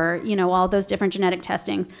 whatever, you know, all those different genetic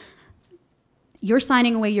testings, you're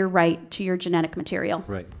signing away your right to your genetic material.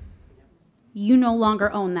 Right. You no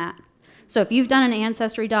longer own that. So if you've done an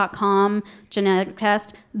Ancestry.com genetic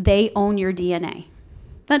test, they own your DNA.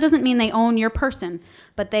 That doesn't mean they own your person,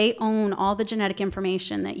 but they own all the genetic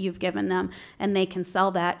information that you've given them, and they can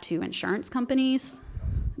sell that to insurance companies.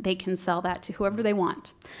 They can sell that to whoever they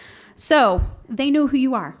want. So they know who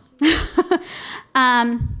you are.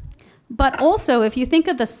 But also, if you think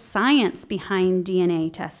of the science behind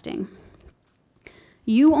DNA testing,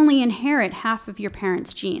 you only inherit half of your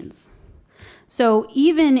parents' genes. So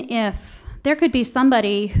even if there could be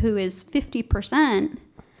somebody who is 50%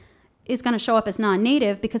 is going to show up as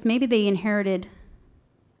non-native because maybe they inherited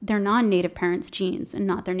their non-native parents' genes and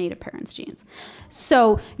not their native parents' genes.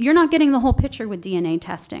 So you're not getting the whole picture with DNA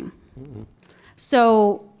testing. Mm-hmm.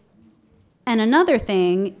 So, and another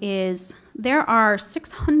thing is there are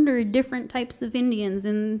 600 different types of Indians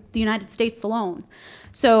in the United States alone.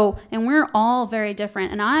 So, and we're all very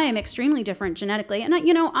different, and I am extremely different genetically. And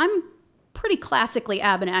you know, I'm pretty classically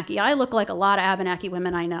Abenaki. I look like a lot of Abenaki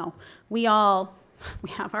women I know. We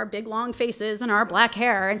have our big long faces and our black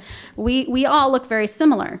hair, and we all look very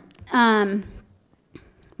similar.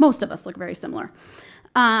 Most of us look very similar.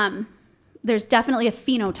 There's definitely a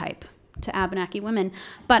phenotype to Abenaki women,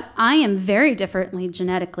 but I am very differently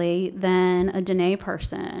genetically than a Dene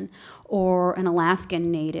person or an Alaskan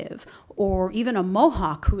native or even a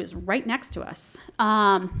Mohawk who is right next to us.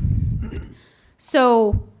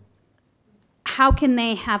 So how can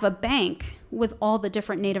they have a bank with all the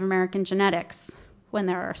different Native American genetics when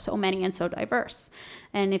there are so many and so diverse?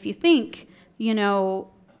 And if you think, you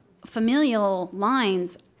know, familial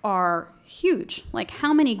lines are huge. Like,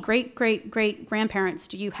 how many great-great-great-grandparents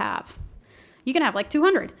do you have? You can have like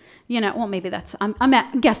 200. You know, well, maybe that's, I'm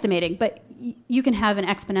guesstimating, but you can have an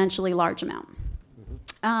exponentially large amount.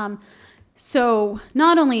 Mm-hmm. So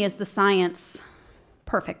not only is the science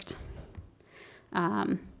perfect,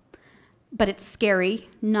 but it's scary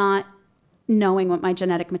not knowing what my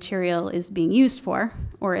genetic material is being used for,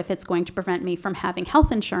 or if it's going to prevent me from having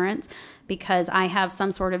health insurance because I have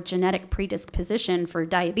some sort of genetic predisposition for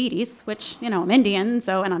diabetes, which, you know, I'm Indian,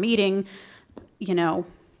 so, and I'm eating, you know,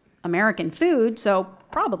 American food, so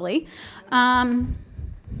probably. I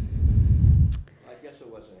guess I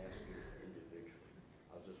wasn't asking individually.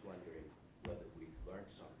 I was just wondering whether we learned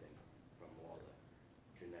something from all the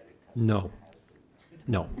genetic testing. No.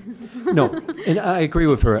 No, no, and I agree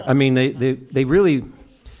with her. I mean, they really,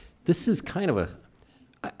 this is kind of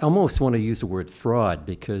I almost want to use the word fraud,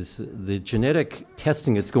 because the genetic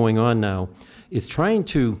testing that's going on now is trying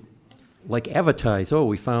to, like, advertise, oh,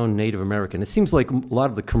 we found Native American. It seems like a lot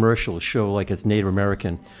of the commercials show like it's Native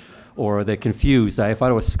American, or they're confused. I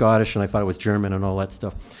thought it was Scottish and I thought it was German and all that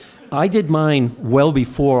stuff. I did mine well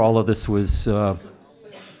before all of this was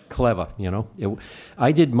clever, you know.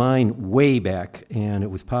 I did mine way back, and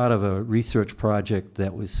it was part of a research project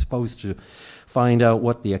that was supposed to find out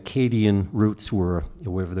what the Acadian roots were,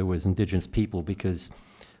 wherever there was indigenous people, because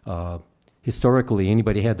historically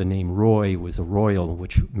anybody had the name Roy was a royal,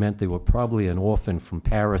 which meant they were probably an orphan from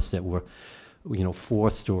Paris that were, you know,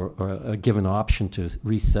 forced or given option to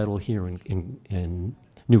resettle here in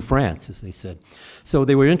New France, as they said. So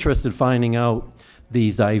they were interested in finding out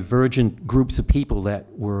these divergent groups of people that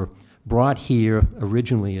were brought here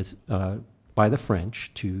originally as by the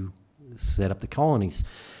French to set up the colonies.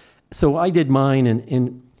 So I did mine,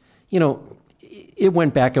 and you know, it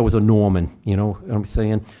went back. I was a Norman, you know what I'm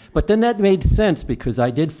saying? But then that made sense because I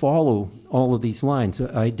did follow all of these lines.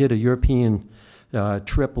 I did a European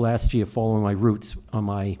trip last year following my roots on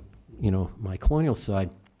my, you know, my colonial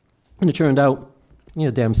side, and it turned out, you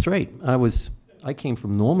know, damn straight. I came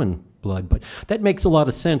from Norman blood, but that makes a lot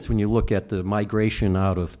of sense when you look at the migration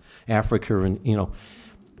out of Africa, and you know,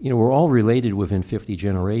 we're all related within 50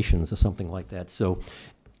 generations or something like that. So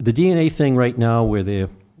the DNA thing right now, where they're,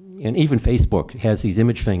 and even Facebook has these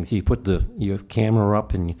image things. You put your camera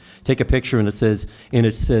up and you take a picture, and it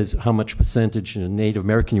says how much percentage Native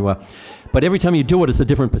American you are. But every time you do it, it's a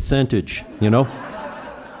different percentage, you know?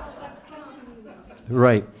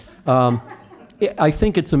 Right. I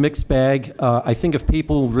think it's a mixed bag. I think if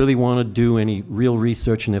people really want to do any real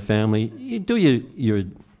research in their family, you do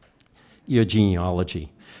your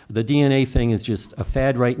genealogy. The DNA thing is just a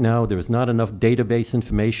fad right now. There's not enough database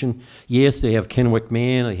information. Yes, they have Kennewick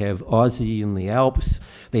Man, they have Aussie in the Alps,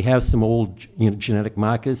 they have some old genetic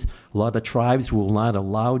markers. A lot of tribes will not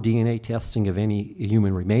allow DNA testing of any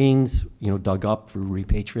human remains, dug up for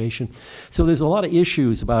repatriation. So there's a lot of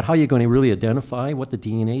issues about how you're going to really identify what the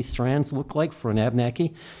DNA strands look like for an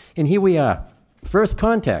Abenaki. And here we are. First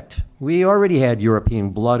contact. We already had European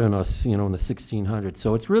blood in us, in the 1600s.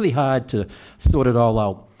 So it's really hard to sort it all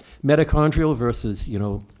out. Mitochondrial versus,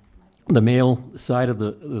 the male side of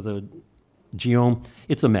the genome,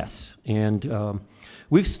 it's a mess. And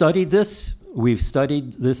we've studied this. We've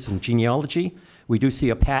studied this in genealogy. We do see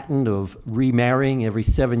a pattern of remarrying every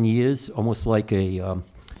 7 years, almost like a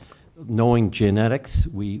knowing genetics.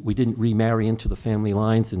 We didn't remarry into the family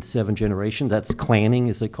lines in 7 generations. That's clanning,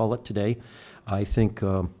 as they call it today. I think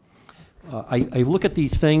I look at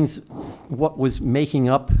these things, what was making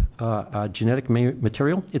up genetic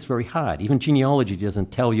material, it's very hard. Even genealogy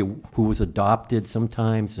doesn't tell you who was adopted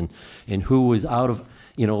sometimes and who was out of,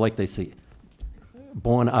 like they say,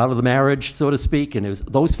 born out of the marriage, so to speak. And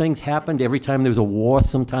those things happened every time there was a war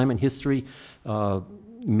sometime in history.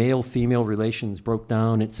 Male-female relations broke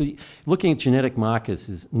down. And so looking at genetic markers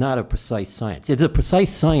is not a precise science. It's a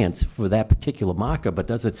precise science for that particular marker, but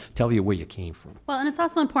doesn't tell you where you came from. Well, and it's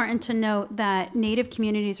also important to note that Native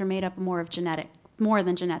communities are made up more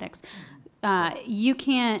than genetics. You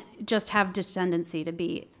can't just have descendancy to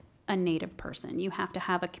be a Native person. You have to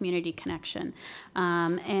have a community connection.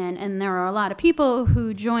 And there are a lot of people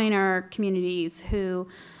who join our communities who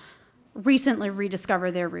recently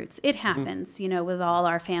rediscover their roots. It happens, with all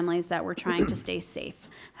our families that we're trying to stay safe.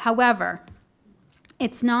 However,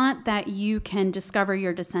 it's not that you can discover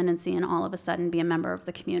your descendancy and all of a sudden be a member of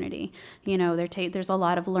the community. There's a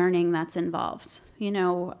lot of learning that's involved.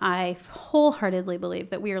 I wholeheartedly believe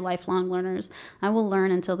that we are lifelong learners. I will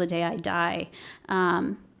learn until the day I die.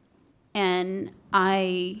 And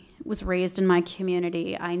I was raised in my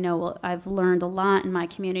community. I know I've learned a lot in my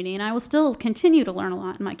community, and I will still continue to learn a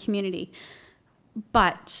lot in my community.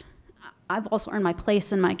 But I've also earned my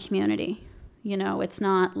place in my community. It's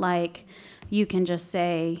not like you can just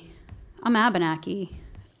say, I'm Abenaki.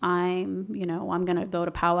 I'm going to go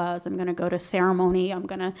to powwows. I'm going to go to ceremony. I'm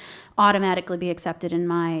going to automatically be accepted in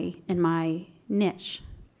my niche.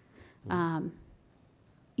 And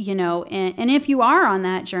if you are on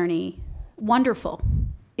that journey, wonderful.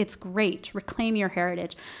 It's great. Reclaim your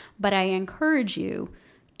heritage. But I encourage you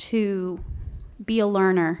to be a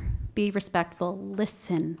learner, be respectful,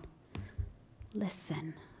 listen.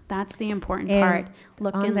 Listen. That's the important part.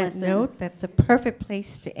 Look and listen. On that note, that's a perfect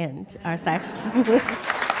place to end our session.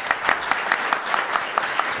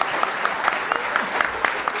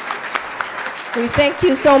 We thank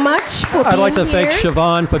you so much for being here. I'd like to thank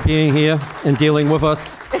Siobhan for being here and dealing with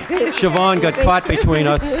us. Siobhan got caught between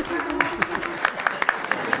us.